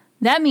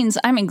 That means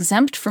I'm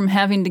exempt from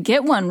having to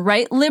get one,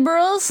 right,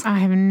 liberals? I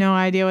have no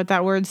idea what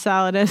that word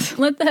salad is.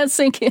 Let that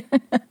sink in.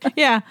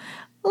 Yeah.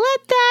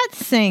 Let that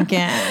sink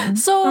in.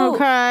 So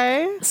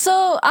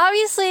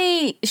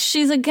obviously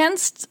she's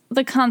against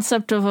the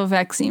concept of a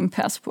vaccine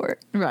passport.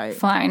 Right.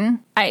 Fine.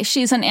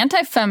 She's an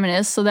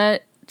anti-feminist, so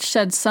that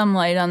sheds some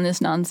light on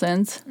this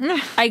nonsense.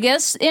 I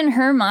guess in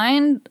her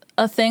mind,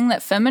 a thing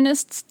that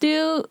feminists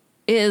do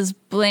is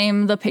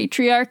blame the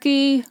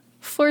patriarchy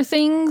for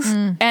things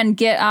and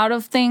get out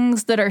of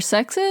things that are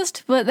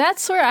sexist. But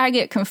that's where I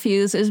get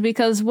confused, is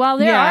because while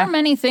there are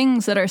many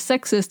things that are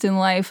sexist in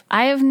life,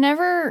 I have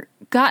never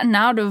gotten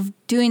out of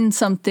doing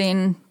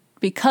something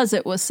because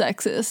it was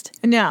sexist.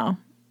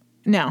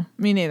 No,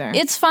 me neither.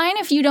 It's fine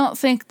if you don't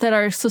think that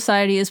our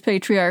society is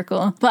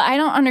patriarchal, but I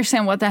don't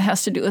understand what that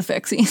has to do with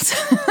vaccines.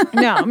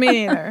 No, me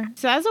neither.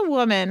 So as a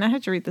woman, I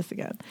have to read this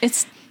again.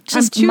 It's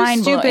just I'm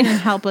too stupid and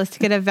helpless to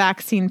get a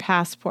vaccine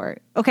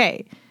passport.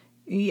 Okay.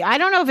 I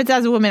don't know if it's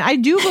as a woman. I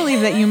do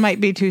believe that you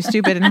might be too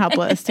stupid and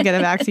helpless to get a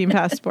vaccine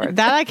passport.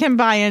 That I can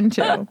buy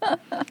into.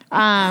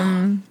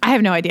 I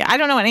have no idea. I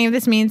don't know what any of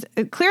this means.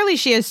 Clearly,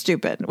 she is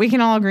stupid. We can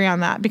all agree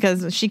on that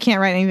because she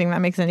can't write anything that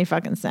makes any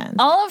fucking sense.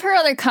 All of her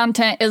other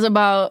content is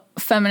about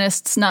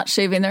feminists not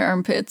shaving their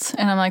armpits.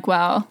 And I'm like,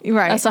 wow.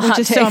 Right. That's a hot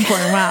take. Which is so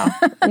important. Wow.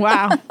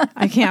 Wow.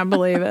 I can't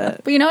believe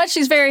it. But you know what?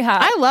 She's very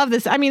hot. I love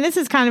this. I mean, this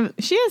is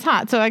she is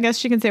hot. So I guess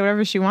she can say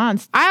whatever she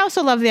wants. I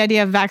also love the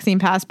idea of vaccine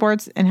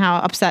passports and how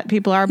upset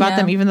people are about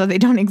them, even though they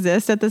don't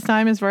exist at this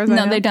time, as far as I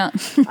know. No, they don't.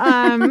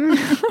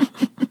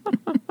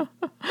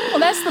 Well,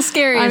 that's the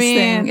scariest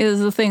thing, is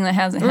the thing that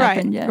hasn't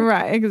happened yet.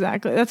 Right,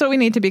 exactly. That's what we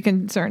need to be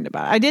concerned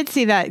about. I did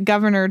see that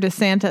Governor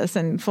DeSantis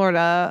in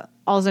Florida,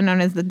 also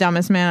known as the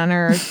dumbest man on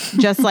earth,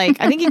 just like,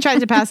 I think he tried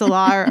to pass a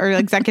law or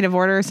executive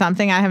order or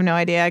something. I have no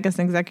idea. I guess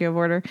an executive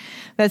order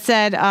that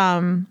said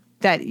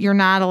that you're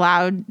not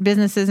allowed,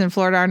 businesses in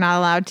Florida are not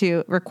allowed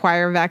to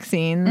require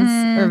vaccines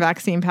or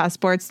vaccine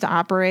passports to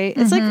operate.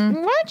 It's like,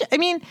 what? I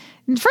mean,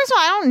 first of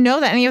all, I don't know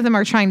that any of them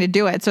are trying to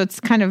do it. So it's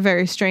kind of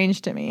very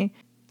strange to me.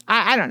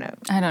 I don't know.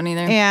 I don't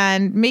either.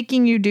 And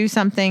making you do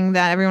something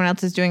that everyone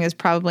else is doing is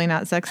probably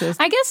not sexist.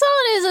 I guess all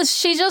it is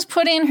she's just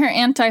putting her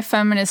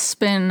anti-feminist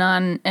spin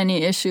on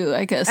any issue,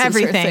 I guess.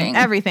 Everything.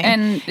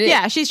 And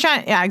she's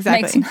trying. Yeah,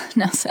 exactly. Makes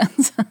no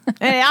sense.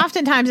 And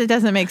oftentimes it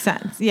doesn't make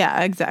sense.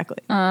 Yeah, exactly.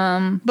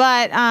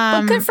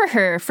 But good for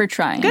her for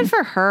trying. Good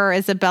for her,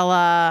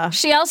 Isabella.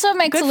 She also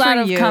makes a lot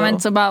of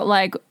comments about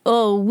like,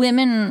 oh,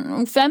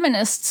 women,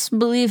 feminists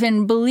believe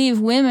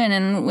women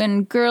and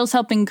when girls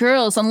helping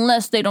girls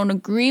unless they don't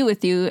agree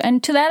with you.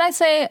 And to that I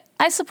say,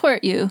 I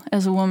support you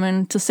as a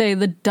woman to say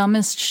the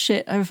dumbest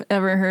shit I've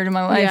ever heard in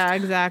my life. Yeah,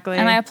 exactly.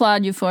 And I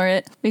applaud you for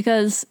it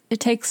because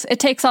it takes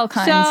all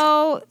kinds.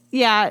 So,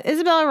 yeah,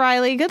 Isabella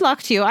Riley, good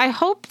luck to you. I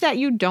hope that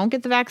you don't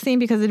get the vaccine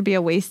because it'd be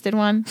a wasted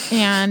one.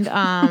 And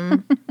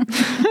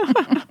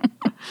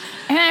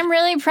and I'm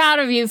really proud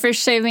of you for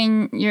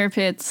shaving your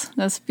pits.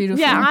 That's beautiful.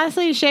 Yeah,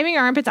 honestly, shaving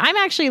your armpits. I'm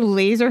actually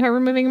laser hair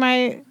removing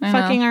my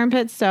fucking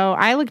armpits, so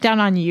I look down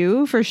on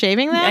you for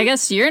shaving them. I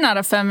guess you're not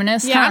a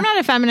feminist. Yeah, I'm not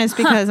a feminist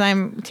because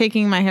I'm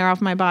taking my hair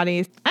off my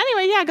body.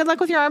 Anyway, yeah, good luck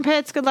with your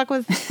armpits. Good luck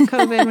with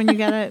COVID when you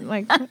get it.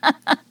 Like, I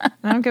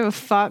don't give a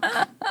fuck.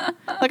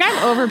 Like,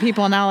 I'm over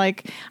people now.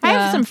 Like, I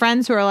have some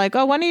friends who are like,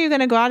 oh, when are you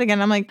going to go out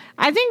again? I'm like,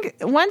 I think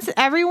once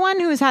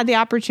everyone who's had the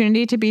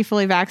opportunity to be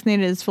fully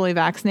vaccinated is fully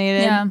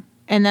vaccinated. Yeah.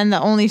 And then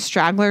the only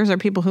stragglers are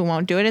people who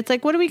won't do it. It's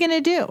like, what are we going to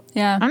do?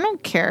 Yeah. I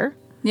don't care.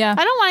 Yeah.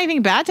 I don't want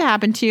anything bad to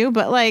happen to you,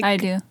 but like... I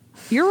do.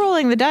 You're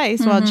rolling the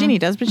dice. Well, Jeannie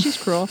does, but she's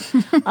cruel.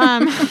 Anyway,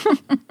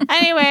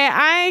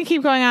 I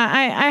keep going on.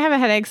 I have a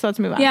headache, so let's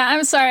move on. Yeah,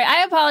 I'm sorry.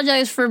 I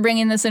apologize for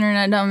bringing this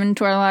internet dumb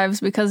into our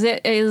lives because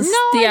it is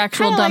the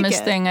actual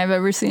dumbest thing I've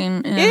ever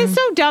seen. It is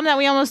so dumb that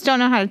we almost don't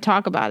know how to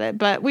talk about it,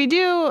 but we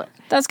do...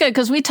 That's good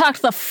because we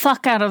talked the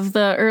fuck out of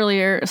the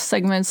earlier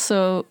segments,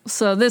 so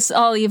this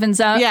all evens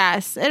out.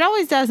 Yes, it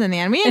always does in the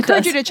end. We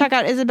encourage you to check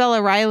out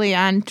Isabella Riley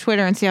on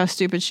Twitter and see how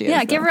stupid she is.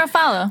 Yeah, give her a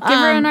follow. Give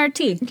her an RT.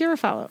 Give her a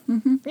follow.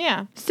 Mm-hmm.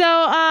 Yeah. So,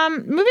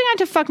 moving on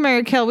to Fuck,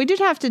 Marry, Kill, we did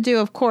have to do,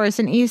 of course,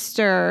 an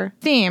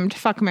Easter-themed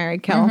Fuck, Marry,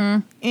 Kill.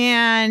 Mm-hmm.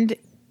 And...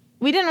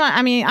 we didn't want,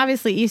 I mean,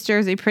 obviously Easter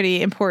is a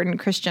pretty important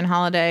Christian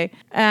holiday,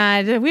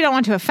 and we don't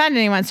want to offend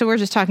anyone, so we're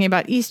just talking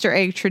about Easter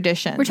egg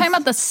traditions. We're talking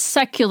about the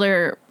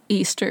secular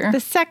Easter. The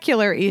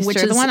secular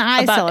Easter, the one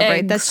I celebrate.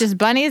 Eggs. That's just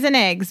bunnies and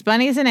eggs.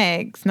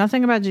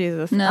 Nothing about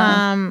Jesus.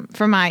 No.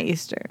 For my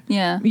Easter.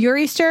 Yeah. Your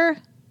Easter,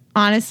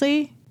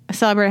 honestly,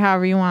 celebrate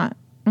however you want.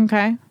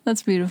 Okay?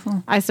 That's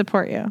beautiful. I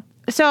support you.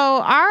 So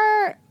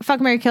our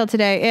Fuck, Marry, Kill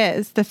today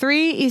is the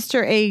 3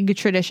 Easter egg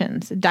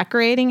traditions.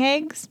 Decorating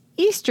eggs,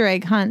 Easter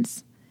egg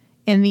hunts,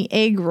 and the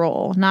egg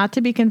roll, not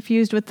to be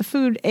confused with the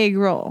food egg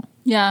roll.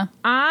 Yeah.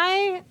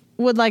 I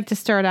would like to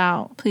start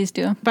out. Please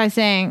do. By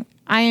saying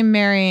I am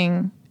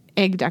marrying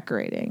egg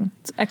decorating.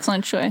 It's an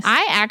excellent choice.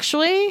 I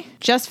actually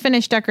just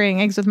finished decorating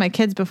eggs with my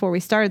kids before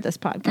we started this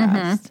podcast.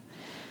 Mm-hmm.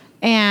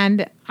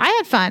 And I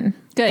had fun.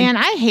 Good. And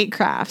I hate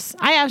crafts.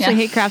 I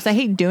absolutely hate crafts. I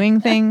hate doing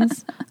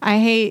things. I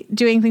hate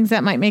doing things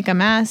that might make a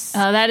mess.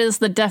 That is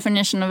the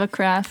definition of a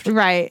craft.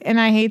 Right. And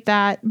I hate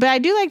that. But I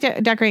do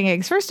like decorating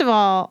eggs. First of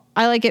all,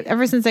 I like it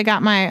ever since I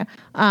got my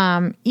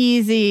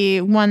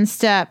easy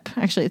 1-step,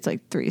 actually it's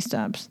like 3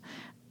 steps,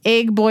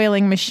 egg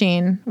boiling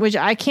machine, which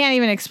I can't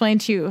even explain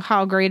to you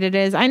how great it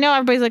is. I know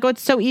everybody's like, oh,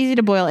 it's so easy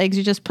to boil eggs.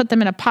 You just put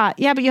them in a pot.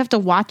 Yeah, but you have to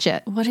watch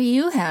it. What do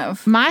you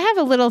have? I have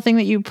a little thing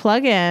that you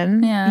plug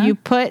in. Yeah. You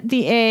put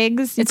the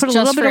eggs, you put a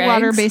little bit of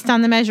water based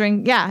on the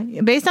measuring. Yeah,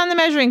 based on the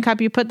measuring cup,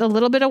 you put a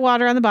little bit of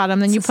water on the bottom.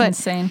 Then you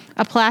put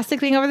a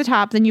plastic thing over the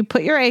top. Then you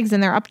put your eggs in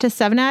there up to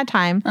 7 at a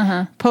time.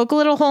 Poke a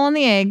little hole in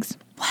the eggs.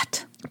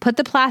 What? Put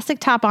the plastic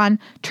top on,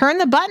 turn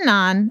the button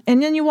on,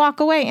 and then you walk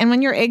away. And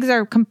when your eggs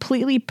are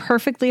completely,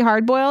 perfectly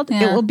hard-boiled,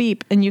 it will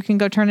beep, and you can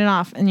go turn it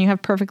off, and you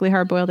have perfectly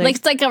hard-boiled eggs. Like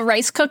it's like a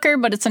rice cooker,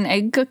 but it's an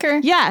egg cooker?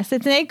 Yes,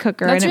 it's an egg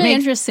cooker. That's really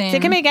interesting. So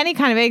it can make any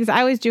kind of eggs.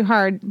 I always do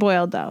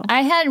hard-boiled, though.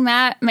 I had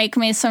Matt make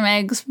me some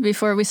eggs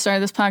before we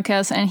started this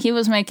podcast, and he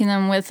was making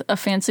them with a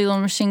fancy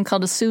little machine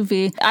called a sous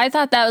vide. I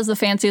thought that was the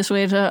fanciest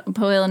way to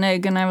boil an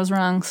egg, and I was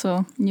wrong,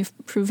 so you've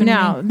proven me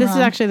wrong. No, this is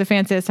actually the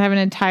fanciest. I have an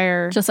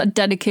entire... just a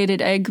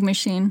dedicated egg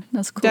machine.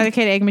 That's cool.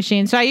 Dedicated egg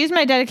machine. So I used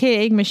my dedicated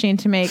egg machine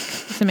to make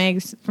some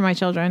eggs for my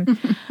children.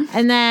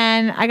 And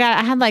then I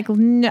had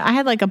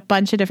like a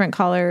bunch of different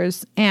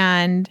colors,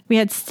 and we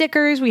had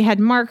stickers, we had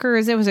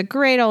markers. It was a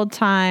great old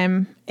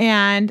time.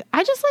 And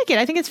I just like it.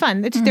 I think it's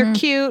fun. They're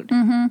cute.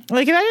 Mm-hmm.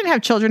 Like if I didn't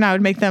have children, I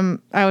would make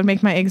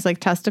my eggs like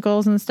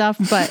testicles and stuff.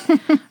 But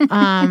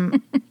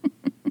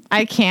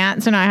I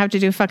can't. So now I have to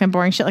do fucking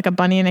boring shit like a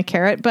bunny and a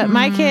carrot. But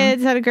my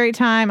kids had a great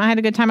time. I had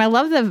a good time. I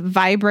love the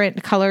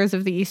vibrant colors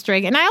of the Easter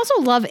egg. And I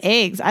also love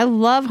eggs. I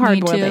love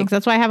hard-boiled eggs.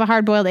 That's why I have a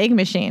hard-boiled egg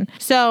machine.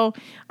 So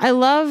I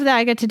love that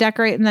I get to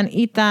decorate and then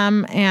eat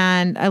them.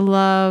 And I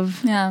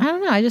love, I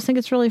don't know. I just think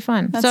it's really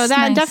fun. That's so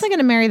I'm definitely going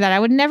to marry that. I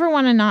would never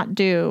want to not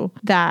do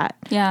that.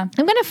 Yeah.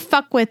 I'm going to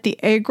fuck with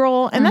the egg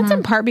roll. And that's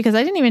in part because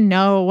I didn't even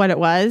know what it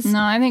was.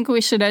 No, I think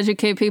we should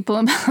educate people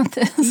about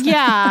this.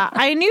 Yeah.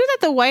 I knew that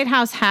the White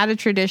House had a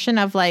tradition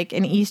of like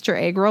an Easter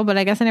egg roll, but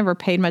I guess I never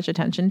paid much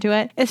attention to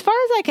it. As far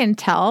as I can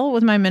tell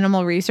with my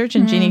minimal research,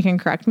 and Jeannie can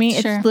correct me,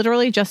 it's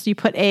literally just you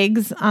put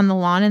eggs on the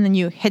lawn and then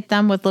you hit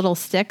them with little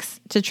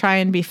sticks to try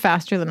and be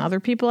faster than other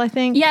people, I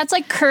think. Yeah, it's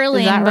like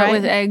curling, but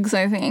with eggs,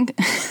 I think.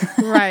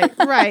 Right.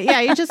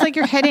 Yeah, you just like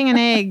you're hitting an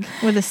egg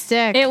with a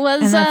stick. It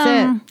was, and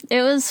that's it.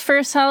 It was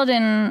first held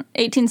in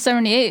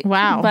 1878.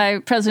 Wow. By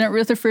President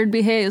Rutherford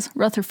B. Hayes.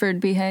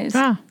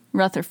 Ah.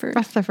 Rutherford.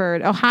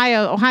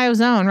 Ohio's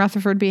own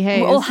Rutherford B.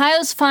 Hayes.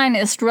 Ohio's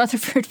finest,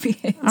 Rutherford B.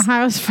 Hayes.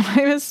 Ohio's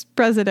finest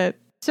president.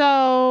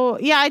 So,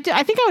 yeah, I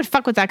think I would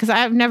fuck with that because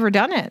I've never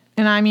done it.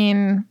 And I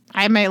mean,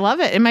 I might love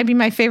it. It might be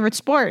my favorite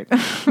sport.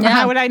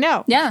 How would I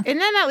know? Yeah. And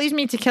then that leads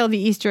me to kill the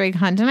Easter egg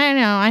hunt. And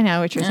I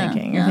know what you're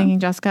thinking. You're thinking,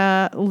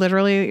 Jessica,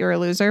 literally, you're a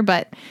loser.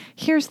 But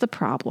here's the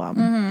problem.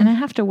 And I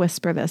have to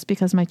whisper this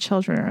because my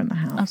children are in the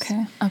house.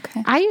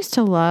 Okay. I used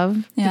to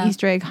love the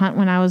Easter egg hunt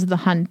when I was the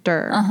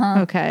hunter.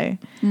 Okay.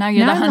 Now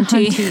you're the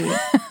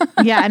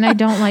huntee. Yeah, and I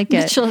don't like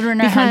it. The children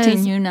are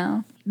hunting you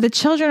now. The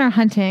children are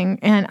hunting,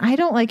 and I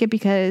don't like it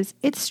because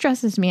it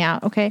stresses me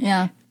out, okay?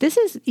 Yeah. This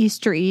is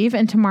Easter Eve,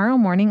 and tomorrow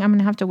morning I'm going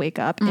to have to wake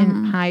up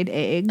and hide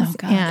eggs. Oh,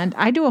 God. And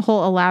I do a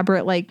whole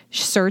elaborate, like,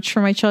 search for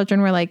my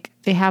children where, like,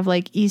 they have,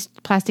 like,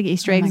 plastic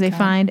Easter eggs they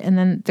find, and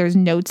then there's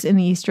notes in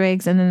the Easter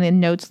eggs, and then the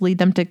notes lead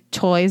them to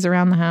toys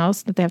around the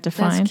house that they have to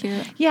find. That's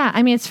cute. Yeah,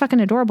 I mean, it's fucking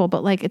adorable,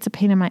 but, like, it's a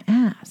pain in my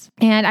ass.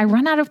 And I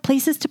run out of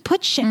places to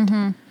put shit.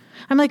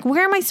 I'm like,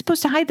 where am I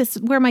supposed to hide this?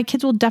 Where my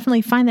kids will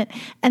definitely find it.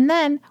 And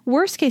then,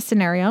 worst case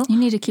scenario, you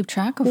need to keep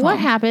track of what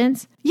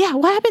happens. Yeah,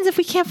 what happens if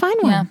we can't find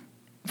one? Yeah.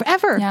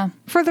 Forever. Yeah.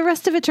 For the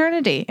rest of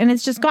eternity. And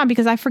it's just gone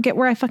because I forget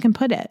where I fucking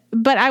put it.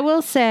 But I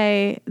will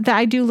say that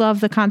I do love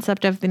the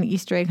concept of the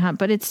Easter egg hunt,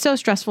 but it's so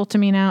stressful to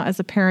me now as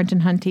a parent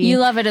and huntee. You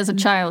love it as a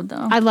child,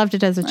 though. I loved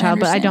it as a child,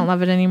 but I don't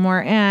love it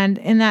anymore. And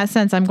in that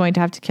sense, I'm going to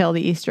have to kill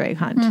the Easter egg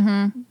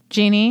hunt.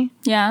 Jeannie?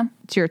 Yeah?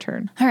 It's your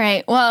turn. All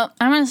right. Well,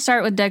 I'm going to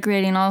start with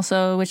decorating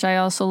also, which I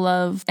also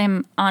love.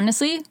 And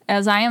honestly,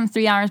 as I am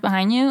 3 hours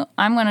behind you,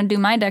 I'm going to do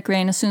my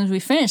decorating as soon as we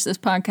finish this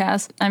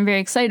podcast. I'm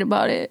very excited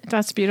about it.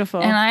 That's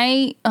beautiful. And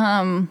I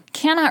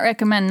cannot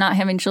recommend not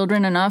having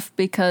children enough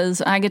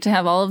because I get to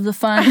have all of the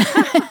fun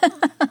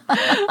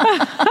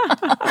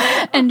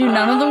and do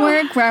none of the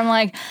work where I'm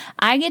like,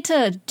 I get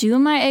to do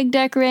my egg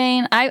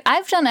decorating.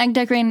 I've done egg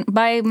decorating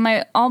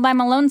all by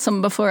my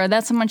lonesome before.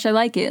 That's how much I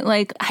like it.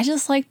 Like, I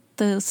just like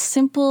the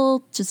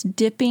simple just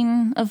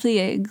dipping of the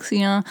eggs,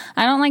 you know?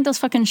 I don't like those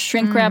fucking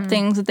shrink wrap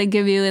things that they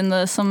give you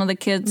in some of the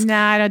kids.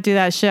 Nah, I don't do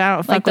that shit. I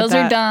don't fuck with those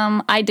are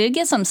dumb. I did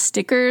get some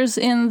stickers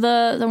in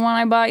the one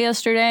I bought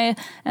yesterday,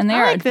 and they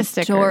are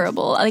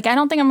adorable. Like, I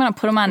don't think I'm gonna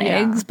put them on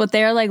eggs, but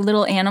they're like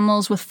little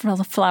animals with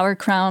flower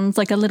crowns,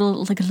 like a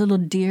little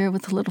deer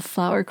with a little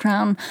flower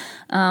crown.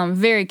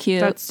 Very cute.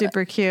 That's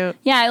super cute.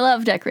 Yeah, I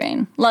love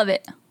decorating. Love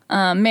it.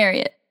 Marry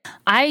it.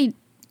 I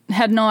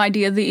had no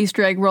idea the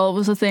Easter egg roll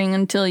was a thing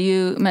until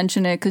you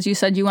mentioned it, because you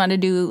said you wanted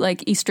to do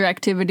like Easter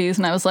activities,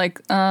 and I was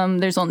like,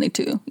 there's only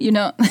 2, you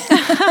know?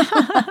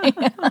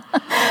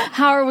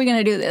 How are we going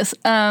to do this?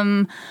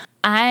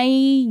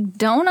 I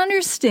don't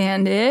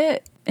understand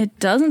it. It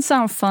doesn't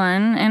sound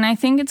fun, and I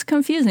think it's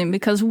confusing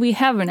because we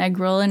have an egg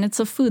roll, and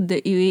it's a food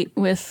that you eat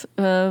with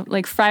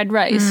like fried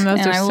rice, and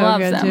I love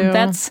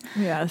them.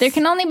 Too. There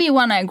can only be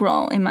one egg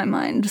roll in my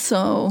mind,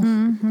 so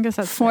I guess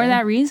that's for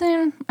that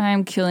reason,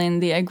 I'm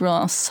killing the egg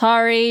roll.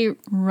 Sorry,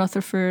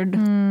 Rutherford.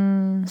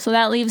 So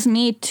that leaves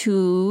me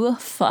to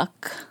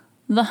fuck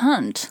the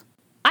hunt.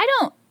 I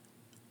don't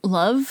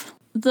love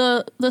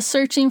the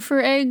searching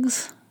for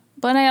eggs,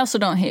 but I also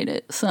don't hate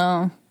it,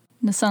 so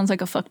this sounds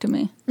like a fuck to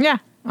me. Yeah.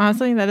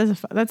 Honestly,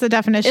 that's a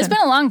definition. It's been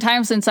a long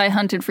time since I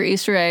hunted for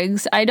Easter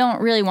eggs. I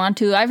don't really want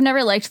to. I've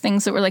never liked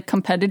things that were like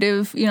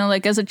competitive. You know,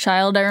 like as a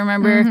child, I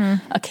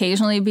remember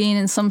occasionally being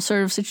in some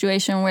sort of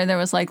situation where there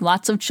was like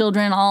lots of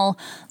children all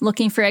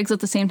looking for eggs at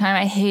the same time.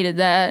 I hated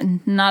that.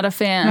 Not a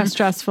fan. That's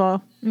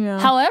stressful.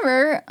 Yeah.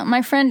 However,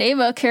 my friend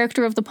Ava,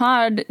 character of the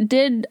pod,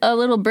 did a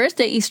little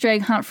birthday Easter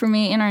egg hunt for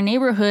me in our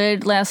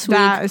neighborhood last week.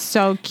 That is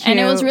so cute. And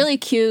it was really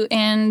cute,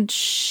 and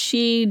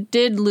she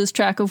did lose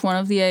track of one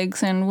of the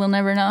eggs, and we'll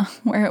never know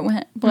where it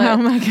went. But, oh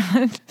my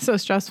God. So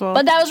stressful.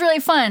 But that was really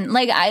fun.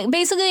 Like, I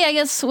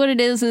guess what it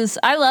is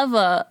I love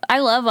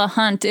a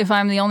hunt if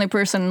I'm the only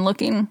person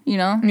looking, you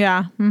know?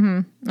 Yeah.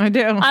 I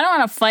do. I don't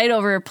want to fight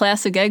over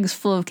plastic eggs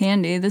full of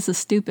candy. This is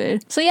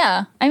stupid. So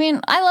yeah, I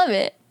mean, I love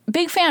it.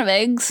 big fan of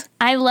eggs.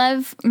 I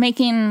love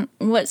making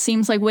what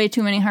seems like way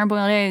too many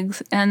hard-boiled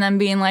eggs and then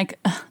being like,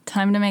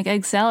 time to make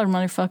egg salad,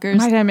 motherfuckers.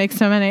 Why did I make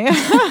so many?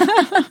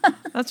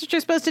 That's what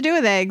you're supposed to do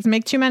with eggs.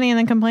 Make too many and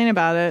then complain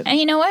about it. And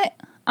you know what?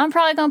 I'm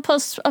probably going to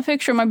post a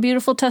picture of my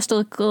beautiful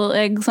testicle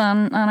eggs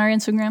on our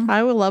Instagram.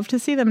 I would love to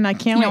see them, and I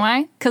can't wait. You know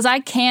why? Because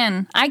I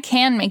can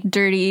make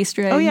dirty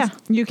Easter eggs. Oh, yeah,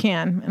 you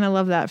can, and I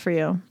love that for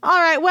you. All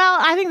right, well,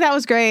 I think that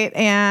was great,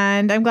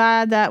 and I'm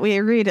glad that we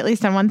agreed at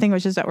least on one thing,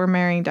 which is that we're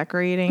marrying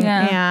decorating,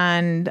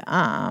 and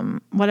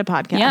what a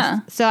podcast. Yeah.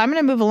 So I'm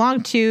going to move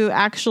along to,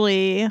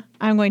 actually,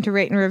 I'm going to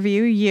rate and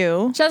review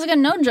you. Jessica,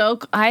 no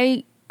joke,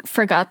 I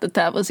forgot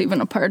that was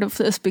even a part of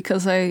this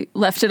because I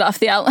left it off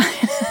the outline.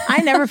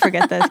 I never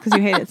forget this because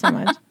you hate it so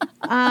much.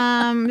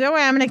 Don't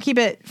worry, I'm going to keep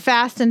it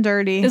fast and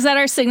dirty. Is that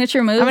our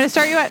signature move? I'm going to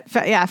start you at,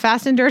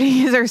 fast and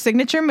dirty is our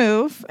signature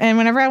move. And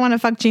whenever I want to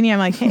fuck Jeannie, I'm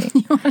like, hey,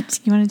 you want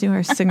to do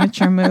our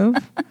signature move?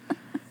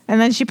 And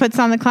then she puts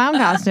on the clown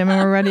costume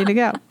and we're ready to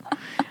go.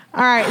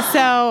 All right,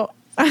 so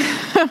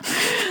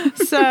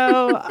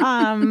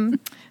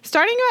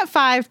starting you at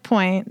 5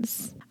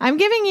 points, I'm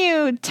giving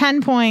you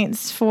 10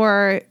 points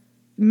for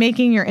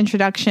making your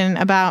introduction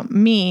about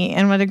me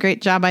and what a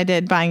great job I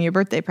did buying your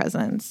birthday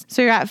presents.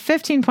 So you're at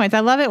 15 points.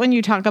 I love it when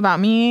you talk about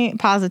me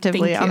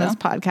positively on this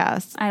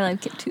podcast. I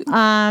like it too.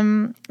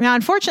 Now,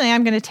 unfortunately,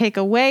 I'm going to take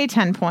away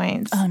 10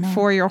 points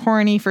for your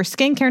horny for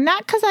skincare.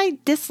 Not because I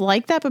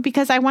dislike that, but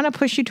because I want to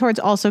push you towards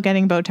also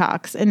getting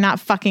Botox and not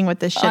fucking with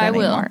this shit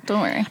anymore. I will.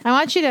 Don't worry. I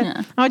want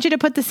you to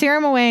put the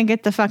serum away and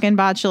get the fucking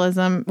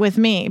botulism with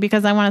me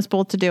because I want us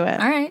both to do it.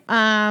 All right.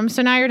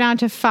 So now you're down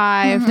to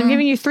 5. I'm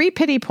giving you 3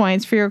 pity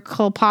points for your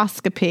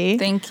colposcopy.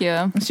 Thank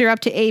you. So you're up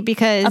to 8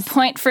 because... A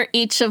point for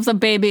each of the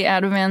baby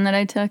Ativan that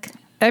I took.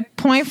 A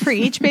point for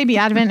each baby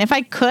Ativan. If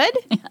I could...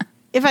 Yeah.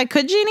 If I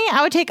could, Jeannie,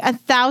 I would take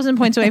 1,000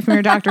 points away from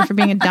your doctor for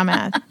being a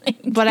dumbass.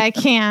 But I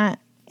can't.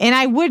 And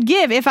I would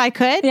give, if I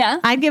could,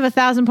 I'd give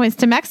 1,000 points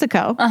to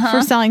Mexico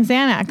for selling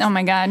Xanax. Oh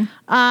my God.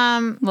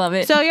 Love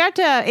it. So you're up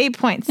to 8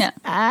 points. Yeah.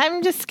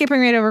 I'm just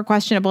skipping right over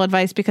questionable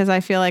advice because I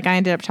feel like I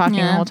ended up talking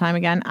the whole time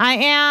again. I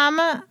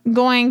am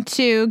going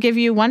to give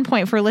you 1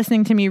 point for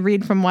listening to me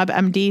read from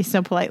WebMD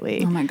so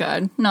politely. Oh my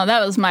God. No,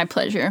 that was my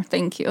pleasure.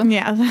 Thank you.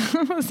 Yeah.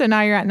 So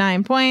now you're at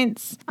 9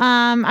 points.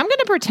 I'm going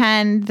to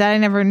pretend that I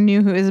never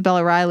knew who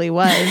Isabella Riley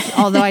was,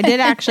 although I did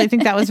actually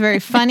think that was very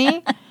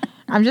funny.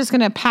 I'm just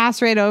going to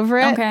pass right over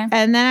it. Okay.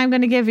 And then I'm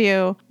going to give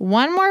you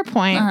 1 more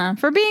point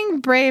for being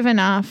brave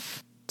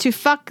enough to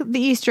fuck the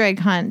Easter egg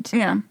hunt.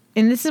 Yeah.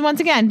 And this is, once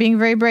again, being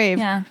very brave.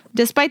 Yeah.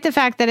 Despite the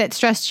fact that it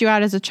stressed you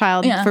out as a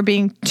child for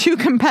being too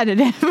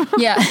competitive.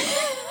 Yeah.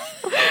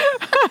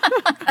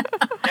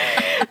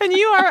 And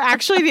you are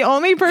actually the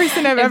only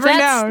person I've ever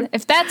known.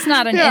 If that's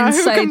not an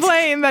insight. Who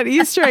complained that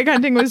Easter egg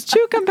hunting was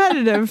too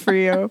competitive for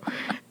you.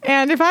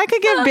 And if I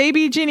could give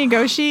baby Jeannie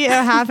Goshi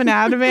a half an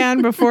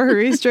Ativan before her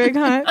Easter egg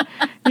hunt,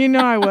 you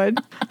know I would.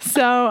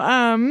 So,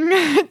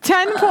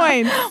 10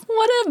 points.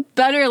 What a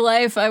better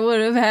life I would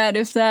have had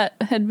if that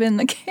had been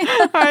the case.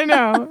 I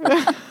know.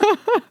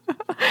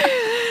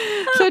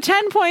 So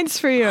 10 points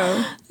for you.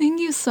 Thank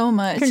you so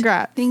much.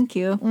 Congrats. Thank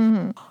you.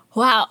 Mm-hmm.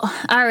 Wow.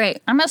 All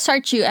right. I'm going to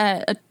start you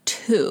at a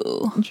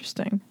 2.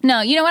 Interesting. No,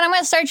 you know what? I'm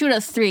going to start you at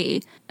a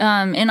 3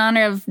 in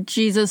honor of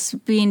Jesus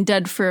being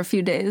dead for a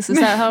few days. Is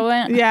that how it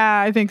went? Yeah,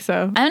 I think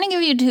so. I'm going to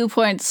give you 2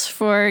 points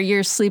for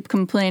your sleep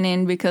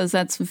complaining because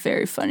that's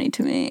very funny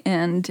to me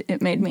and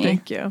it made me...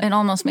 Thank you. It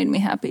almost made me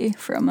happy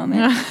for a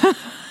moment.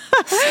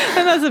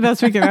 And that's the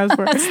best we can ask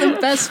for. That's the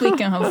best we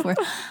can hope for.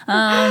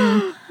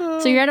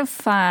 So you're at a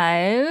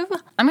 5.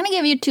 I'm going to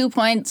give you 2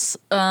 points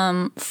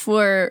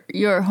for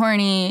your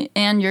horny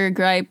and your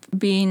gripe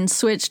being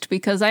switched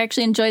because I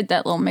actually enjoyed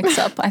that little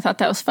mix-up. I thought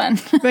that was fun.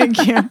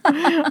 Thank you.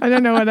 I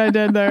don't know what I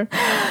did there.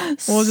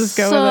 We'll just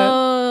go with it.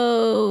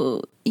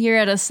 So you're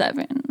at a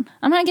 7.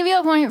 I'm going to give you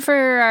a point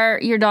for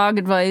your dog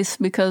advice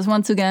because,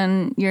 once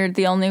again, you're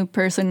the only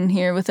person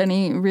here with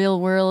any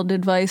real-world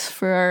advice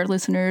for our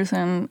listeners,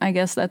 and I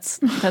guess that's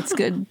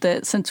good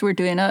that since we're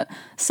doing a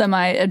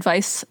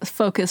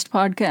semi-advice-focused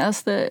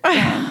podcast,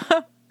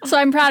 that so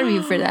I'm proud of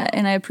you for that,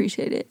 and I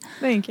appreciate it.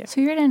 Thank you.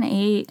 So you're at an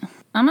 8.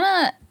 I'm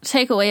going to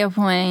take away a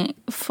point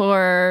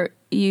for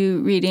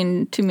you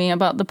reading to me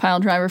about the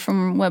pile driver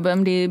from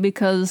WebMD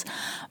because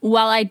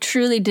while I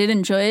truly did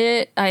enjoy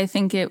it, I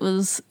think it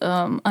was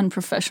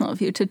unprofessional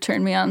of you to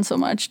turn me on so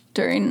much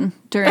during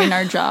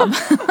our job.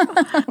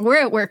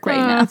 We're at work right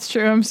now. That's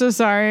true. I'm so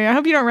sorry. I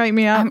hope you don't write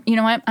me up. You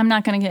know what? I'm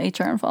not going to get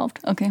HR involved.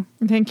 Okay.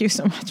 Thank you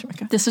so much. Oh my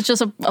God. This is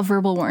just a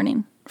verbal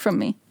warning from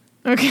me.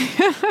 Okay.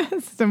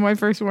 This is my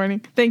first warning.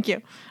 Thank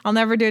you. I'll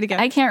never do it again.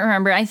 I can't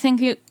remember. I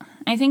think you're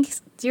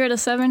at a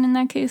 7 in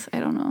that case.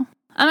 I don't know.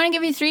 I'm going to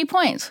give you 3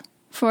 points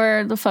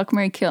for the fuck,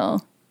 marry,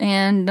 kill.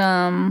 And,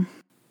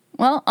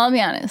 well, I'll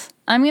be honest.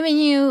 I'm giving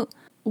you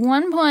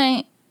 1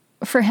 point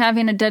for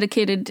having a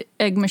dedicated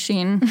egg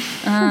machine.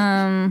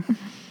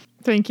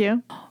 Thank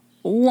you.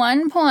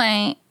 1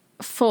 point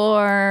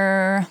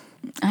for,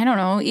 I don't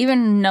know,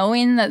 even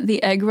knowing that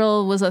the egg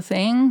roll was a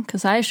thing,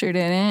 because I sure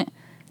didn't.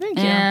 Thank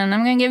you. And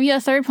I'm going to give you a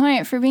 3rd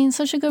point for being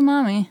such a good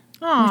mommy.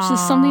 which is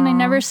something I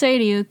never say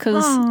to you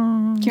because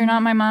you're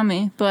not my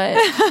mommy. But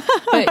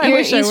your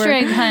Easter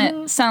egg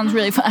hunt sounds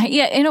really fun.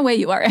 Yeah, in a way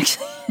you are,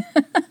 actually.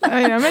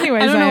 I am.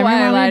 Anyways, I don't know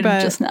why I lied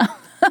just now.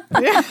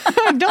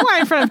 Don't lie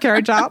in front of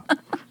Carrot Top.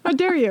 How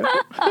dare you?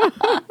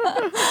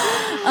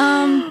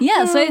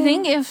 So I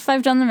think if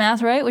I've done the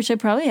math right, which I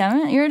probably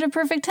haven't, you're at a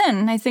perfect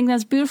 10. I think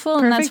that's beautiful,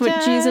 and that's what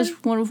 10. Jesus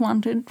would have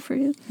wanted for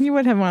you. You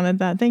would have wanted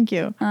that. Thank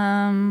you.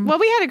 Well,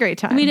 we had a great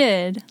time. We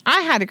did.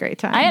 I had a great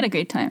time. I had a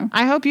great time.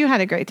 I hope you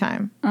had a great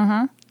time.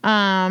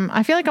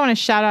 I feel like I want to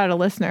shout out a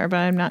listener, but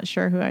I'm not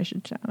sure who I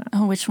should shout out.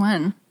 Oh, which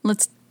one?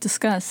 Let's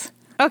discuss.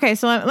 Okay,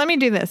 so let me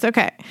do this.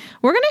 Okay.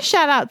 We're going to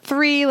shout out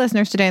 3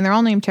 listeners today, and they're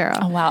all named Tara.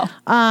 Oh, wow.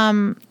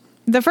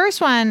 The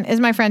first one is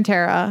my friend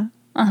Tara,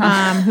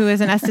 who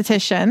is an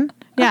esthetician.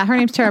 Yeah, her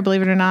name's Tara,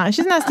 believe it or not.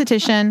 She's an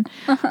esthetician.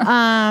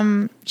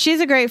 She's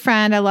a great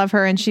friend. I love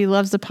her, and she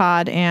loves the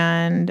pod,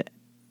 and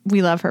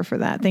we love her for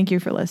that. Thank you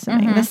for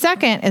listening. The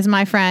second is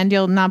my friend,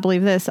 you'll not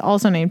believe this,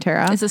 also named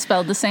Tara. Is it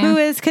spelled the same? Who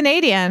is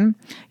Canadian.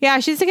 Yeah,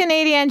 she's a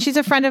Canadian. She's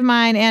a friend of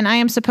mine, and I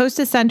am supposed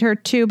to send her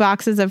 2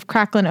 boxes of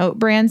Cracklin' Oat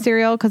brand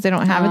cereal because they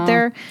don't have it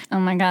there. Oh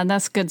my God,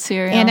 that's good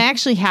cereal. And I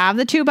actually have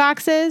the 2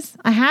 boxes.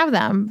 I have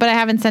them, but I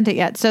haven't sent it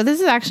yet. So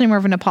this is actually more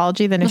of an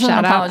apology than a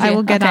shout out. I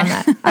will get on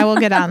that. I will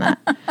get on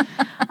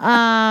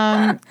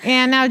that.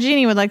 And now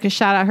Jeannie would like to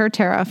shout out her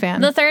Tara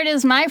fan. The third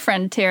is my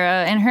friend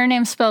Tara, and her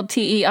name's spelled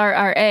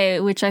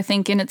Terra, which I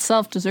think in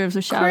itself deserves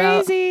a shout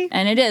out. Crazy.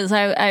 And it is.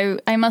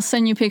 I must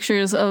send you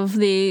pictures of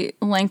the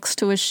lengths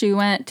to which she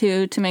went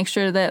to make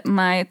sure that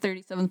my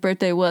 37th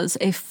birthday was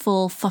a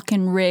full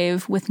fucking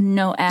rave with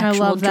no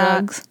actual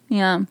drugs.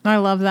 Yeah. I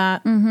love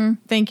that.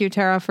 Thank you,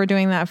 Tara, for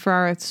doing that for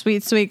our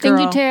sweet, sweet girl.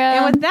 Thank you, Tara.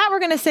 And with that, we're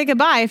going to say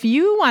goodbye. If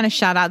you want to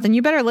shout out, then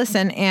you better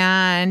listen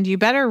and you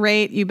better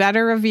rate, you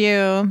better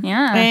review.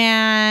 Yeah.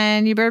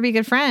 And you better be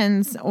good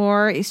friends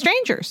or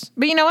strangers.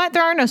 But you know what?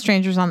 There are no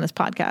strangers on this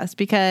podcast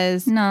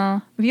because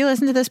if you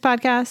listen to this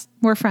podcast,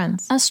 we're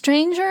friends. A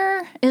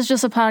stranger is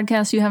just a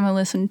podcast you haven't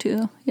listened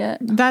to yet.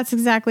 That's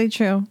exactly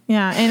true.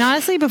 Yeah. And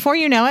honestly, before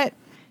you know it,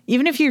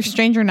 even if you're a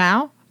stranger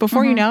now,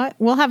 before you know it,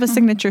 we'll have a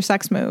signature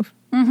sex move.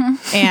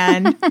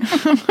 And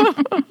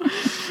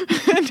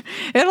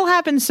it'll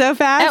happen so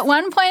fast. At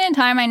one point in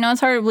time, I know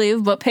it's hard to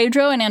believe, but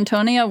Pedro and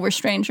Antonia were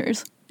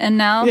strangers. And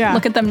now,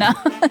 look at them now.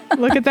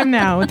 Look at them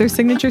now with their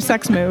signature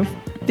sex move.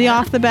 The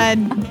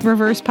off-the-bed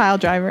reverse pile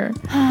driver.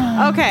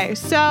 Okay,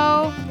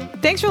 so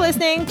thanks for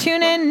listening.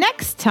 Tune in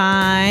next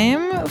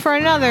time for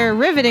another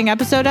riveting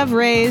episode of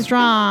Raised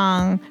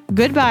Wrong.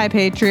 Goodbye,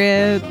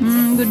 Patriots.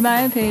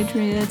 Goodbye,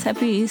 Patriots.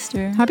 Happy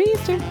Easter. Happy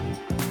Easter.